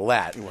 can't handle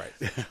that. Right.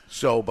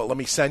 So, but let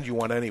me send you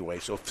one anyway.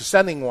 So for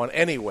sending one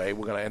anyway,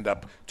 we're going to end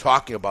up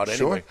talking about it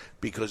anyway,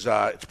 because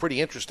it's pretty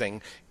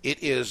interesting.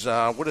 It is,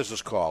 what is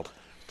this called?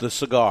 The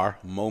Cigar,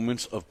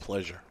 Moments of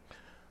Pleasure.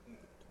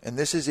 And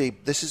this is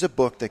a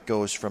book that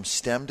goes from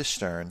stem to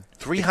stern.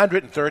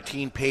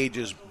 313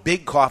 pages,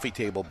 big coffee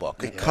table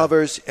book. It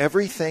covers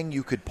everything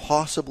you could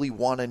possibly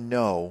want to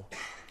know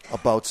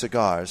about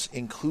cigars,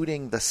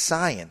 including the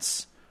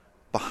science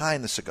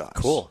behind the cigars.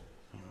 Cool.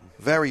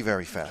 Very,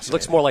 very fascinating. It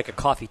looks more like a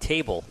coffee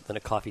table than a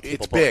coffee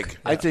table book. It's big.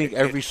 I think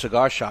every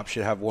cigar shop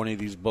should have one of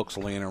these books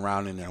laying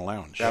around in their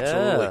lounge.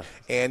 Absolutely.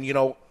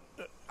 And,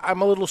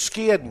 I'm a little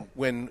scared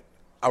when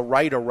a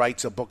writer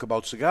writes a book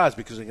about cigars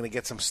because they're going to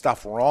get some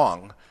stuff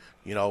wrong.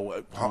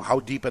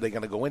 How deep are they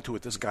going to go into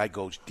it? This guy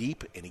goes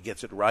deep, and he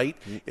gets it right.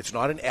 It's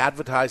not an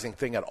advertising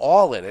thing at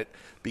all in it,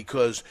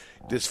 because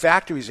there's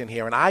factories in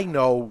here, and I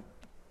know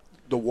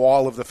the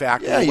wall of the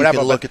factory. Yeah, whatever, you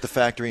can look at the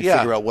factory and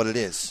figure out what it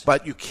is.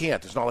 But you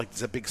can't. It's not like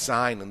there's a big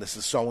sign, and this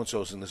is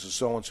so-and-so's, and this is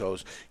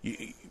so-and-so's.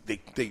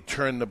 They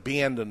turn the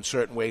band in a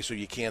certain way so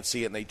you can't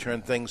see it, and they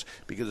turn things,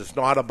 because it's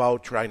not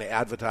about trying to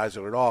advertise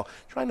it at all.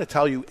 Trying to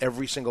tell you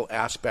every single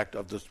aspect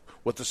of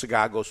what the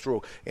cigar goes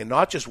through, and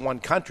not just one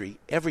country,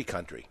 every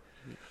country.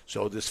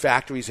 So there's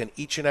factories in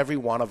each and every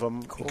one of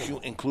them,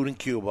 including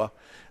Cuba.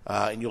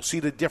 And you'll see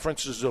the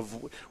differences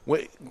of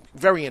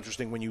very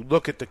interesting when you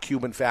look at the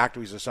Cuban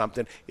factories or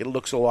something. It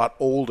looks a lot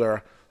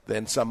older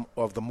than some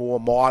of the more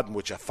modern,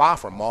 which are far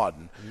from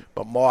modern.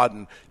 But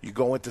modern, you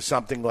go into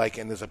something like,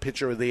 and there's a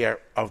picture there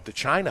of the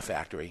China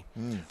factory,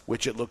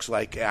 which it looks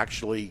like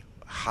actually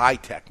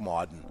high-tech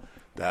modern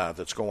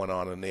that's going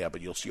on in there.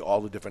 But you'll see all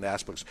the different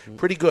aspects.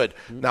 Pretty good.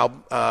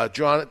 Now,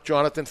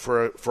 Jonathan,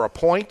 for a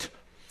point,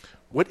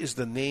 what is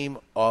the name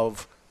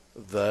of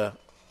the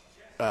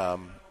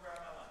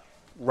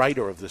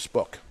writer of this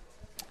book?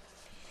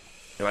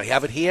 And I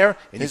have it here.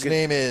 And his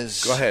name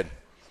is... Go ahead.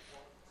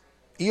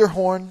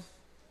 Earhorn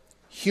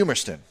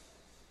Humerston.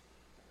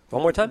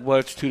 One more time? Well,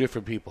 it's two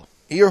different people.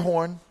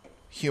 Earhorn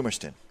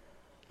Humerston.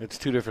 It's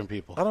two different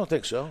people. I don't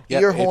think so.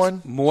 Yeah,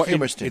 Earhorn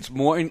Humerston. It's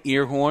Morton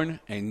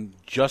Earhorn and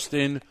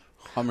Justin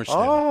Hummerston.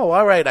 Oh,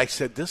 all right. I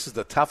said this is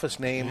the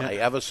toughest name I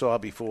ever saw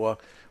before.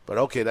 But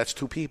okay, that's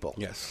two people.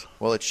 Yes.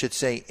 Well, it should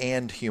say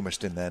and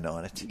Humerston then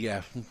on it.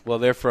 Yeah. Well,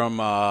 they're from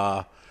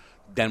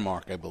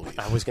Denmark, I believe.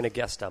 I was going to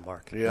guess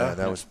Denmark. Yeah,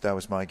 that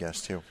was my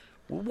guess too.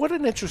 What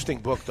an interesting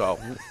book, though.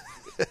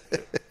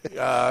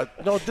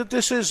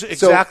 This is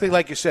exactly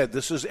like you said.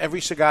 This is every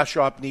cigar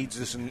shop needs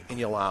this in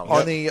your lounge.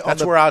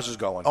 That's where ours is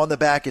going. On the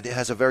back, it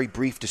has a very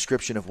brief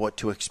description of what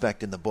to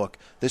expect in the book.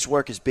 This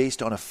work is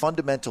based on a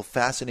fundamental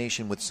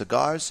fascination with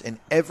cigars and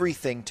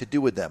everything to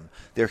do with them,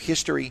 their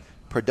history,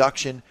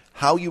 production,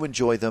 how you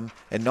enjoy them,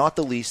 and not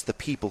the least, the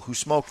people who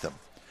smoke them.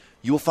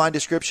 You will find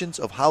descriptions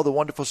of how the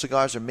wonderful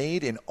cigars are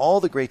made in all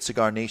the great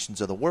cigar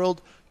nations of the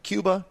world: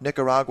 Cuba,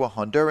 Nicaragua,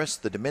 Honduras,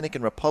 the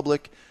Dominican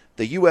Republic,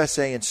 the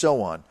USA, and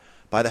so on.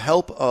 By the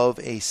help of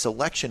a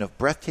selection of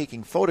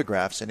breathtaking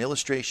photographs and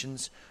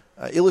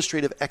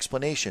illustrative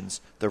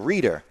explanations, the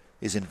reader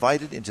is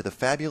invited into the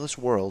fabulous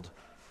world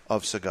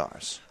of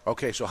cigars.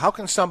 Okay, so how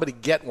can somebody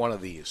get one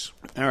of these?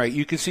 All right,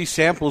 you can see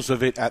samples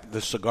of it at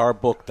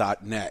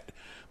thecigarbook.net,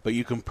 but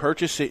you can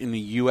purchase it in the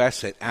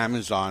U.S. at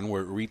Amazon,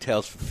 where it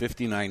retails for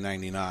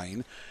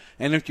 $59.99.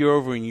 And if you're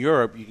over in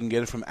Europe, you can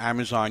get it from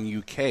Amazon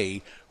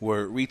UK,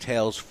 where it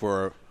retails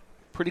for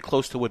pretty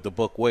close to what the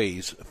book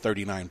weighs,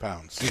 39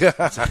 pounds.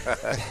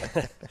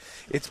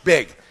 It's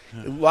big.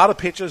 A lot of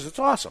pictures. It's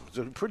awesome. It's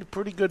a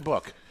pretty good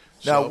book.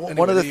 Now, So,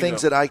 one of the anyway,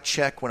 things that I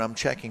check when I'm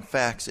checking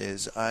facts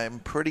is I'm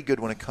pretty good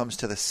when it comes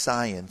to the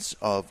science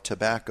of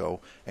tobacco,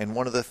 and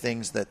one of the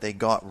things that they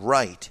got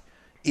right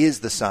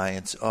is the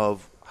science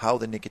of how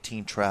the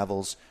nicotine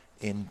travels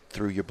in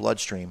through your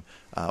bloodstream.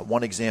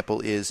 One example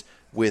is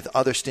with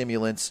other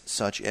stimulants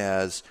such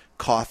as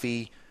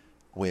coffee,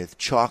 with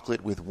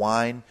chocolate, with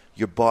wine,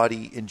 your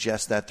body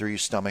ingests that through your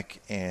stomach,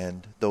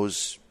 and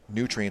those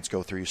nutrients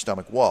go through your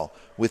stomach wall.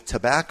 With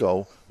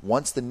tobacco,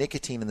 once the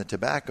nicotine in the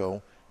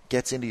tobacco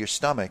gets into your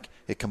stomach,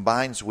 it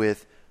combines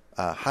with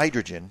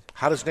hydrogen.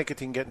 How does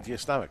nicotine get into your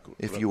stomach?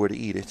 If you were to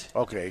eat it.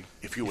 Okay,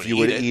 if you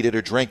were to eat it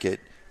or drink it.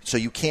 So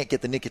you can't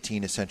get the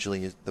nicotine,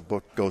 essentially, as the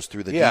book goes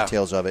through the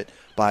details of it,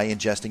 by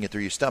ingesting it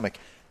through your stomach.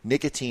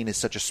 Nicotine is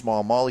such a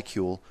small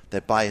molecule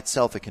that by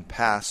itself it can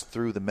pass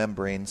through the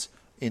membranes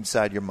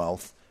inside your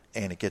mouth,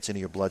 and it gets into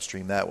your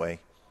bloodstream that way.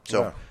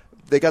 So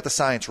they got the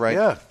science right.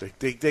 Yeah,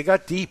 they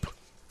got deep,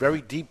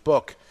 very deep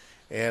book.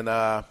 And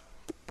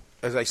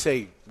as I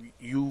say,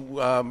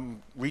 you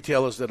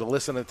retailers that are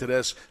listening to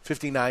this,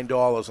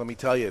 $59, let me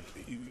tell you,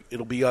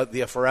 it'll be out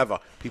there forever.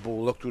 People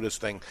will look through this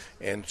thing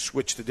and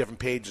switch to different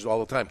pages all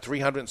the time.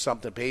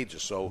 300-something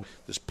pages, so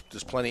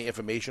there's plenty of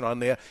information on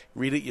there.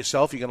 Read it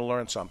yourself, you're going to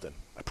learn something.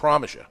 I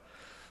promise you.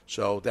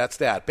 So that's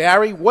that.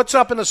 Barry, what's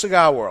up in the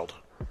cigar world?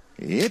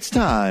 It's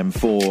time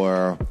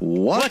for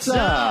What's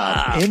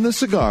Up in the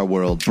Cigar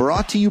World,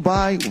 brought to you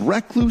by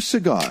Recluse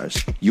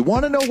Cigars. You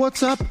want to know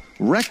what's up?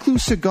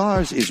 Recluse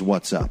Cigars is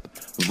what's up.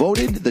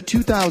 Voted the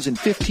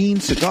 2015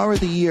 Cigar of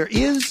the Year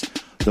is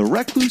the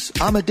Recluse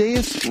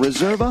Amadeus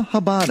Reserva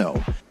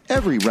Habano.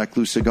 Every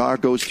Recluse cigar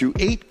goes through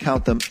 8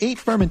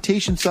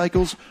 fermentation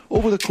cycles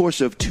over the course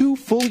of 2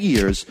 full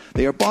years.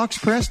 They are box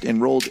pressed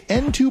and rolled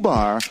end to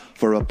bar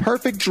for a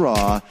perfect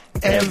draw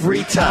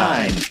every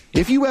time.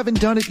 If you haven't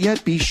done it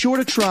yet, be sure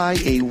to try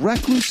a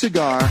Recluse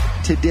cigar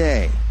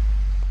today.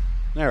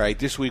 All right,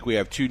 this week we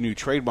have 2 new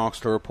trademarks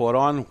to report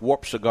on.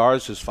 Warp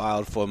Cigars has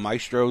filed for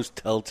Maestro's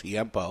Tel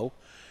Tiempo,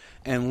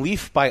 and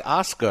Leaf by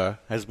Oscar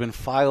has been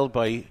filed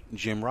by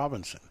Jim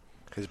Robinson.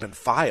 Has been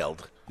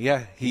filed?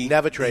 Yeah, he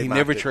never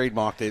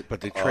trademarked it,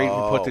 but put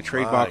the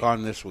trademark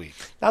on this week.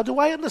 Now, do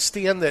I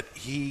understand that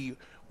he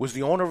was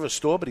the owner of a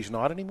store, but he's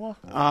not anymore?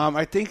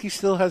 I think he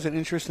still has an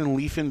interest in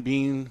Leafin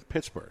being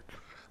Pittsburgh.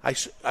 I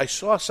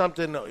saw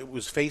something, it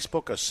was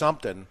Facebook or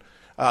something.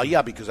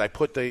 Yeah, because I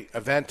put the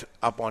event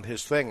up on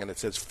his thing, and it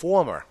says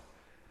former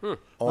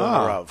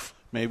owner of.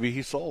 Maybe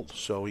he sold.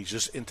 So he's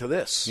just into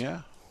this.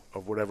 Yeah.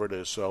 Of whatever it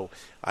is. So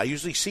I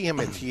usually see him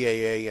at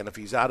TAA, and if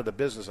he's out of the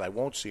business, I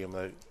won't see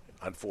him.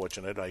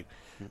 Unfortunate.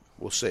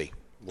 We'll see.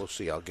 We'll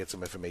see. I'll get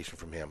some information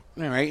from him.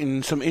 All right.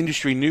 In some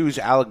industry news,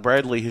 Alec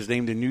Bradley has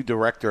named a new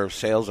director of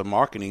sales and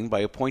marketing by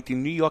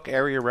appointing New York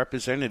area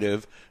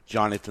representative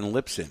Jonathan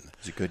Lipson.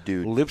 He's a good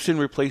dude. Lipson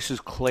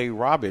replaces Clay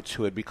Roberts,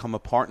 who had become a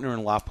partner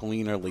in La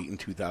Polina late in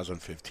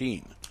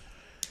 2015.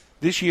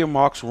 This year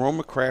marks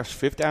Roma Craft's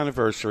 5th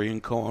anniversary,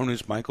 and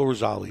co-owners Michael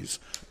Rosales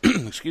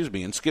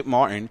and Skip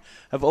Martin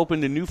have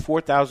opened a new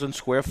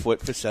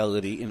 4,000-square-foot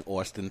facility in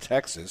Austin,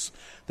 Texas,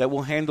 that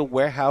will handle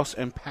warehouse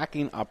and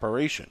packing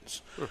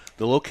operations.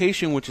 The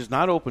location, which is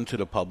not open to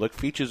the public,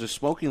 features a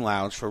smoking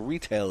lounge for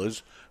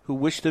retailers who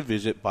wish to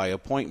visit by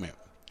appointment.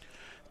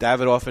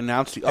 Davidoff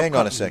announced the Hang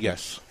on a second.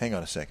 Yes. Hang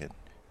on a second.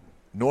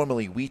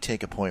 Normally, we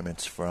take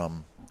appointments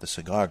from the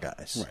cigar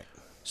guys. Right.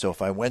 So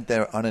if I went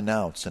there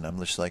unannounced and I'm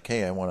just like,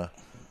 hey, I want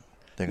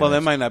to... Well,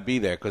 that might not be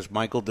there because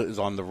Michael is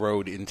on the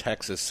road in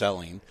Texas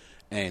selling,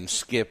 and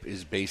Skip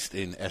is based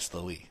in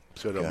Esteli.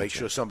 So they'll make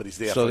sure somebody's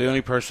there. So the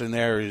only person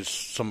there is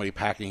somebody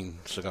packing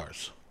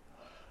cigars.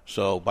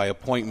 So by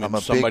appointment, I'm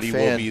a somebody big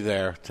fan. will be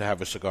there to have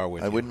a cigar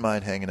with you. I wouldn't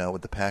mind hanging out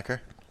with the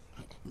packer.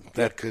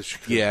 I'm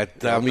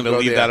going to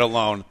leave that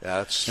alone.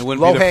 Yeah, it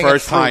wouldn't be the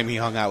first time he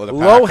hung out with a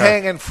packer.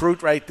 Low-hanging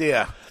fruit right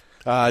there.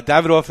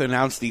 Davidoff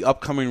announced the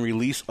upcoming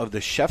release of the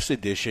Chef's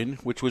Edition,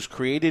 which was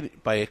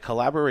created by a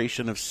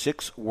collaboration of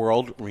 6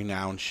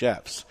 world-renowned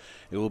chefs.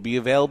 It will be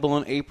available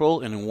in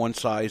April and in one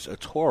size, a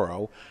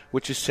Toro,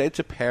 which is said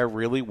to pair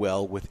really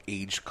well with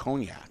aged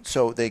cognac.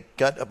 So they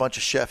got a bunch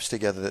of chefs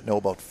together that know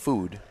about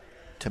food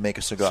to make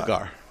a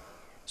cigar.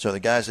 So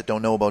the guys that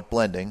don't know about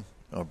blending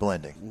are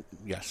blending.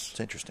 Yes. It's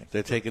interesting.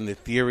 They're taking the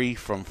theory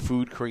from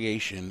food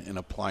creation and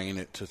applying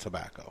it to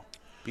tobacco.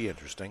 Be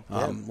interesting.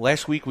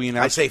 Last week we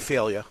announced... I say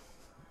failure.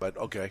 But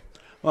okay.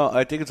 Well,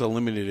 I think it's a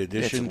limited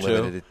edition, it's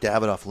limited.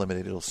 Davidoff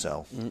limited. It'll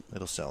sell.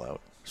 It'll sell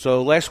out.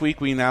 So last week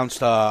we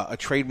announced a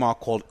trademark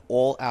called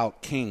All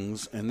Out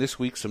Kings, and this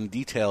week some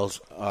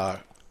details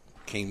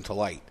came to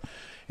light.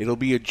 It'll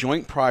be a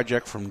joint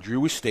project from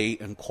Drew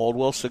Estate and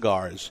Caldwell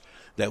Cigars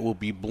that will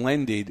be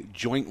blended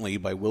jointly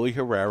by Willie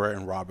Herrera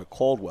and Robert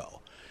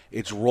Caldwell.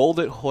 It's rolled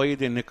at Hoya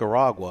de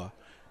Nicaragua.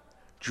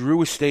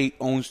 Drew Estate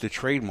owns the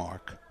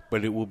trademark,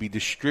 but it will be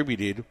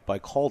distributed by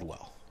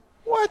Caldwell.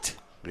 What?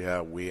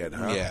 Yeah, weird,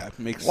 huh? Yeah, it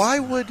makes. Why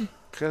would?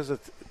 Because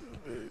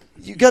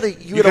you got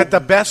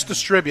the best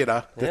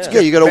distributor.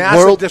 You got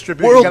a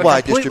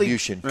worldwide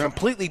distribution,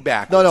 completely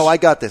back. No, I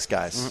got this,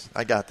 guys.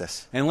 I got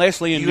this. And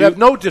lastly, you have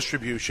no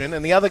distribution,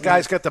 and the other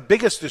guy's got the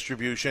biggest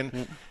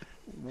distribution.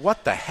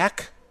 What the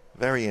heck?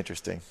 Very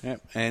interesting.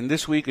 Yep. And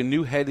this week, a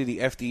new head of the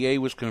FDA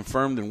was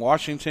confirmed in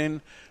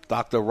Washington.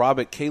 Dr.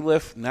 Robert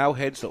Califf now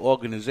heads the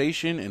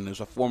organization and is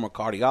a former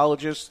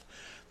cardiologist.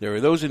 There are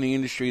those in the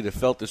industry that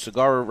felt the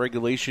cigar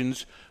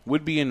regulations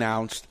would be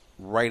announced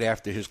right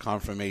after his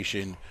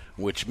confirmation,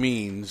 which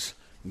means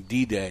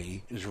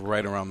D-Day is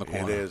right around the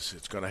corner. It is.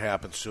 It's going to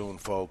happen soon,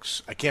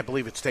 folks. I can't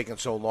believe it's taken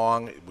so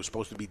long. It was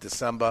supposed to be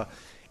December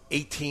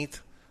 18th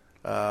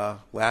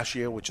last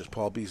year, which is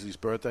Paul Beasley's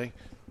birthday.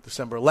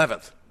 December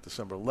 11th.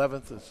 December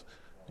 11th is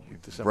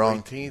December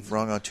 18th.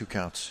 Wrong on 2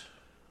 counts.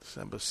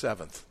 December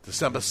 7th.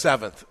 December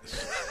 7th.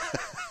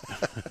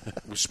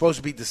 It was supposed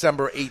to be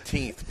December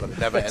 18th, but it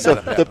never ended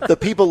up happening. The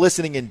people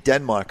listening in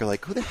Denmark are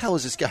like, who the hell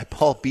is this guy,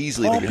 Paul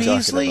Beasley, that you're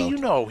Beasley, talking about?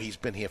 You know he's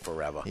been here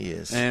forever. He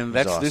is. And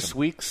that's awesome. This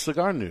week's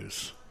cigar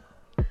news.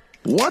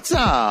 What's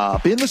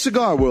Up in the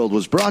Cigar World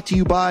was brought to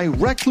you by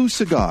Recluse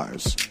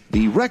Cigars.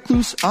 The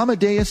Recluse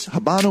Amadeus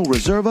Habano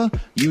Reserva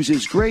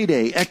uses grade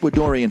A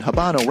Ecuadorian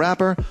Habano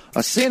wrapper,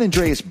 a San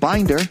Andreas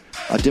binder,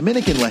 a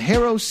Dominican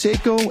Ligero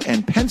Seco,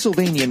 and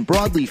Pennsylvanian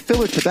broadleaf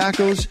filler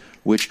tobaccos,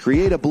 which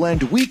create a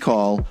blend we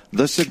call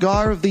the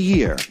Cigar of the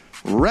Year.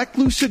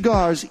 Recluse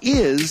Cigars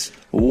is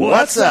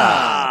What's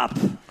Up!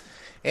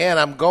 And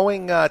I'm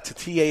going to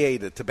TAA,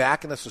 the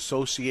Tobacconists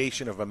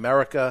Association of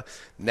America,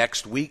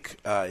 next week.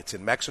 It's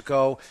in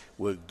Mexico.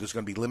 There's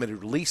going to be limited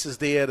releases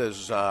there.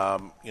 There's,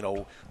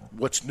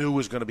 what's new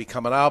is going to be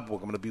coming up. We're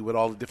going to be with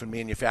all the different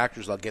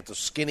manufacturers. I'll get the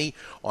skinny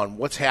on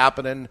what's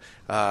happening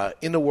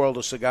in the world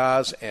of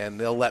cigars, and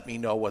they'll let me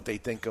know what they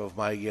think of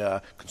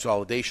my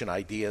consolidation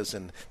ideas,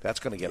 and that's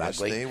going to get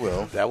ugly. Yes, they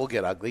will. That will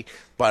get ugly.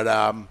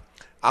 But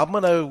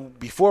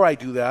before I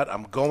do that,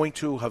 I'm going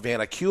to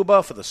Havana,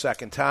 Cuba for the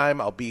second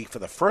time. I'll be for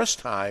the first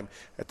time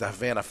at the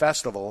Havana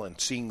Festival and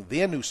seeing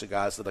their new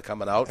cigars that are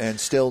coming out. And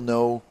still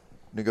no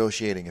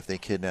negotiating. If they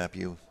kidnap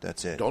you,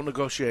 that's it. Don't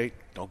negotiate.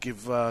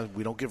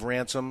 We don't give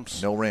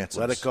ransoms. No ransoms.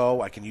 Let it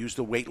go. I can use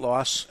the weight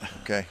loss.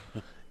 Okay.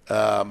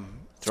 Throw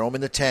them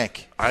in the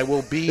tank. I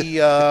will be,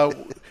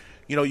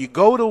 you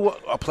go to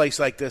a place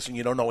like this and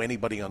you don't know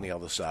anybody on the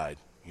other side.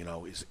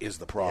 Is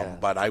the problem. Yeah.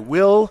 But I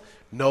will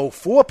know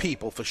 4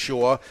 people for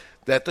sure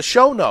that the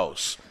show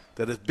knows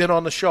that have been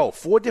on the show.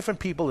 4 different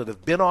people that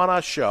have been on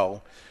our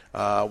show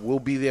will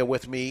be there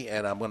with me,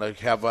 and I'm going to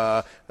have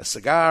a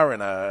cigar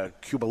and a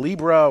Cuba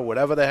Libre, or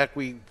whatever the heck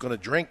we're going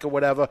to drink or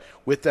whatever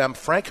with them.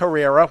 Frank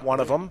Herrera, one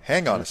of them.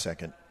 Hang on a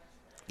second.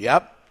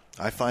 Yep.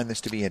 I find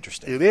this to be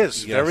interesting. It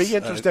is. Very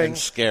interesting. And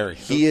scary.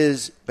 He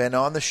has been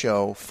on the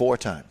show 4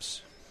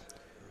 times.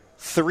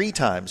 3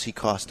 times he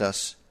cost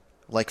us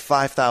like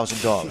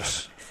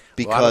 $5,000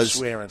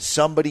 because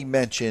somebody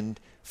mentioned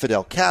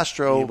Fidel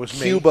Castro,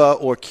 Cuba,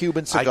 or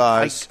Cuban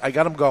cigars. I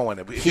got him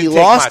going. He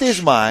lost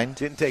his mind.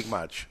 Didn't take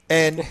much.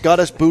 And got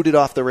us booted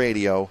off the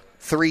radio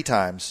 3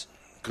 times.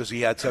 Because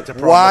he had such a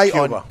problem Why with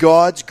Cuba. on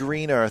God's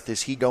green earth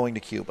is he going to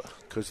Cuba?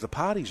 Because the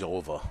party's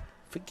over.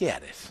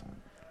 Forget it.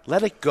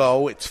 Let it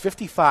go. It's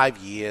 55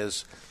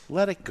 years.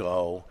 Let it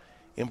go.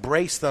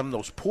 Embrace them.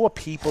 Those poor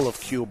people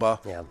of Cuba.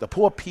 Yeah. The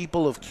poor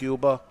people of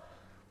Cuba.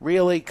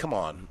 Really? Come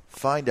on.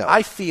 Find out.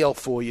 I feel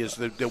for you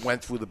that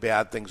went through the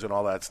bad things and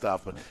all that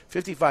stuff. But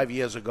 55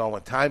 years ago,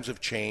 and times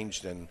have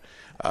changed, and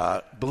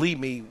believe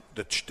me,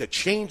 the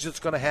change that's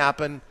going to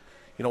happen,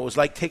 it was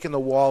like taking the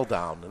wall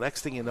down. The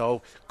next thing you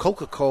know,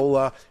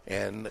 Coca-Cola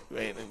and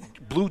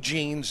blue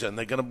jeans, and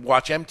they're going to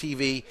watch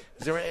MTV.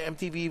 Does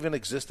MTV even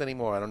exist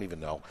anymore? I don't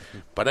even know.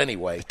 But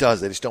anyway. It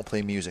does. They just don't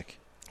play music.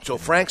 So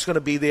Frank's going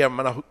to be there. I'm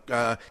going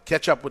to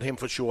catch up with him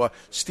for sure.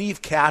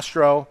 Steve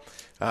Castro.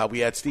 We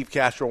had Steve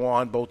Castro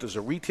on, both as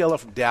a retailer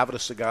from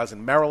Davidoff Cigars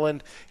in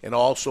Maryland and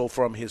also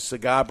from his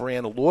cigar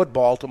brand, Lord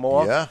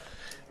Baltimore. Yeah.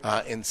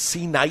 And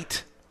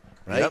C-Night,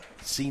 right? Yep.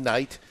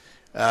 C-Night.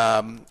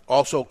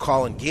 Also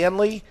Colin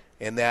Ganley,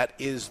 and that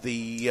is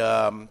the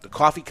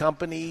coffee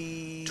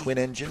company. Twin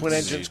Engines. Twin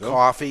Engines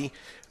Coffee,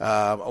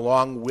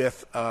 along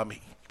with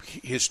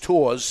his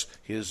tours,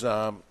 his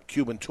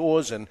Cuban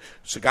tours and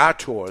cigar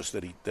tours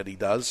that he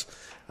does.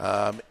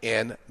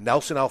 And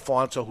Nelson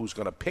Alfonso, who's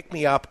going to pick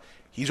me up.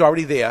 He's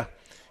already there.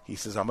 He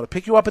says, I'm going to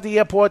pick you up at the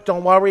airport.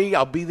 Don't worry.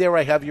 I'll be there.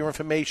 I have your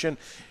information.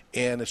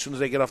 And as soon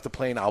as I get off the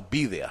plane, I'll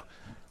be there.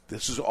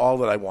 This is all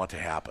that I want to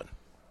happen.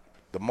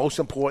 The most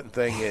important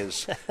thing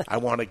is I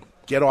want to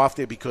get off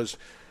there because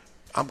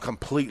I'm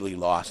completely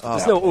lost.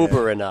 There's no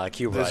Uber in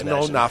Cuba. There's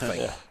no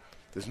nothing.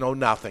 There's no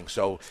nothing.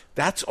 So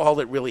that's all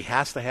that really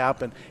has to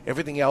happen.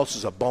 Everything else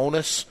is a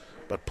bonus.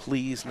 But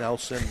please,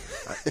 Nelson,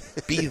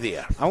 be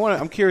there.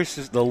 I'm curious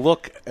as the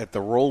look at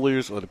the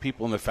rollers or the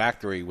people in the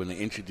factory when they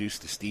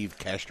introduced Steve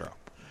Castro.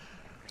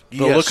 The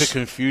look of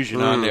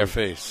confusion on their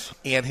face.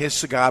 And his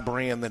cigar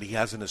brand that he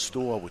has in his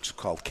store, which is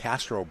called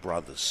Castro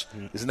Brothers.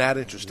 Isn't that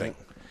interesting?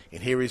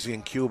 And here he's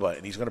in Cuba,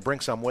 and he's going to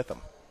bring some with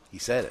him. He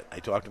said it. I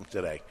talked to him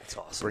today. That's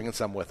awesome. Bringing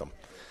some with him.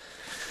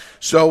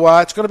 So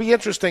it's going to be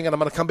interesting, and I'm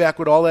going to come back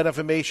with all that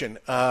information.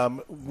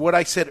 What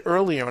I said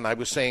earlier, and I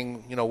was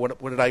saying,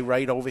 what did I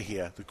write over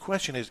here? The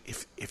question is,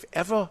 if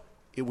ever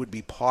it would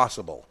be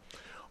possible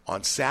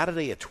on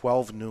Saturday at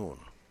 12 noon,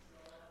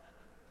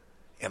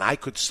 and I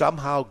could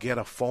somehow get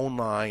a phone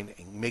line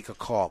and make a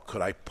call,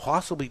 could I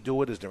possibly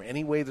do it? Is there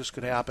any way this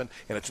could happen?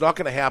 And it's not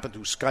going to happen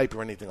through Skype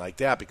or anything like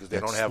that because they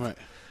don't have... Right.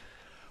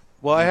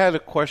 Well, I had a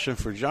question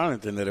for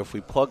Jonathan that if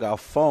we plug our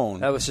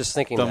phone, I was just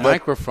thinking the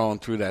microphone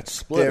through that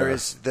splitter. There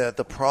is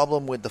the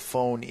problem with the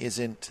phone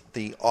isn't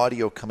the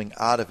audio coming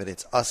out of it.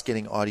 It's us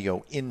getting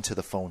audio into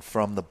the phone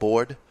from the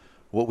board.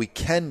 What we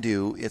can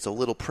do is a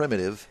little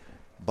primitive,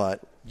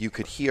 but you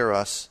could hear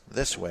us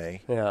this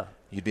way. Yeah.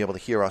 You'd be able to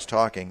hear us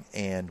talking,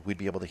 and we'd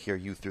be able to hear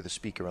you through the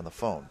speaker on the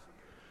phone.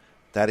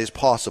 That is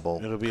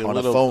possible. It'll be on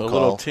a phone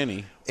call. little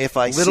tinny. If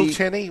I little see,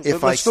 tinny.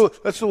 If let's do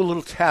a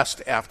little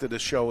test after the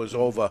show is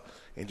over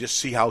and just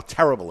see how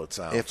terrible it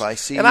sounds. If I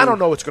see, and I don't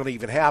know what's going to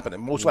even happen,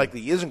 and most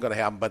likely isn't going to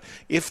happen. But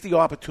if the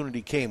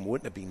opportunity came,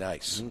 wouldn't it be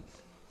nice?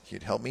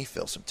 You'd help me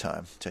fill some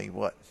time. Tell you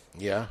what.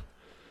 Yeah.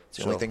 It's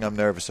the only thing I'm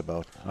nervous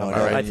about.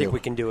 I think we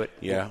can do it.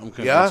 Yeah, I'm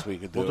convinced we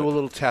can do it. We'll do a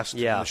little test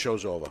when Yeah. the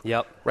show's over.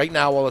 Yep. Right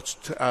now,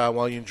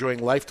 while you're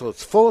enjoying life till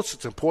its fullest,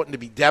 it's important to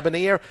be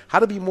debonair. How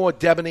to be more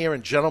debonair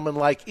and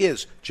gentlemanlike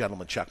is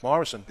Gentleman Chuck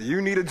Morrison. Do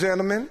you need a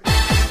gentleman?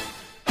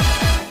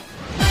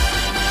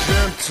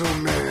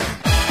 Gentleman.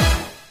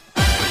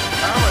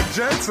 I'm a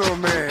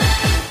gentleman.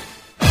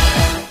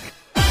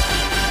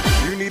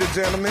 You need a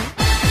gentleman?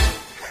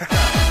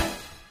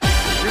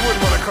 You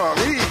wouldn't want to call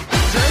me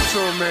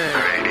gentleman.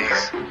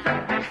 Ladies,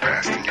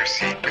 fasten your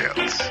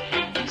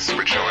seatbelts,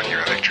 switch on your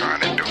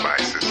electronic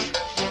devices,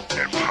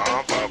 and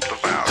pump up the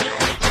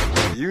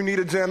volume. You need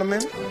a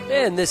gentleman?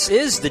 And this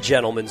is The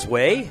Gentleman's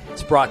Way.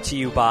 It's brought to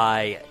you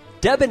by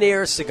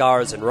Debonair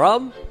Cigars and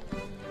Rum.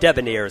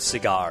 Debonair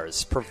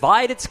Cigars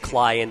provide its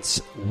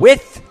clients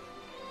with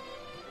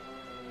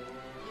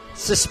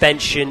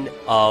suspension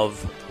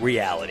of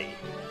reality.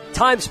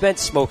 Time spent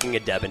smoking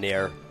a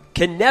Debonair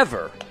can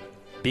never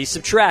be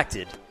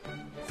subtracted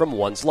from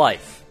one's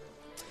life.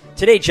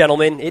 Today,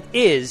 gentlemen, it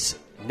is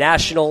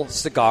National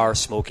Cigar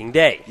Smoking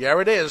Day. Yeah,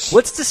 it is.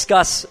 Let's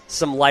discuss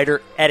some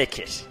lighter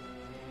etiquette.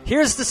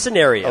 Here's the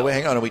scenario. Oh, wait,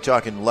 hang on. Are we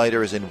talking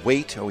lighter as in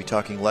weight? Or are we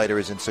talking lighter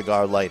as in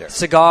cigar lighter?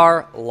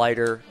 Cigar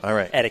lighter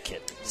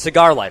etiquette.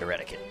 Cigar lighter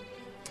etiquette.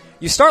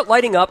 You start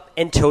lighting up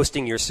and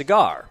toasting your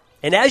cigar.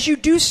 And as you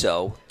do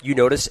so, you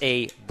notice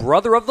a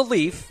brother of the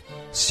leaf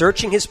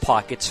searching his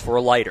pockets for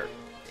a lighter.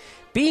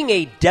 Being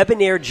a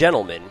debonair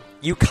gentleman,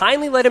 you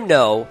kindly let him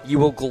know you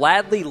will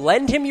gladly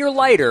lend him your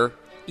lighter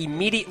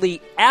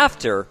immediately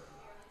after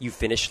you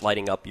finish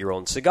lighting up your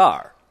own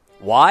cigar.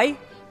 Why?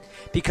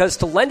 Because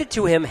to lend it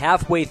to him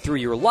halfway through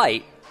your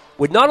light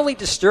would not only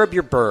disturb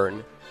your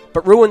burn,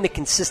 but ruin the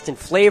consistent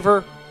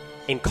flavor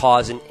and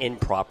cause an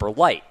improper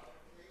light.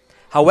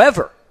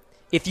 However,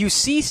 if you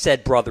see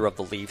said brother of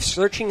the leaf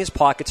searching his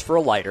pockets for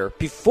a lighter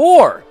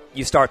before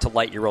you start to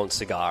light your own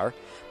cigar,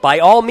 by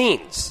all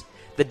means,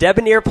 the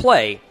debonair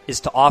play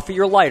is to offer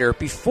your lighter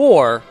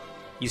before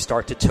you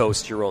start to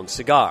toast your own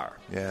cigar.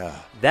 Yeah.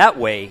 That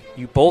way,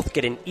 you both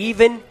get an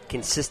even,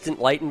 consistent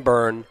light and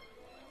burn,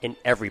 and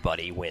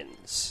everybody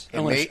wins.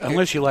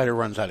 Unless your lighter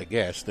runs out of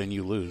gas, then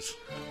you lose.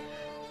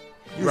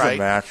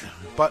 Right.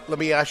 But let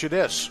me ask you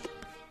this.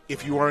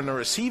 If you are on the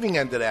receiving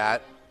end of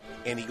that,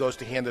 and he goes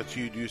to hand it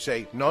to you, do you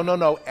say,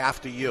 no,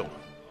 after you?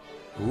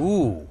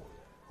 Ooh.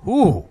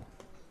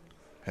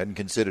 Hadn't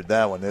considered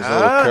that one. There's a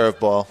little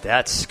curveball.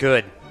 That's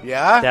good.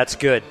 Yeah? That's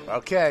good.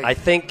 Okay. I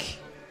think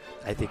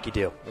you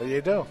do. Well,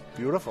 you do.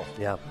 Beautiful.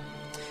 Yeah.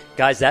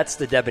 Guys, that's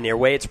the Debonair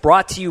Way. It's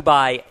brought to you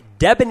by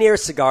Debonair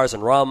Cigars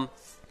and Rum.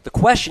 The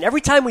question,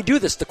 every time we do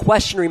this, the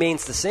question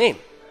remains the same.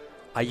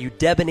 Are you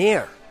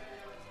debonair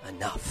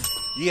enough?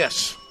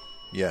 Yes.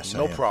 Yes,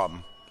 no I am.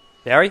 problem.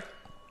 Barry?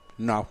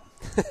 No.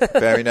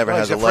 Barry never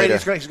has a lighter.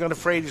 He's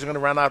afraid he's going to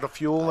run out of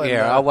fuel. And,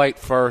 I'll light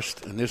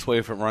first, and this way,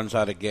 if it runs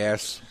out of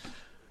gas,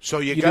 so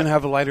you didn't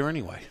have a lighter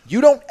anyway. You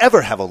don't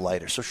ever have a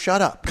lighter, so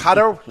shut up.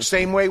 Cutter,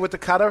 same way with the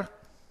cutter?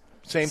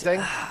 Same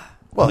thing?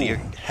 Well, you're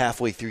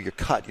halfway through your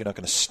cut. You're not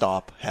going to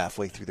stop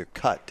halfway through their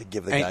cut to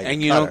give the guy your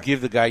And you cutter. don't give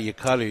the guy your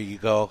cutter. You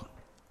go,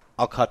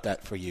 I'll cut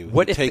that for you.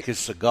 You take his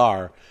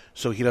cigar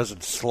so he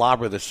doesn't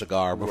slobber the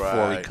cigar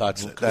before he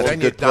cuts it. That's a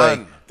good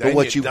play. But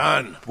what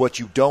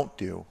you don't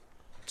do,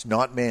 it's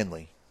not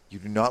manly. You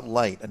do not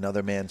light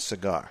another man's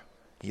cigar.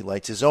 He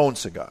lights his own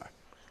cigar.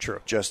 True.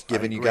 Just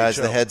giving you guys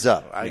the heads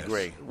up. I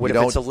agree. What if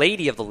it's a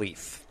lady of the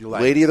leaf?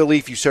 Lady of the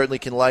leaf, you certainly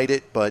can light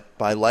it, but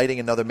by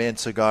lighting another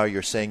man's cigar,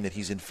 you're saying that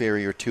he's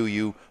inferior to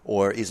you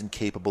or isn't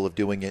capable of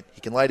doing it.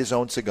 He can light his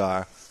own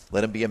cigar.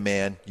 Let him be a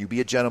man. You be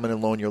a gentleman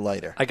and loan your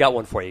lighter. I got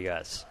one for you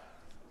guys.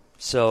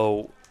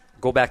 So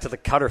go back to the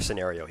cutter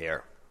scenario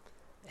here.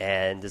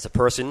 And there's a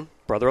person,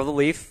 brother of the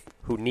leaf,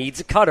 who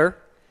needs a cutter.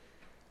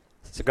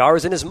 Cigar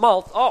is in his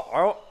mouth.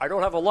 Oh, I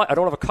don't have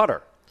a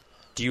cutter.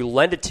 Do you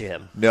lend it to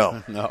him?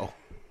 No. No.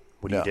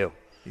 What do you do?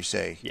 You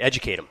say, you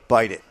educate him.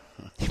 Bite it.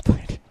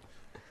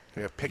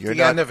 Yeah, pick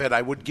the end of it.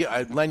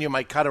 I'd lend you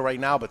my cutter right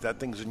now, but that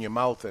thing's in your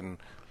mouth, and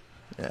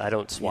I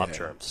don't swap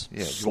terms.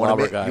 Yeah. You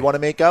want to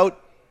make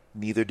out?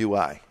 Neither do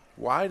I.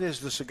 Why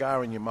is the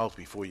cigar in your mouth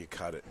before you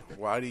cut it?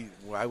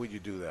 Why would you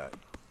do that?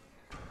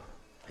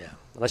 Yeah,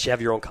 unless you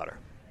have your own cutter.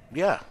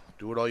 Yeah,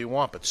 do it all you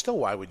want, but still,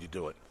 why would you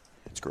do it?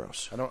 It's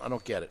gross. I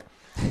don't get it.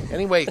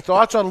 Anyway,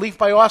 thoughts on Leaf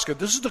by Oscar.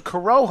 This is the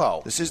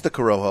Corojo. This is the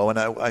Corojo, and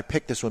I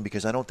picked this one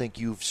because I don't think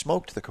you've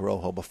smoked the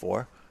Corojo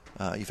before.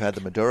 You've had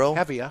the Maduro.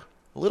 Heavier.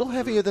 A little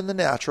heavier than the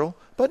natural,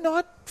 but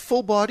not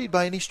full-bodied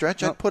by any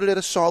stretch. I'd put it at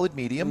a solid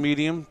medium.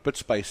 Medium, but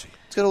spicy.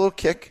 It's got a little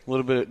kick. A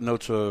little bit of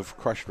notes of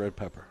crushed red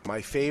pepper.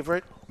 My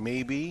favorite,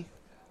 maybe,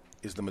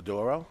 is the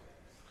Maduro.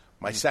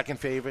 My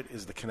second favorite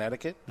is the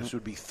Connecticut. This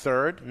would be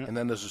third, and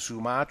then there's a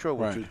Sumatra,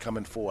 which would come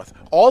in fourth.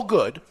 All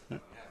good.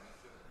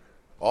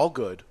 All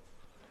good.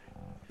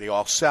 They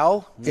all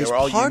sell. They're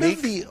all unique. Part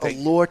of the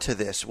allure to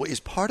this is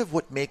part of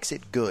what makes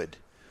it good.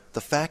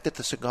 The fact that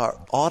the cigar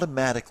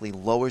automatically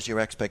lowers your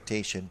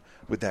expectation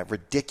with that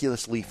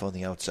ridiculous leaf on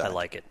the outside. I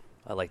like it.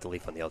 I like the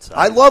leaf on the outside.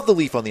 I love the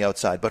leaf on the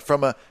outside, but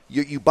from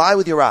you buy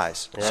with your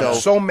eyes. Yeah. I'm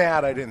so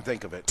mad I didn't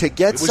think of it. To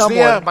get it was someone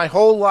there my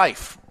whole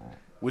life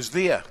was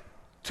there.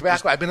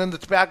 Tobacco. I've been in the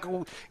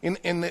tobacco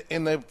in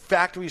the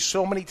factory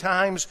so many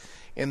times,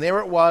 and there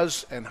it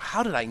was. And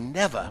how did I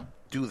never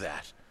do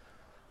that?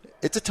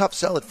 It's a tough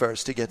sell at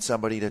first to get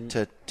somebody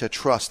to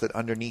trust that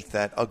underneath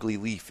that ugly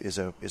leaf is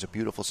a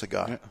beautiful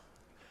cigar. Yeah.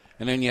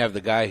 And then you have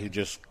the guy who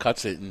just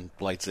cuts it and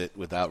lights it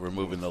without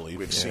removing the leaf.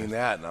 We've seen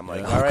that, and I'm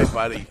like, all right,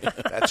 buddy,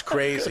 that's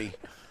crazy.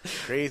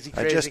 Crazy.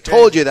 I just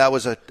told you that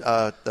was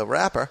the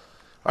wrapper.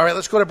 All right,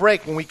 let's go to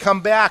break. When we come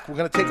back, we're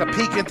going to take a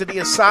peek into the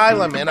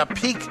asylum and a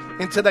peek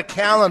into the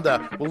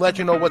calendar. We'll let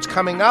you know what's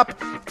coming up,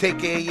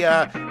 take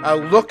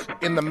a look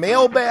in the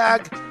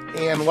mailbag,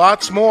 and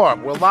lots more.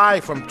 We're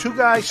live from Two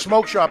Guys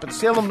Smoke Shop in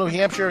Salem, New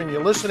Hampshire, and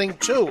you're listening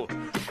to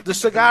the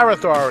Cigar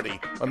Authority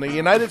on the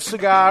United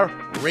Cigar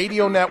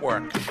Radio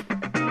Network.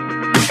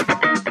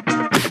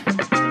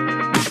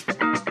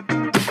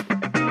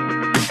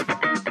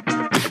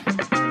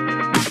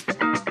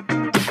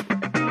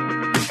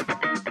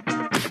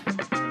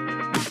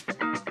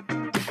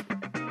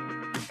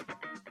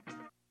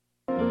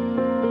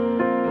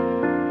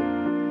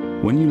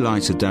 When you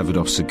light a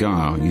Davidoff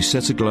cigar, you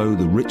set aglow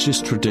the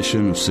richest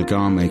tradition of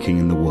cigar making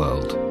in the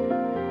world.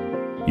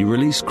 You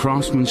release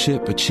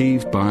craftsmanship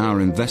achieved by our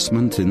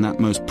investment in that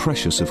most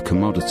precious of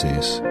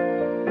commodities,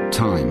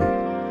 time.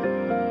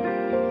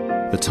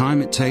 The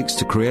time it takes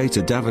to create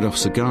a Davidoff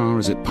cigar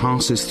as it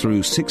passes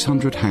through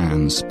 600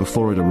 hands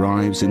before it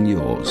arrives in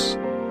yours.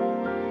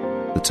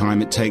 The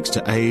time it takes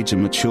to age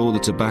and mature the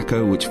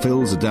tobacco which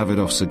fills a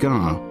Davidoff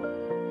cigar,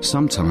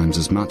 sometimes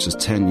as much as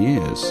 10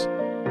 years.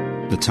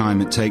 The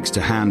time it takes to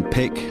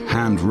hand-pick,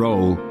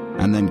 hand-roll,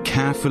 and then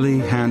carefully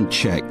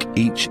hand-check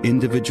each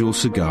individual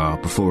cigar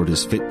before it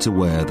is fit to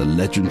wear the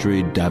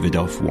legendary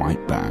Davidoff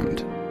white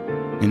band.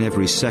 In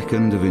every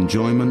second of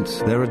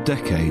enjoyment, there are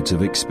decades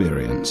of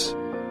experience.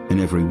 In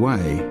every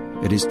way,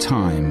 it is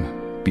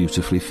time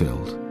beautifully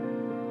filled.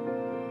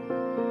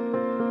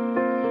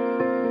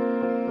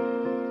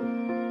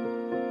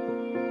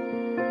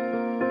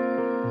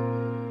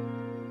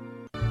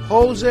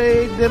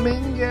 Jose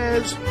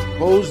Dominguez,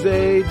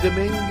 Jose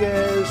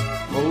Dominguez,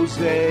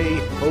 Jose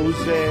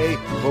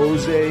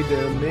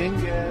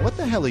Dominguez. What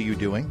the hell are you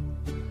doing?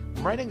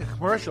 I'm writing a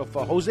commercial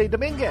for Jose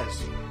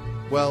Dominguez.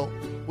 Well,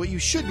 what you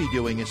should be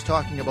doing is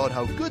talking about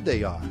how good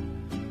they are.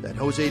 That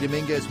Jose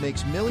Dominguez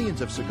makes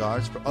millions of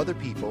cigars for other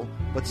people,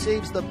 but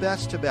saves the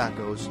best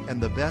tobaccos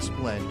and the best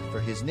blend for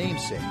his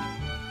namesake,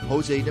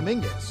 Jose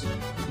Dominguez.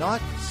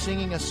 Not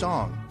singing a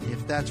song,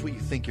 if that's what you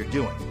think you're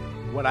doing.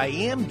 What I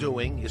am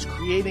doing is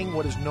creating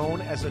what is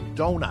known as a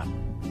donut.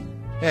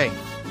 Hey,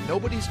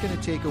 nobody's going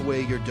to take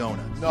away your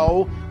donut.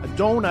 No, a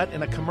donut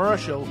in a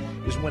commercial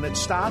is when it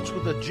starts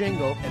with a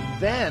jingle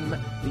and then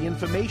the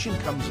information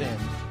comes in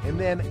and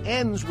then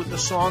ends with the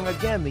song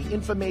again. The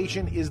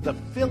information is the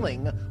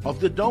filling of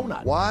the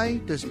donut. Why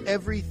does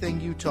everything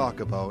you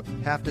talk about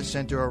have to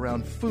center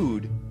around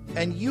food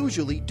and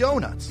usually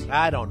donuts?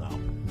 I don't know.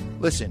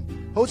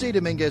 Listen, Jose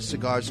Dominguez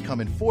cigars come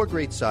in 4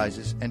 great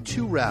sizes and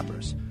 2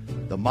 wrappers.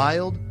 The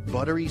mild,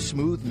 buttery,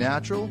 smooth,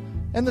 natural,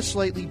 and the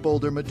slightly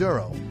bolder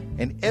Maduro.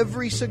 And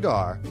every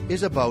cigar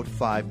is about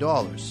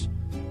 $5.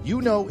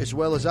 You know as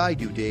well as I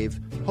do, Dave,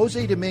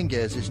 Jose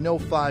Dominguez is no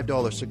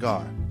 $5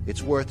 cigar.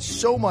 It's worth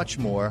so much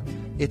more,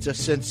 it's a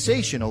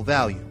sensational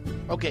value.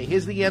 Okay,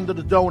 here's the end of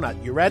the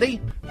donut. You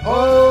ready?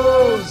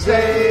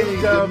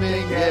 Jose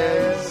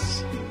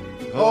Dominguez.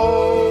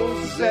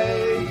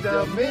 Jose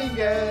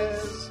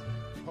Dominguez.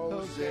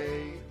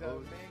 Jose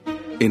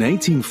Dominguez. In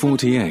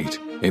 1848,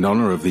 in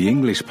honor of the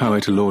English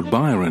poet Lord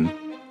Byron,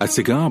 a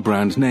cigar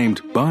brand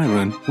named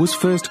Byron was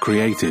first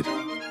created.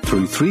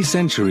 Through 3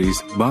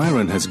 centuries,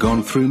 Byron has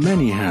gone through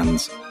many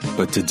hands,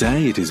 but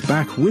today it is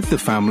back with the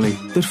family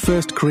that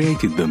first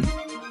created them.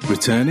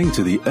 Returning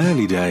to the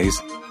early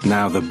days,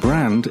 now the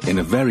brand, in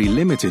a very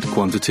limited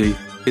quantity,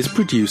 is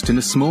produced in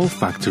a small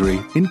factory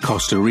in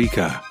Costa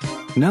Rica.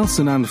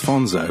 Nelson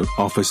Alfonso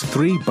offers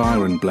 3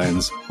 Byron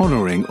blends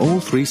honoring all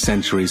 3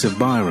 centuries of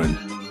Byron: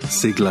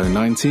 Siglo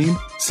 19,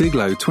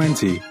 Siglo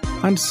 20,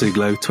 and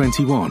Siglo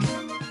 21.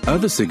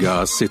 Other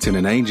cigars sit in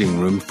an aging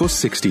room for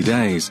 60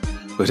 days,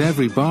 but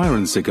every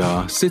Byron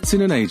cigar sits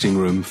in an aging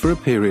room for a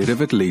period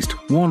of at least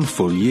 1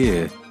 full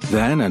year.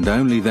 Then and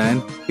only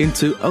then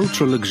into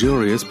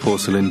ultra-luxurious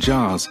porcelain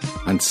jars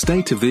and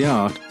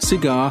state-of-the-art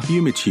cigar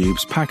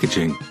humitubes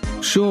packaging.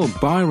 Sure,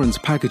 Byron's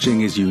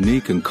packaging is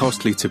unique and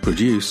costly to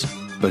produce,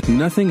 but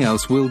nothing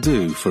else will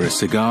do for a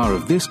cigar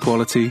of this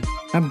quality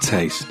and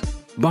taste.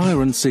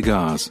 Byron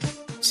cigars.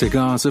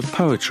 Cigars of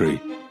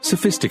poetry.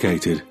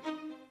 Sophisticated.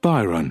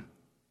 Byron.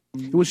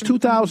 It was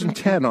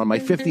 2010 on my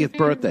 50th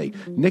birthday.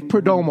 Nick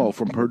Perdomo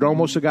from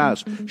Perdomo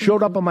Cigars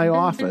showed up in my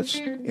office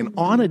and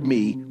honored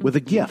me with a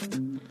gift.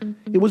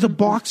 It was a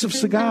box of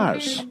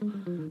cigars.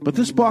 But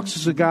this box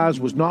of cigars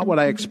was not what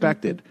I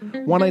expected.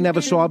 One I never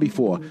saw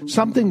before.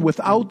 Something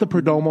without the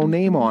Perdomo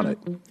name on it.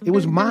 It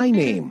was my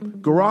name,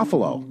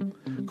 Garofalo.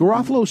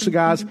 Garofalo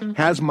Cigars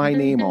has my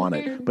name on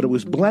it, but it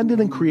was blended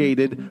and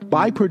created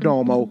by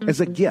Perdomo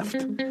as a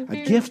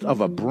gift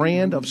of a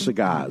brand of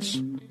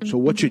cigars. So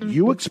what should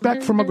you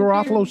expect from a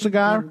Garofalo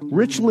cigar?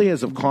 Rich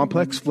layers of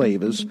complex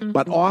flavors,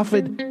 but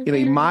offered in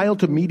a mild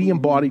to medium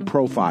body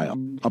profile.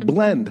 A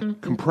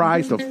blend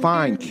comprised of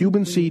fine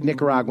Cuban seed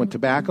Nicaraguan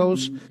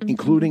tobaccos,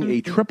 including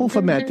a triple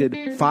fermented,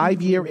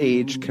 5-year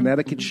aged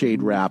Connecticut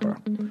shade wrapper.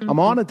 I'm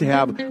honored to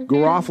have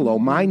Garofalo,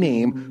 my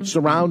name,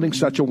 surrounding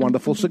such a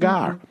wonderful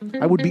cigar.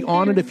 I would be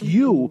honored if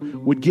you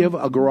would give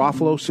a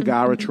Garofalo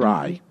cigar a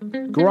try.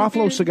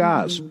 Garofalo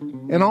Cigars.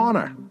 an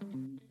honor.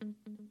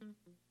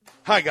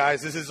 Hi,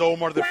 guys. This is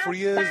Omar de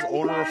Frias,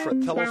 owner of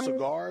Fratello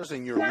Cigars,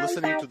 and you're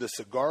listening to the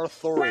Cigar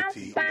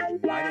Authority on the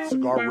United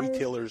Cigar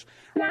Retailers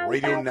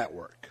Radio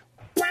Network.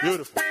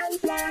 Beautiful.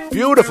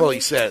 Beautiful, he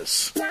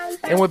says.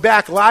 And we're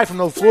back live from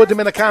the Flor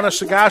Dominicana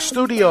Cigar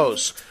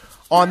Studios.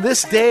 On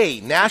this day,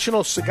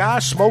 National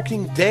Cigar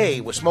Smoking Day,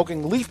 we're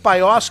smoking Leaf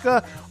by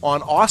Oscar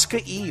on Oscar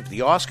Eve.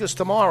 The Oscar's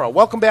tomorrow.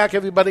 Welcome back,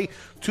 everybody,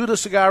 to the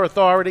Cigar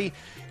Authority.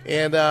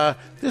 And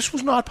this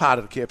was not part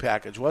of the care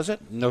package, was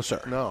it? No,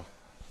 sir.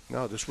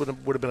 No, this would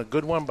have been a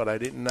good one, but I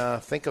didn't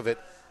think of it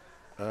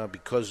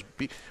because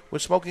we're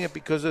smoking it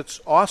because it's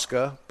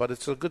Oscar, but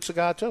it's a good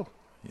cigar, too.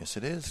 Yes,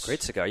 it is. It's a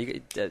great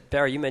cigar.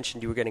 Barry, you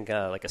mentioned you were getting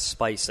like a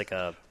spice, like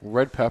a...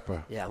 Red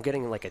pepper. Yeah, I'm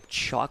getting like a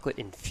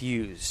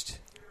chocolate-infused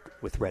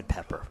with red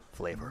pepper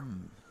flavor.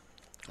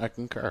 I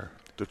concur.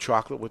 The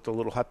chocolate with the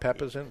little hot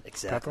peppers in?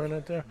 Exactly. Pepper in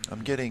it there?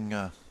 I'm getting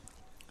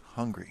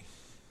hungry.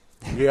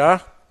 Yeah?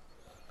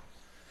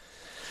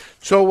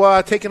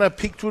 So taking a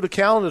peek through the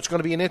calendar, it's going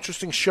to be an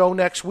interesting show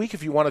next week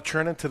if you want to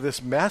turn into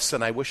this mess,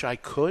 and I wish I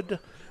could.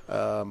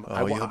 I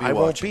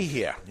won't be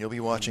here. You'll be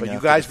watching. But you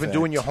guys have been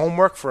doing your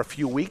homework for a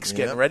few weeks,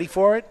 getting ready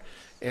for it.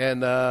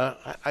 And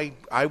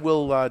I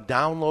will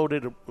download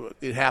it.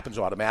 It happens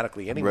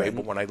automatically anyway. Right.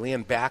 But when I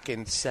land back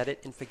and set it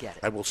and forget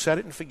it. I will set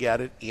it and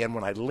forget it. And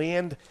when I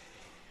land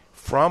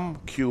from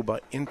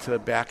Cuba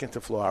back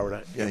into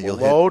Florida, it you'll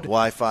will load hit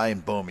Wi-Fi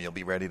and boom, you'll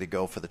be ready to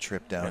go for the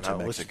trip down and to I'll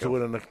Mexico.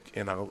 listen to it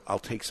and I'll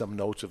take some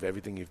notes of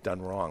everything you've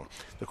done wrong.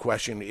 The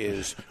question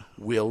is,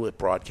 will it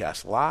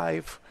broadcast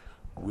live?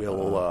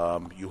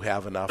 Will you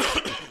have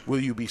enough?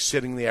 Will you be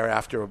sitting there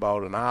after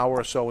about an hour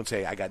or so and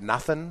say, I got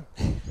nothing?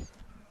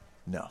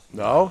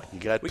 No? You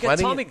got we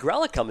plenty? got Tommy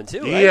Grella coming,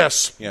 too, right?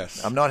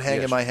 Yes. I'm not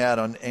hanging my hat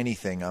on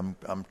anything.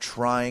 I'm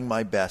trying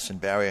my best, and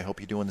Barry, I hope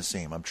you're doing the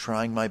same. I'm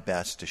trying my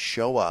best to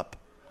show up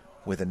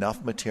with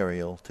enough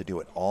material to do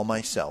it all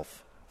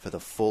myself for the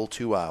full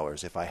 2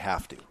 hours if I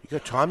have to. You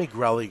got Tommy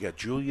Grella, you got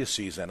Julius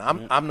Caesar. And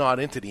I'm not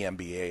into the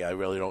NBA. I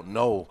really don't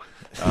know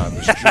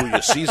this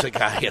Julius Caesar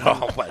guy at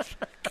all. But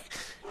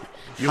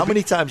how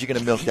many times are you going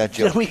to milk that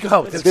joke? Here we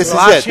go. This is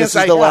it. This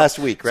is the last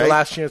week, right? It's the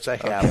last chance I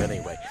have,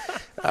 anyway.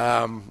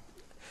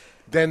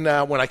 Then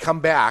when I come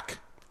back,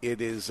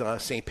 it is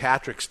St.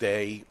 Patrick's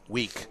Day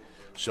week,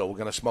 so we're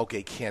going to smoke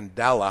a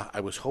Candela. I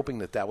was hoping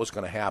that was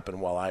going to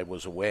happen while I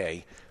was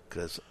away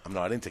because I'm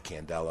not into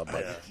Candela.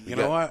 But you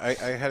know what? I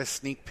had a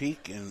sneak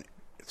peek, and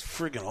it's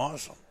friggin'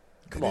 awesome.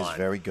 It is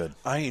very good.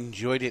 I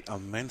enjoyed it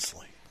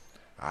immensely.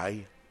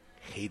 I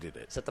hated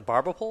it. Is that the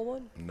barber pole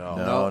one?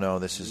 No.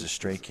 This is a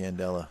straight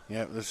Candela.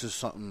 Yeah, this is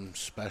something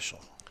special.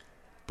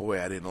 Boy,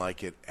 I didn't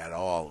like it at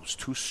all. It was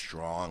too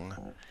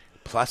strong.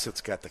 Plus, it's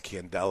got the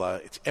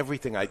Candela. It's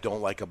everything I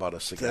don't like about a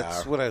cigar.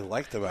 That's what I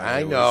liked about it. I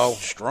It know. was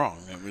strong.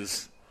 It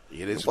was.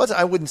 It is.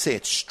 I wouldn't say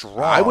it's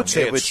strong. I would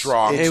say it's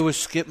strong. It was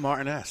Skip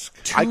Martin-esque.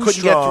 I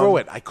couldn't get through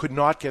it. I could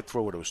not get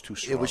through it. It was too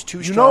strong. It was too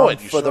You strong know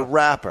it. for the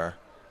wrapper,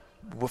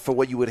 for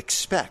what you would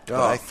expect. But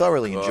I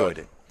thoroughly enjoyed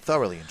it.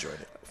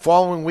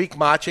 Following week,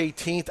 March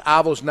 18th,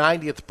 Avo's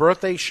 90th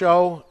birthday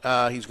show.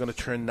 He's going to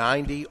turn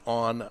 90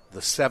 on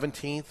the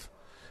 17th.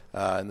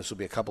 And this will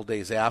be a couple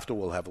days after.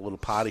 We'll have a little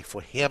party for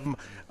him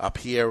up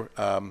here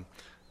a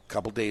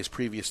couple days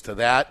previous to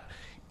that.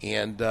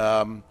 And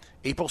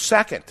April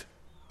 2nd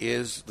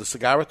is the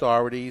Cigar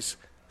Authority's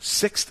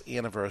 6th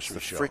anniversary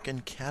show.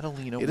 Frickin'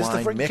 Catalina It is the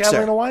wine frickin' mixer.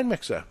 Catalina wine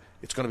mixer.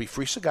 It's going to be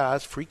free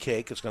cigars, free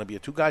cake. It's going to be a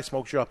two-guy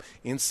smoke shop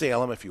in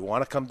Salem. If you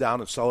want to come down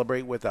and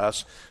celebrate with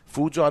us,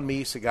 food's on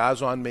me,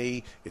 cigars on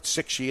me. It's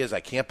 6 years. I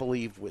can't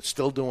believe we're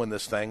still doing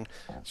this thing.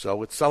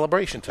 So it's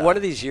celebration time. One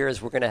of these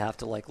years, we're going to have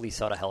to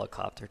lease out a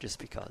helicopter just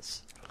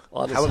because.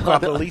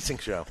 Helicopter leasing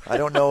show. I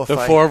don't know if the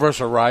four of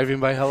us arriving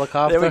by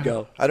helicopter. There we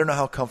go. I don't know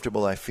how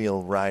comfortable I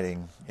feel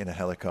riding in a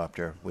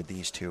helicopter with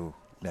these two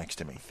next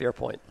to me. Fair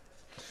point.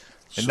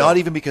 And not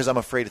even because I'm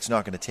afraid it's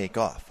not going to take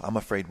off. I'm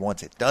afraid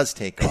once it does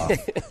take off,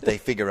 they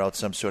figure out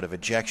some sort of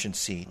ejection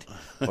seat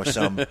or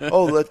some,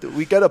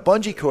 we got a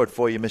bungee cord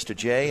for you, Mr.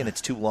 J, and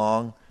it's too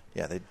long.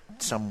 Yeah,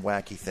 some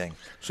wacky thing.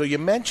 So you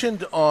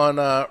mentioned on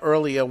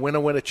earlier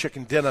winner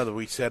chicken dinner that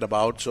we said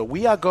about. So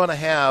we are going to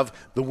have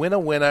the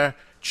winner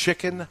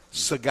chicken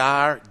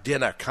cigar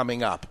dinner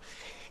coming up.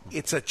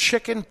 It's a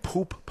chicken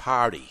poop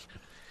party.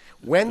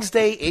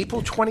 Wednesday,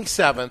 April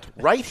 27th,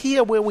 right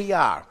here where we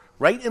are,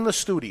 right in the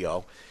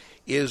studio,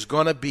 is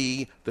going to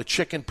be the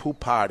chicken poop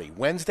party.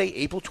 Wednesday,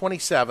 April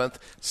 27th,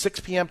 6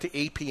 p.m. to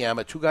 8 p.m.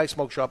 at Two Guys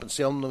Smoke Shop in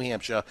Salem, New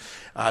Hampshire.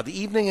 The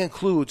evening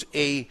includes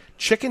a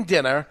chicken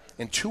dinner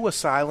and 2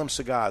 Asylum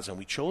cigars. And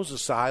we chose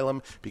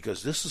Asylum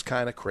because this is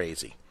kind of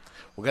crazy.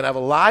 We're going to have a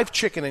live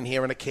chicken in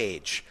here in a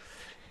cage.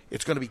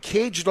 It's going to be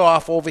caged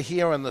off over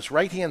here on this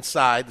right-hand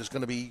side. There's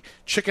going to be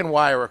chicken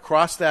wire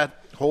across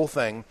that whole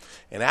thing.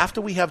 And after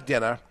we have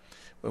dinner,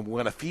 we're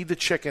going to feed the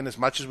chicken as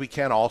much as we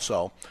can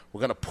also. We're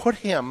going to put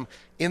him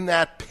in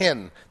that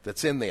pen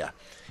that's in there.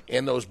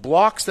 And those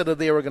blocks that are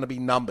there are going to be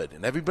numbered.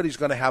 And everybody's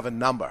going to have a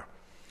number.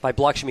 By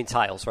blocks, you mean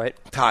tiles, right?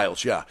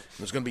 Tiles, yeah.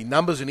 There's going to be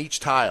numbers in each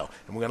tile,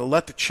 and we're going to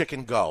let the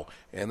chicken go.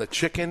 And the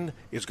chicken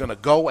is going to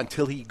go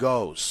until he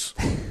goes.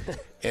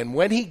 And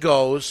when he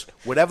goes,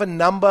 whatever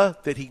number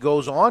that he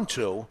goes on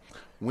to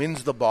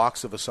wins the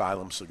box of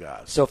Asylum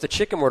cigars. So if the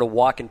chicken were to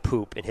walk and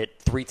poop and hit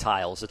 3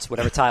 tiles, it's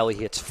whatever tile he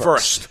hits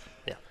first.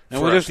 Yeah.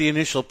 And what if the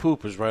initial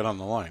poop is right on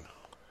the line?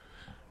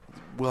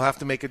 We'll have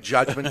to make a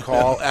judgment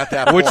call at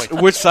that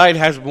point. Which side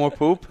has more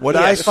poop? What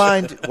I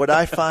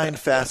find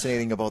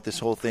fascinating about this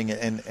whole thing,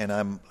 and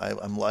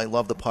I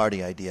love the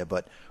party idea,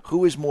 but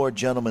who is more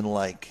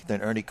gentleman-like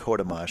than Ernie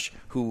Kortemash,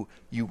 who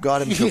you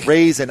got him to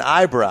raise an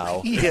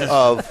eyebrow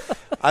of,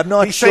 I'm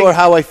not sure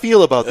how I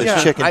feel about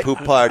this chicken poop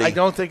party. I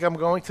don't think I'm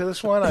going to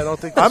this one. I don't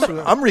think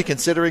I'm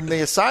reconsidering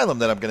the asylum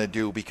that I'm going to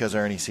do because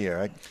Ernie's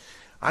here.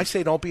 I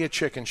say don't be a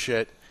chicken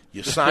shit.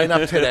 You sign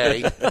up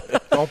today.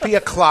 Don't be a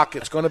cluck.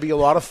 It's going to be a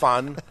lot of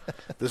fun.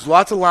 There's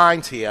lots of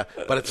lines here,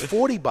 but it's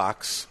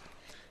 $40.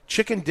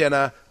 Chicken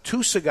dinner,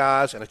 2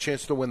 cigars, and a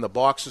chance to win the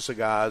box of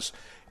cigars.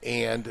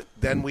 And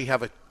then we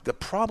have the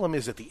problem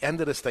is at the end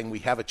of this thing, we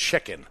have a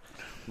chicken.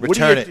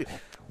 Return it.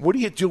 What do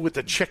you do with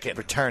the chicken?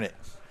 Return it.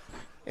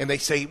 And they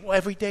say, well,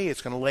 every day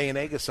it's going to lay an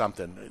egg or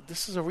something.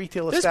 This is a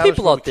retail There's establishment.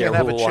 people out We can't there who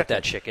have a will want chicken.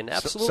 that chicken.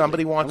 Absolutely.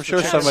 Somebody wants I'm sure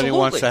the chicken. somebody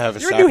wants to have a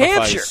You're sacrifice. in New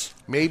Hampshire.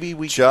 Maybe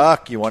we...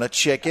 Chuck, you want a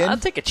chicken? I'll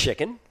take a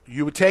chicken.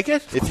 You would take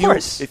it? Of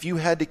course. If you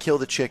had to kill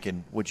the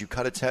chicken, would you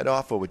cut its head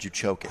off or would you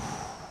choke it?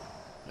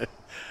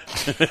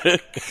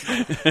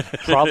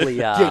 Probably,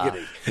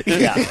 Giggity.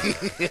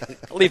 Yeah.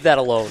 Leave that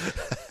alone.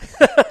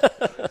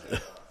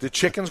 The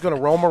chicken's going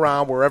to roam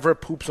around wherever it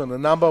poops on the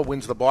number,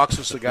 wins the box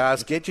of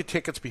cigars. Get your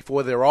tickets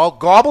before they're all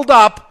gobbled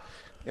up.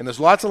 And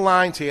there's lots of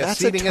lines here. That's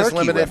Seating a turkey is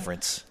limited.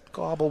 reference.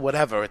 Gobble,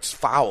 whatever. It's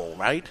foul,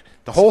 right?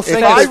 The whole thing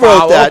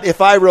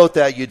If I wrote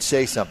that, you'd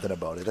say something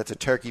about it. That's a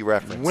turkey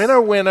reference.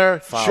 Winner,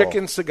 Foul.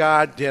 chicken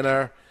cigar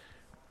dinner.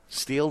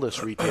 Steal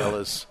this,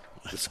 retailers.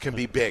 This can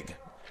be big.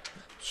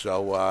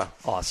 So,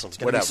 awesome. It's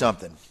going to be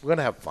something. We're going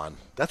to have fun.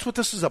 That's what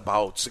this is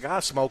about.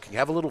 Cigar smoking.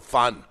 Have a little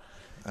fun.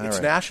 It's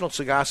right. National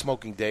Cigar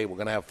Smoking Day. We're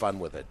going to have fun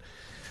with it.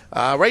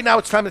 Right now,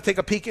 it's time to take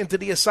a peek into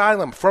the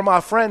asylum from our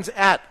friends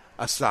at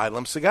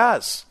Asylum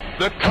Cigars.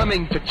 They're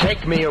coming to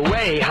take me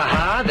away,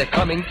 ha-ha. They're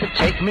coming to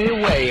take me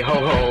away,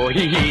 ho-ho,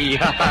 hee-hee,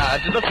 ha-ha.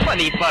 To the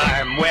funny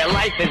farm where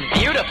life is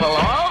beautiful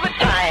all the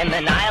time.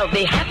 And I'll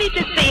be happy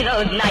to see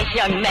those nice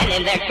young men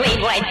in their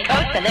clean white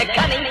coats. And they're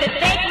coming to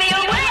take me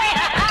away,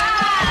 ha-ha.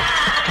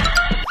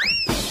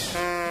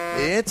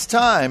 It's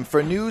time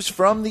for news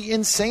from the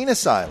Insane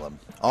Asylum.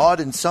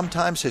 Odd and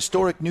sometimes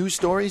historic news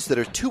stories that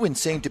are too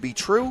insane to be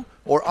true,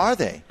 or are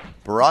they?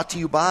 Brought to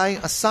you by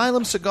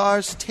Asylum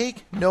Cigars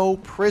Take No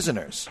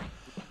Prisoners.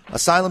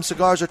 Asylum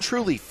cigars are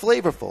truly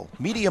flavorful,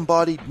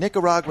 medium-bodied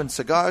Nicaraguan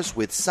cigars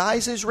with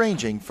sizes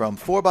ranging from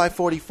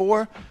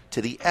 4x44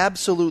 to the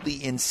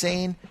absolutely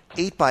insane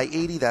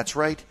 8x80. That's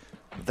right,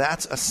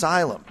 that's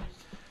Asylum.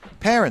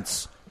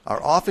 Parents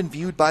are often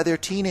viewed by their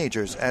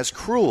teenagers as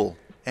cruel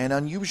and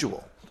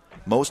unusual.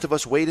 Most of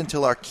us wait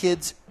until our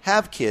kids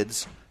have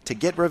kids to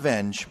get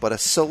revenge, but a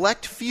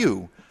select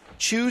few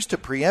choose to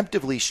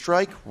preemptively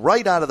strike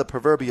right out of the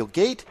proverbial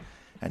gate.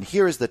 And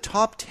here is the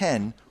top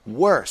 10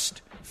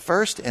 worst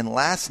first and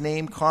last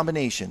name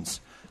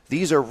combinations.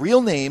 These are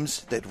real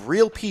names that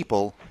real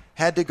people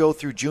had to go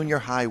through junior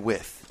high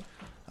with.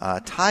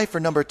 Tie for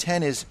number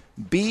 10 is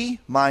B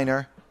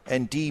minor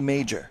and D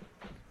major.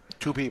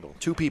 Two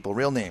people,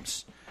 real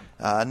names.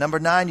 Number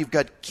 9, you've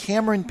got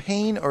Cameron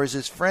Payne, or as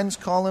his friends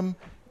call him,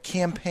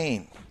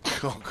 Campaign.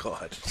 Oh,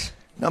 God.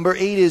 Number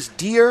 8 is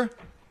Dear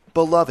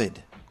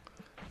Beloved.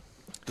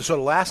 So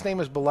the last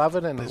name is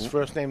Beloved and his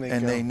first name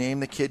they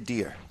name the kid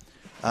Dear.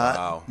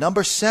 Wow.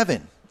 Number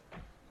 7,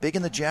 big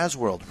in the jazz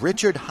world,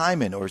 Richard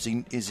Hyman, or is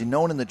he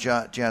known in the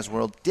jazz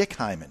world, Dick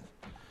Hyman.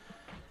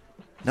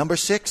 Number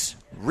 6,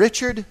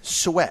 Richard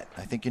Sweat.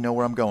 I think you know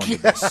where I'm going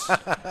with this.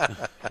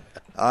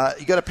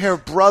 You got a pair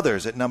of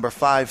brothers at number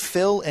 5,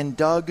 Phil and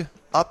Doug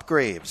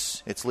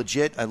Upgraves. It's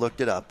legit. I looked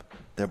it up.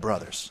 They're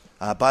brothers.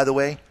 By the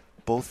way,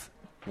 both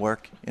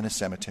work in a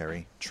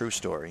cemetery. True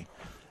story.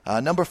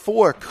 Number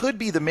 4 could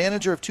be the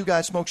manager of Two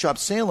Guys Smoke Shop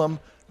Salem,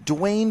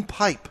 Dwayne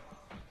Pipe.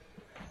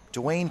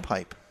 Dwayne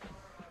Pipe.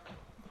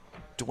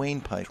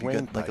 You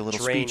got like a little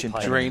speech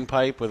impediment. Drain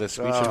pipe with a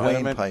speech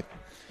impediment. Dwayne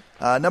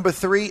Pipe. Number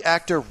 3,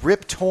 actor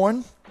Rip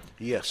Torn.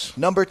 Yes.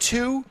 Number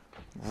 2,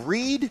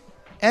 Reed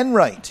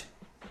Enright.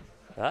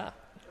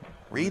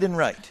 Reed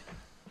Enright.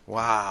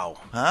 Wow.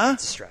 Huh?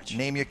 Stretch.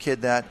 Name your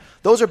kid that.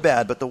 Those are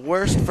bad, but the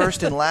worst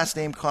first and last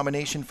name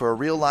combination for a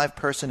real live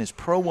person is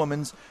pro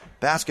women's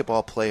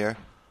basketball player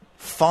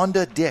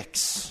Fonda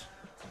Dix.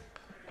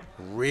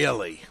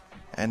 Really?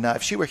 And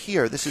if she were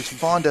here, this is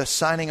Fonda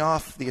signing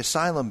off the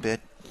Asylum bit.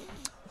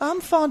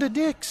 I'm Fonda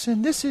Dix,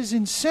 and this is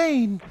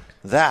insane.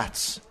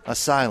 That's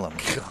Asylum.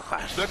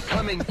 God. They're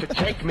coming to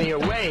take me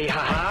away,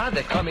 ha-ha.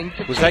 They're coming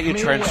to Was take that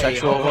your me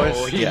transsexual away,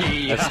 voice?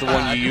 Yeah. That's the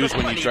one you use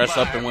when you dress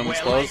up in women's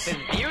clothes? Life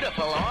is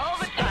beautiful all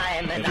the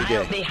time, and Every day.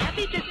 I'll be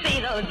happy to see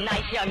those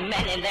nice young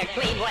men in their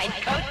clean white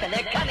coats, and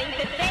they're coming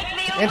to take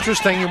me away.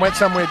 Interesting. You went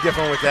somewhere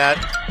different with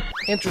that.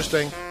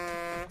 Interesting.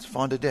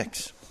 Fonda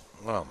Dix.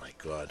 Oh, my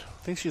God.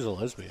 I think she's a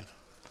lesbian.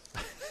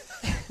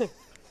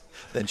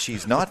 Then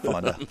she's not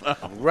Fonda.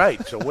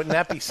 Right. So wouldn't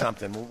that be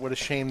something? What a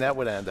shame that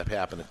would end up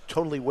happening.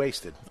 Totally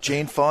wasted.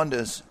 Jane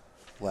Fonda's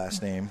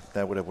last name,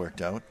 that would have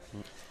worked out.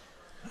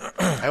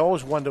 I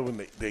always wonder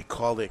when they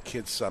call their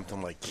kids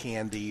something like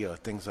Candy or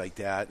things like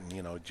that,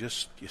 and,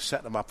 just you're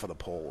setting them up for the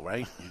poll,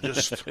 right? You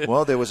just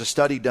Well, there was a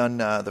study done,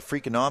 the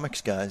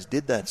Freakonomics guys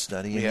did that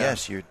study, and Yeah.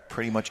 yes, you're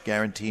pretty much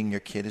guaranteeing your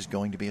kid is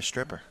going to be a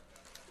stripper.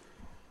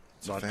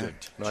 It's a Not good.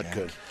 fact, Not Jack.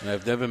 good. And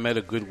I've never met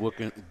a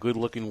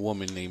good-looking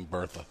woman named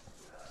Bertha.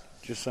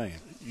 Just saying.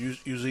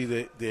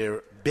 Usually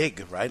they're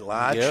big, right?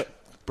 Large. Yep.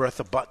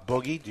 Bertha Butt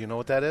Boogie. Do you know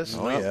what that is?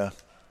 Oh, yeah.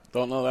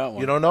 Don't know that one.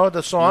 You don't know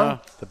the song? No.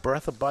 The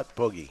Bertha Butt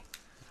Boogie.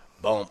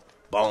 Boom,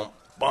 boom,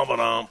 boom,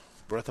 boom.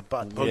 Bertha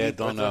Butt Boogie. Yeah,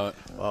 don't know it.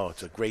 Oh,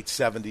 it's a great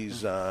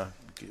 70s.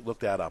 Look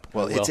that up.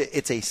 Well, it's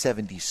a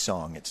 70s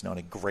song. It's not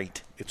a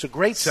great. It's a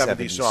great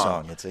 70s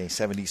song. It's a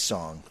 70s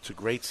song. It's a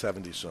great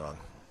 70s song.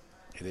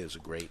 It is a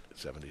great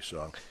 70s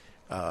song.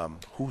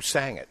 Who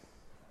sang it?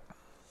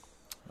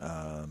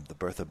 The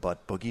Bertha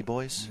Butt Boogie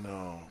Boys.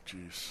 No,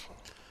 jeez.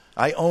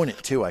 I own it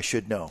too. I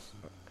should know,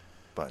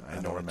 but I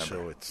know don't it remember.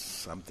 too. It's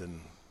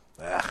something.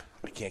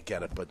 I can't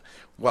get it, but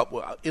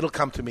well, it'll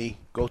come to me.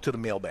 Go to the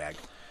mailbag.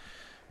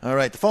 All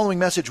right. The following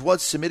message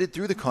was submitted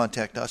through the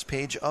Contact Us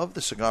page of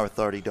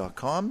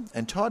thecigarauthority.com,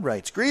 and Todd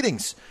writes,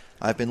 "Greetings.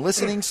 I've been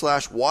listening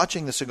 /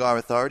 watching the Cigar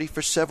Authority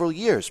for several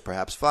years,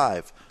 perhaps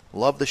 5.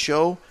 Love the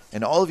show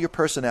and all of your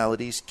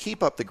personalities.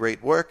 Keep up the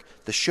great work.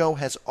 The show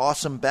has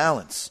awesome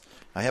balance.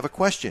 I have a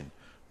question.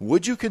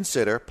 Would you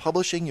consider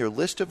publishing your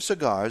list of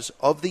cigars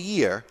of the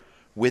year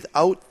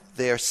without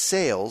their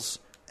sales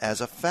as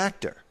a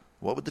factor?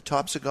 What would the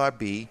top cigar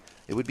be?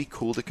 It would be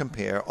cool to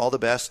compare. All the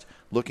best.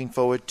 Looking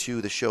forward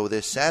to the show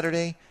this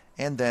Saturday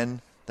and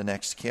then the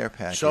next care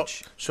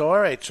package." So all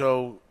right.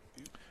 So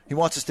he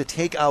wants us to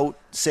take out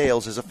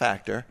sales as a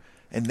factor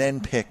and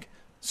then pick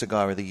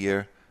cigar of the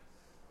year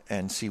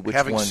and see which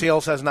having one.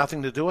 sales has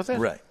nothing to do with it?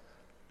 Right.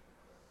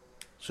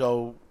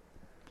 So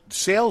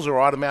sales are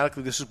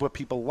automatically, this is what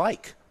people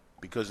like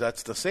because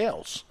that's the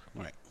sales.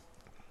 Right.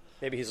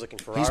 Maybe he's looking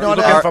for He's our- not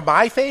looking for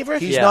my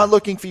favorite? He's Yeah. not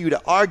looking for you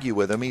to argue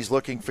with him. He's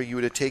looking for you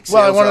to take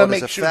Well, I sales wanted to out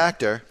make as a sure-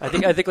 factor. I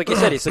think, like you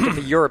said, he's looking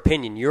for your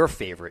opinion, your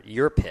favorite,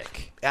 your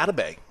pick.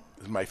 Atabay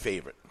is my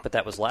favorite. But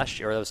that was last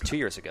year, or that was 2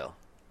 years ago.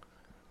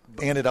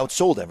 And it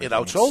outsold everything.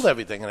 It outsold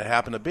everything, and it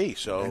happened to be.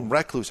 So And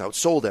Recluse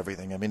outsold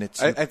everything. I mean,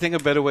 it's. I think a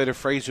better way to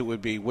phrase it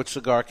would be, what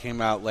cigar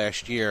came out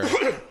last year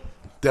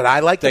that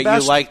I liked the that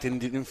best? you liked and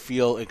didn't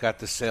feel it got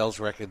the sales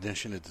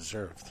recognition it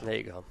deserved? There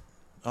you go.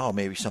 Oh,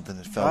 maybe something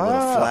that fell a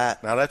little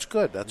flat. Now that's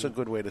good. That's a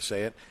good way to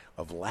say it.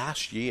 Of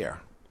last year,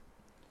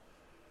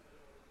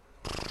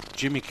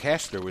 Jimmy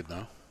Castor would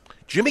know.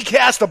 Jimmy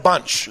Cast a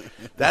Bunch.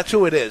 That's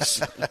who it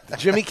is.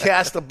 Jimmy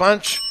Cast a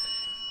Bunch.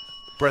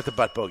 Bertha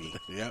Butt Boogie.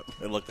 Yep,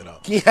 I looked it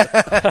up.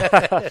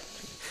 Yeah,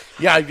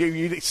 yeah.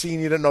 You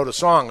didn't know the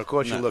song. Of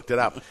course, you looked it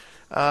up.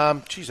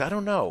 Geez, I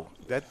don't know.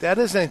 That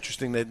is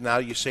interesting that now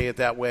you say it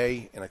that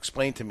way and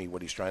explain to me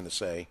what he's trying to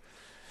say.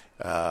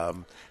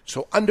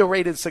 So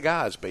underrated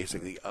cigars,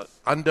 basically,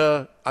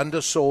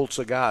 undersold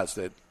cigars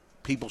that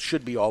people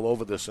should be all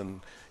over this,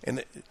 and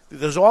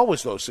there's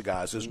always those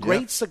cigars. There's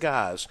great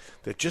cigars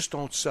that just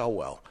don't sell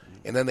well,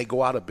 and then they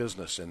go out of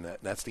business, and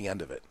that's the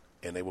end of it.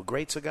 And they were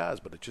great cigars,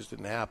 but it just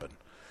didn't happen.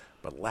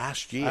 But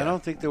last year, I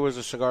don't think there was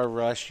a cigar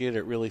last year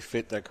that really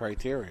fit that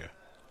criteria.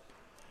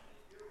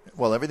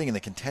 Well, everything in the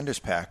contenders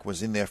pack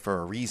was in there for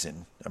a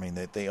reason. I mean,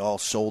 they all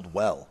sold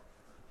well.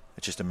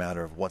 It's just a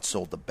matter of what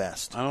sold the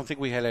best. I don't think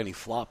we had any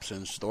flops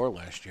in store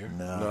last year.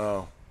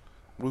 No.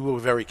 We were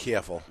very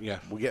careful. Yeah.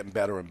 We're getting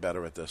better and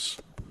better at this.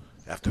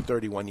 After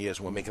 31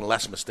 years, we're making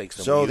less mistakes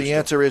than we So used the to.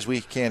 answer is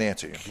we can't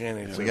answer you. Can't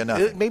answer. We got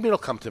nothing. Maybe it'll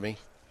come to me.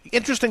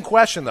 Interesting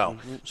question, though.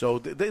 So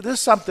this is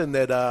something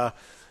that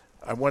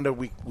I wonder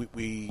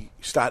we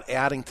start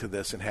adding to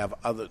this and have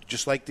other,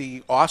 just like the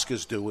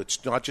Oscars do.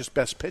 It's not just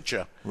Best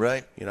Picture.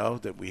 Right. You know,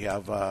 that we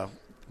have.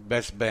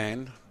 Best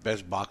band,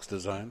 best box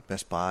design.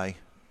 Best Buy.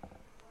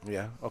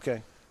 Yeah,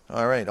 okay.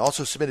 All right.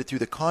 Also submitted through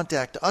the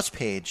Contact Us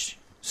page,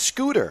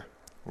 Scooter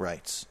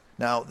writes.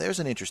 Now, there's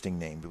an interesting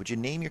name. Would you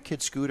name your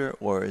kid Scooter,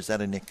 or is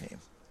that a nickname?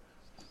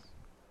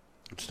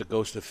 It's the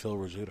ghost of Phil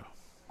Rizzuto.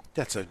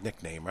 That's a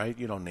nickname, right?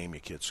 You don't name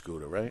your kid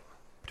Scooter, right?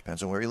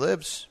 Depends on where he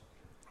lives.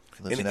 If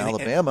he lives in And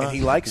Alabama. and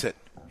he likes it.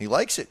 He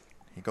likes it.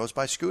 He goes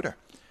by Scooter.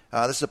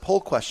 This is a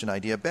poll question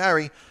idea.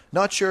 Barry,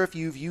 not sure if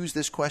you've used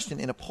this question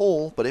in a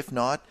poll, but if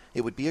not,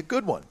 it would be a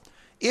good one.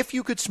 If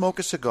you could smoke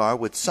a cigar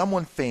with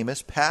someone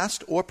famous,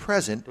 past or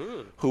present,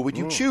 who would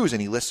you choose?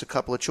 And he lists a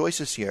couple of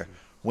choices here.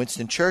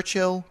 Winston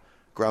Churchill,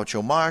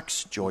 Groucho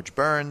Marx, George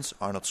Burns,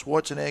 Arnold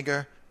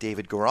Schwarzenegger,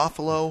 David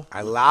Garofalo.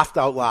 I laughed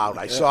out loud.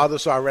 I saw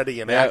this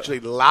already and actually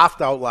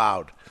laughed out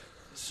loud.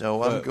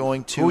 So I'm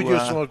going to... Who would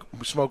you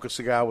smoke a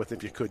cigar with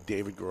if you could,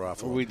 David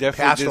Garofalo? We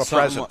definitely Past did or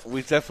something. present?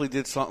 We definitely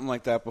did something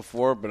like that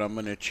before, but I'm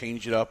going to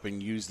change it up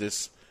and use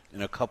this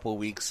in a couple of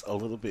weeks a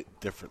little bit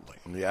differently.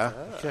 Yeah.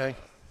 Okay.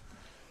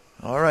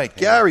 All right.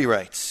 Gary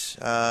writes,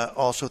 right.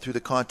 Also through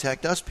the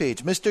Contact Us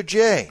page. Mr.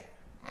 J,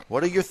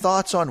 what are your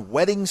thoughts on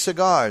wetting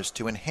cigars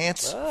to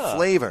enhance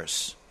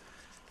flavors?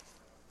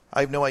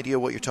 I have no idea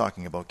what you're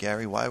talking about,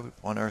 Gary. Why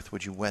on earth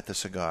would you wet the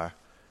cigar?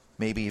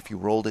 Maybe if you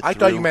rolled it through. I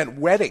thought you meant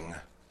wetting.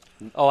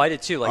 Oh, I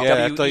did too. Like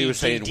I thought you were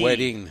saying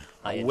wedding.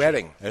 Wetting.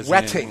 Wetting. Yes.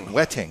 Wetting.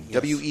 What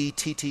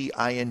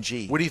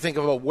do you think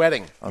about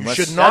wetting? Unless-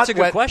 you should not That's a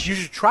good wet. question.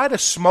 You should try to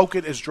smoke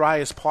it as dry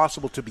as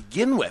possible to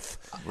begin with.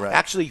 Right.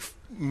 Actually,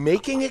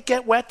 making it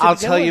get wet to I'll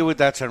begin tell with? you what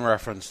that's in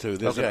reference to.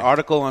 There's an Okay.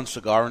 article on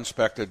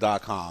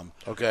cigarinspector.com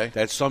Okay.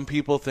 that some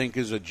people think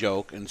is a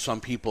joke and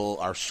some people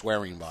are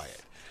swearing by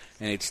it.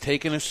 And it's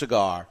taking a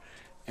cigar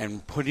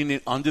and putting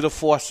it under the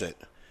faucet,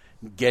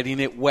 getting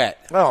it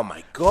wet. Oh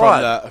my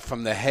God!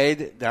 From the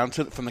head down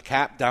to from the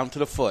cap down to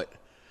the foot,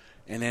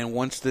 and then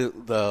once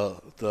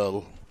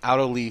the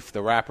outer leaf,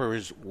 the wrapper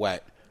is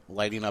wet,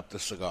 lighting up the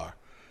cigar,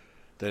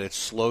 that it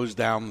slows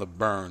down the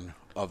burn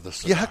of the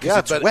cigar. Yeah,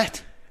 because it's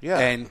wet. Yeah.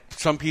 And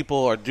some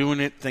people are doing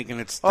it thinking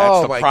that's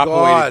Oh, the my proper way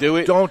God. to do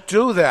it. Don't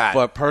do that.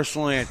 But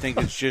personally, I think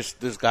it's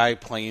just this guy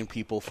playing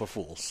people for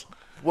fools.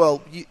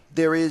 Well,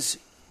 there is.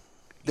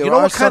 There you know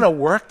are what kind some- of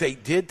work they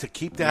did to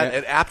keep that Yeah.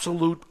 at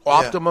absolute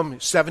optimum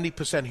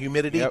 70%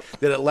 humidity, Yep.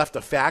 that it left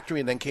the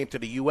factory and then came to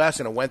the U.S.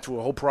 and it went through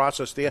a whole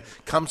process there,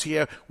 comes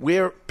here.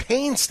 We're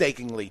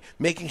painstakingly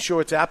making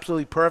sure it's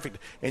absolutely perfect,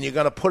 and you're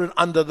going to put it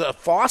under the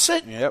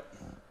faucet? Yep.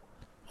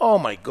 Oh,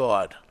 my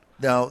God.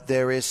 Now,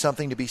 there is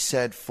something to be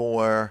said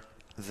for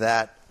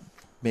that,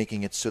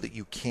 making it so that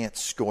you can't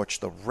scorch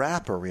the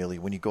wrapper, really,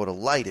 when you go to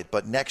light it.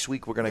 But next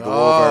week, we're going to go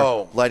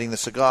over lighting the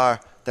cigar.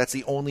 That's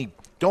the only...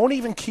 Don't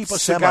even keep a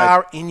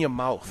cigar in your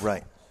mouth.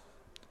 Right.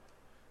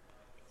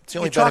 It's the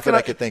only benefit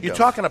I could think You're of.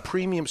 talking a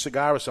premium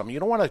cigar or something. You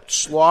don't want to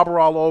slobber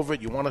all over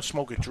it. You want to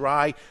smoke it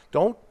dry.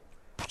 Don't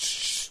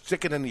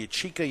stick it in your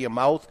cheek of your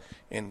mouth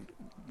and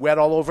wet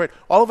all over it.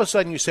 All of a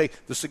sudden you say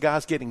the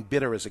cigar's getting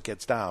bitter as it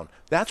gets down.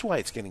 That's why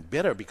it's getting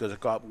bitter, because it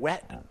got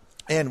wet.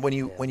 And when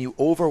you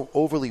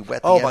overly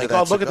wet the Oh, end my of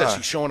God, that look at cigar- this.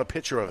 He's showing a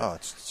picture of it. Oh,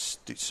 it's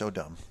so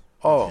dumb.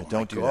 Oh, Yeah,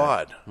 don't my do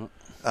God.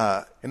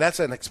 that. And that's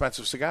an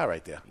expensive cigar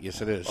right there.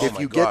 Yes, it is. Oh, If my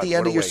you God, get the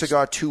end what of a your waste.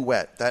 cigar too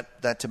wet,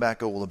 that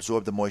tobacco will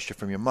absorb the moisture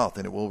from your mouth,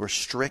 and it will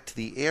restrict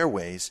the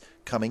airways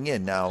coming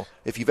in. Now,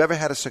 if you've ever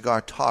had a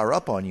cigar tar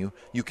up on you,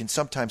 you can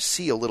sometimes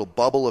see a little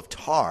bubble of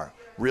tar,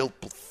 real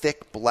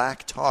thick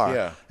black tar.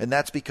 Yeah. And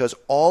that's because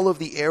all of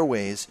the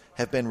airways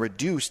have been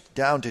reduced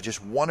down to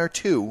just one or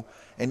two,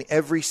 and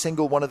every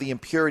single one of the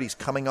impurities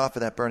coming off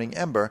of that burning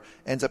ember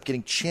ends up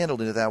getting channeled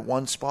into that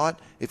one spot.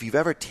 If you've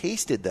ever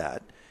tasted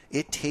that,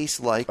 it tastes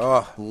like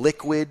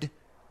liquid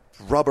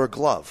rubber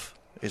glove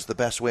is the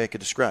best way I could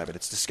describe it.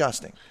 It's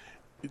disgusting.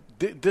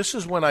 This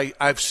is when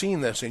I've seen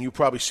this, and you've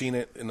probably seen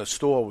it in the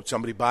store when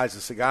somebody buys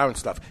a cigar and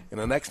stuff, and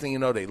the next thing you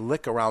know, they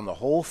lick around the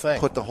whole thing.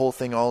 Put the whole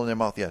thing all in their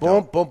mouth. Yeah,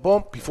 boom, boom,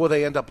 boom, before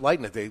they end up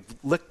lighting it. They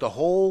lick the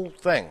whole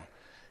thing.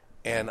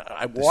 And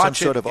I There's watch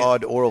some sort it, of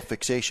odd oral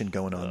fixation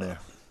going on there.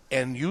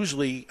 and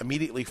usually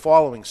immediately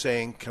following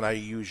saying, "Can I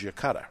use your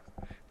cutter?"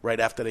 Right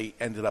after they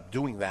ended up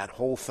doing that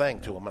whole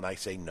thing to them, and I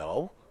say,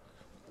 "No.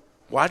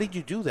 Why did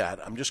you do that?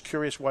 I'm just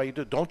curious why you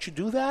do. Don't you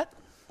do that?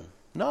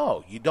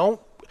 No, you don't."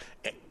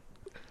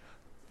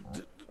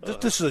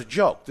 This is a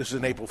joke. This is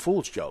an April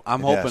Fool's joke.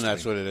 I'm hoping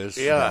that's what it is.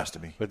 Yeah. It has to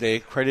be. But they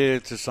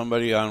credited it to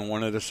somebody on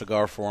one of the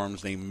cigar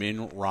forums named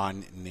Min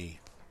Ron Nee.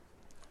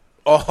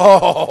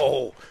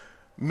 Oh,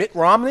 Mitt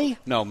Romney?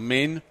 No,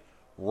 Min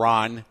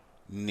Ron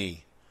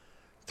Nee.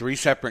 3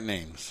 separate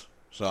names.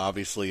 So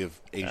obviously of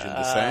Asian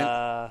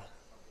descent.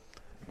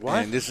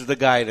 What? And this is the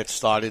guy that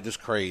started this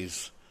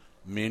craze.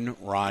 Min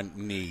Ron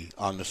Nee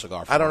on the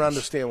cigar forums. I don't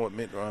understand what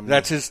Mitt Romney.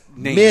 That's his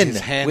name. Min his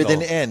handle. with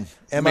an N.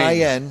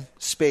 M-I-N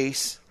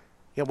space.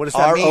 Yeah, what does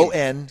that mean?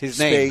 R-O-N His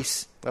name.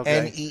 space Okay.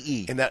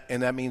 N-E-E. And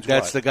that means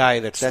That's what? the guy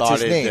that That's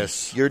started his name.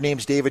 this. Your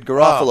name's David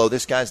Garofalo. Oh.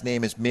 This guy's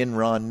name is Min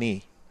Ron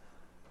Nee.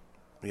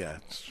 Yeah,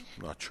 it's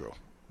not true.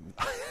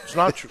 It's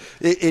not true.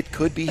 It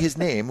could be his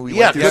name. We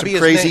Yeah, went through could some be his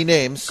crazy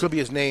name. names. Could be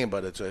his name,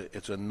 but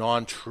it's a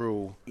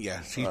non-true.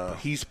 Yes,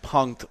 he's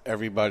punked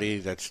everybody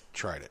that's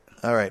tried it.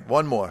 All right,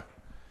 one more.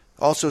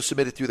 Also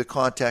submitted through the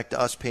Contact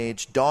Us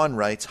page. Dawn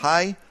writes,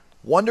 "Hi,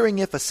 wondering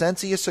if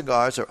Essencia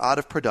cigars are out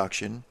of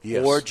production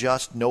Yes. or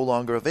just no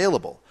longer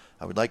available.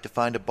 I would like to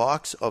find a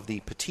box of the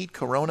Petite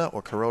Corona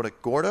or Corona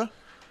Gorda."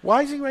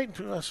 Why is he writing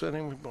to us? I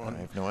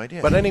have no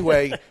idea. But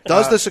anyway,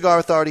 Does the Cigar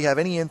Authority have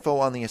any info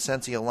on the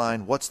Essencia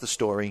line? What's the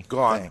story?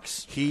 gone?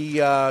 Thanks. He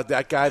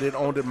that guy that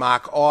owned it,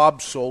 Mark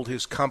Obb, sold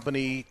his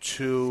company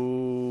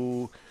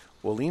to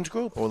Orleans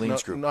Group.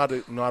 Orleans Group. Not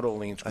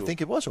Orleans Group. I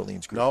think it was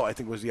Orleans Group. No, I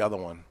think it was the other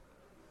one.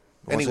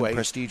 It wasn't Anyway,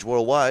 Prestige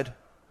Worldwide.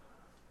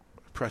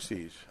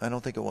 Prestige. I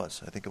don't think it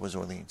was. I think it was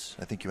Orleans.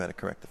 I think you had it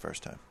correct the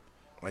first time.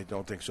 I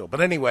don't think so.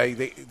 But anyway,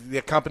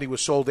 their company was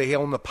sold. They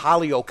own the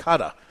Palio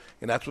Cutter,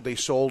 and that's what they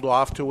sold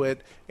off to it.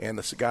 And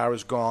the cigar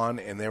is gone,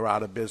 and they're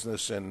out of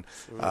business. And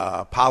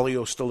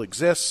Palio still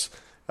exists,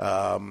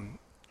 and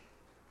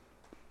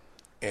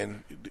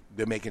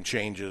they're making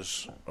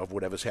changes of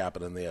whatever's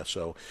happening there.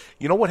 So,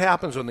 you know what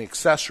happens on the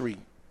accessory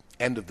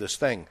end of this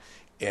thing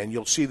And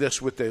you'll see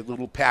this with the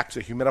little packs,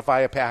 the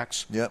humidifier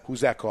packs. Yep.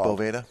 Who's that called?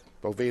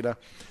 Boveda.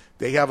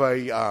 They have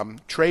a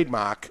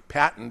trademark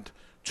patent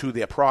to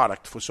their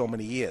product for so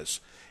many years.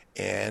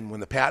 And when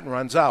the patent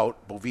runs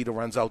out, Boveda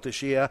runs out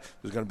this year,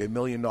 there's going to be 1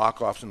 million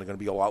knockoffs, and they're going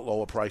to be a lot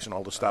lower price and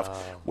all the stuff.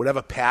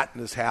 Whatever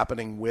patent is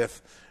happening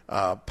with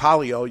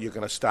Palio, you're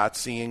going to start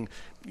seeing,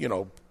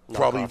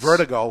 probably Knockoffs.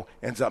 Vertigo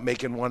ends up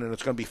making one, and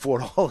it's going to be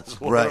 $4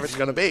 or whatever it's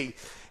going to be.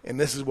 And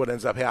this is what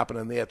ends up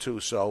happening there, too.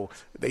 So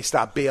they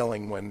stop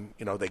bailing when,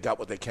 they got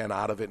what they can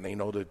out of it, and they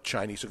know the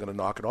Chinese are going to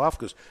knock it off.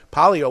 Because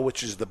Palio,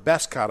 which is the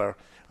best cutter,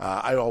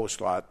 I always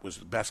thought was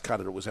the best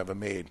cutter that was ever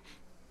made,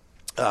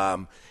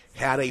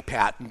 had a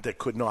patent that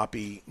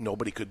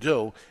nobody could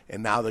do,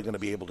 and now they're going to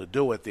be able to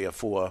do it.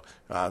 Therefore,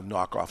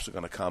 knockoffs are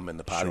going to come, and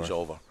the party's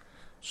over.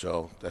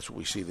 So that's what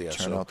we see there.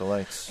 Turn out the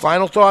lights.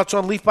 Final thoughts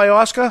on Leaf by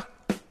Oscar?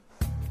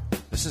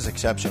 This is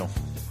exceptional.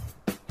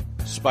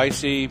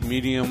 Spicy,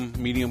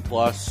 medium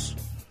plus.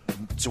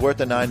 It's worth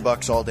the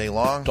 $9 all day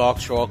long. Dark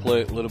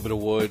chocolate, a little bit of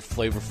wood,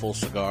 flavorful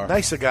cigar.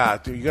 Nice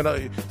cigar.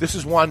 This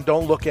is one,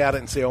 don't look at it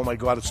and say, oh, my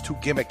God, it's too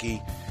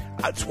gimmicky.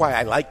 That's why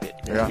I liked it,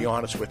 to be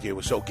honest with you. It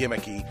was so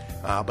gimmicky.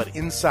 But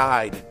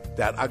inside,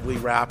 that ugly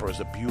wrapper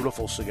is a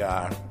beautiful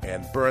cigar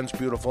and burns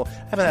beautiful. I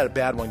haven't had a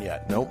bad one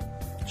yet. Nope.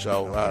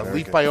 So,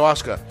 Leaf by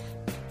Oscar.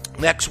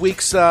 Next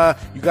week's,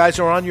 you guys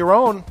are on your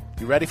own.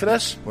 You ready for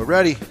this? We're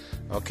ready.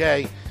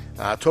 Okay.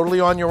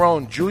 Totally on your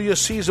own. Julius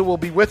Caesar will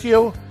be with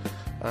you.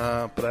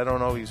 But I don't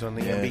know. He's on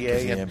the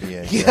NBA. The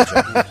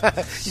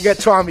NBA. You got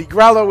Tommy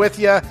Grella with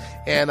you,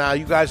 and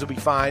you guys will be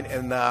fine.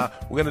 And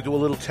we're going to do a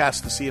little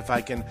test to see if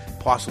I can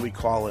possibly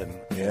call in.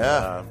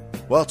 Yeah.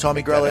 Well,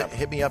 Tommy Grella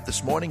hit me up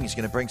this morning. He's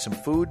going to bring some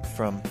food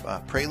from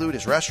Prelude,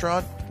 his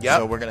restaurant. Yep.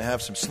 So we're going to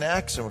have some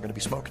snacks, and we're going to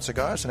be smoking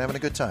cigars and having a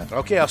good time.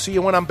 Okay, I'll see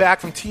you when I'm back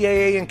from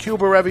TAA in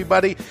Cuba,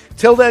 everybody.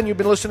 Till then, you've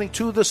been listening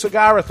to the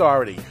Cigar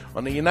Authority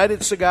on the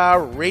United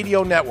Cigar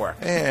Radio Network.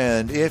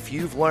 And if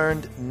you've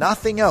learned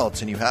nothing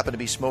else and you happen to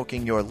be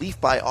smoking your Leaf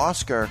by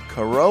Oscar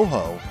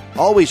Corojo,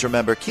 always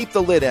remember, keep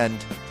the lid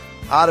end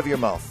out of your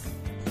mouth.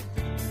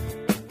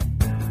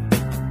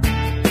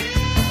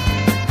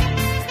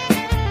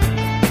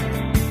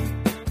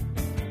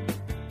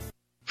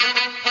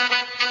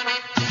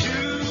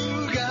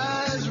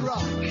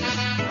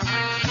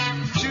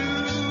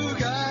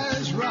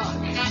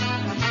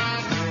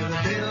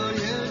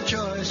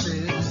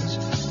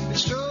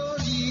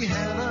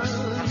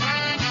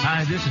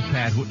 This is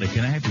Pat Whitley.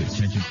 Can I have your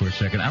attention for a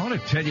second? I want to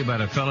tell you about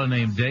a fellow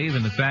named Dave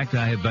and the fact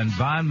I have been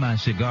buying my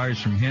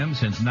cigars from him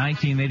since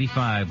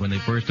 1985 when they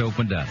first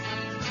opened up.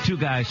 Two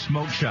Guys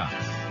Smoke Shop.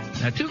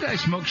 Now, Two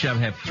Guys Smoke Shop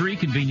have 3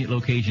 convenient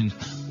locations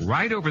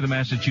right over the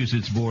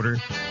Massachusetts border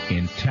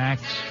in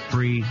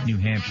tax-free New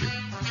Hampshire.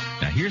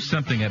 Now, here's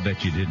something I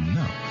bet you didn't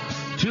know.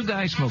 Two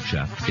Guys Smoke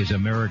Shop is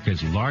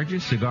America's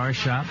largest cigar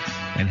shop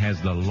and has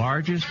the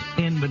largest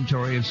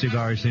inventory of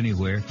cigars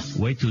anywhere.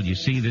 Wait till you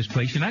see this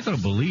place. You're not going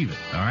to believe it,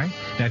 all right?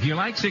 Now, if you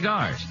like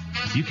cigars,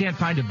 you can't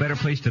find a better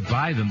place to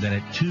buy them than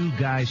at Two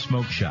Guys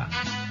Smoke Shop.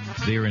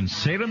 They're in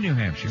Salem, New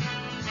Hampshire,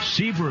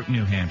 Seabrook,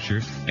 New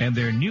Hampshire, and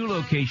their new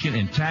location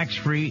in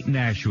tax-free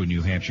Nashua,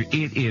 New Hampshire.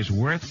 It is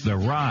worth the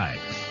ride.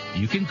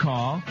 You can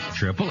call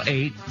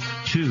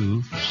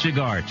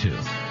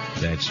 888-2-CIGAR-2.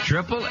 That's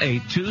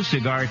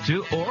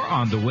 888-2-CIGAR-2 or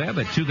on the web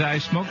at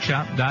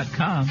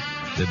twoguysmokeshop.com.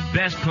 The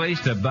best place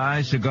to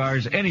buy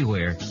cigars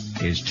anywhere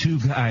is Two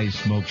Guys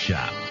Smoke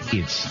Shop.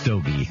 It's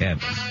Stogie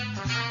heaven.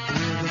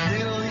 With a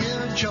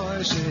million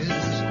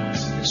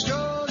choices,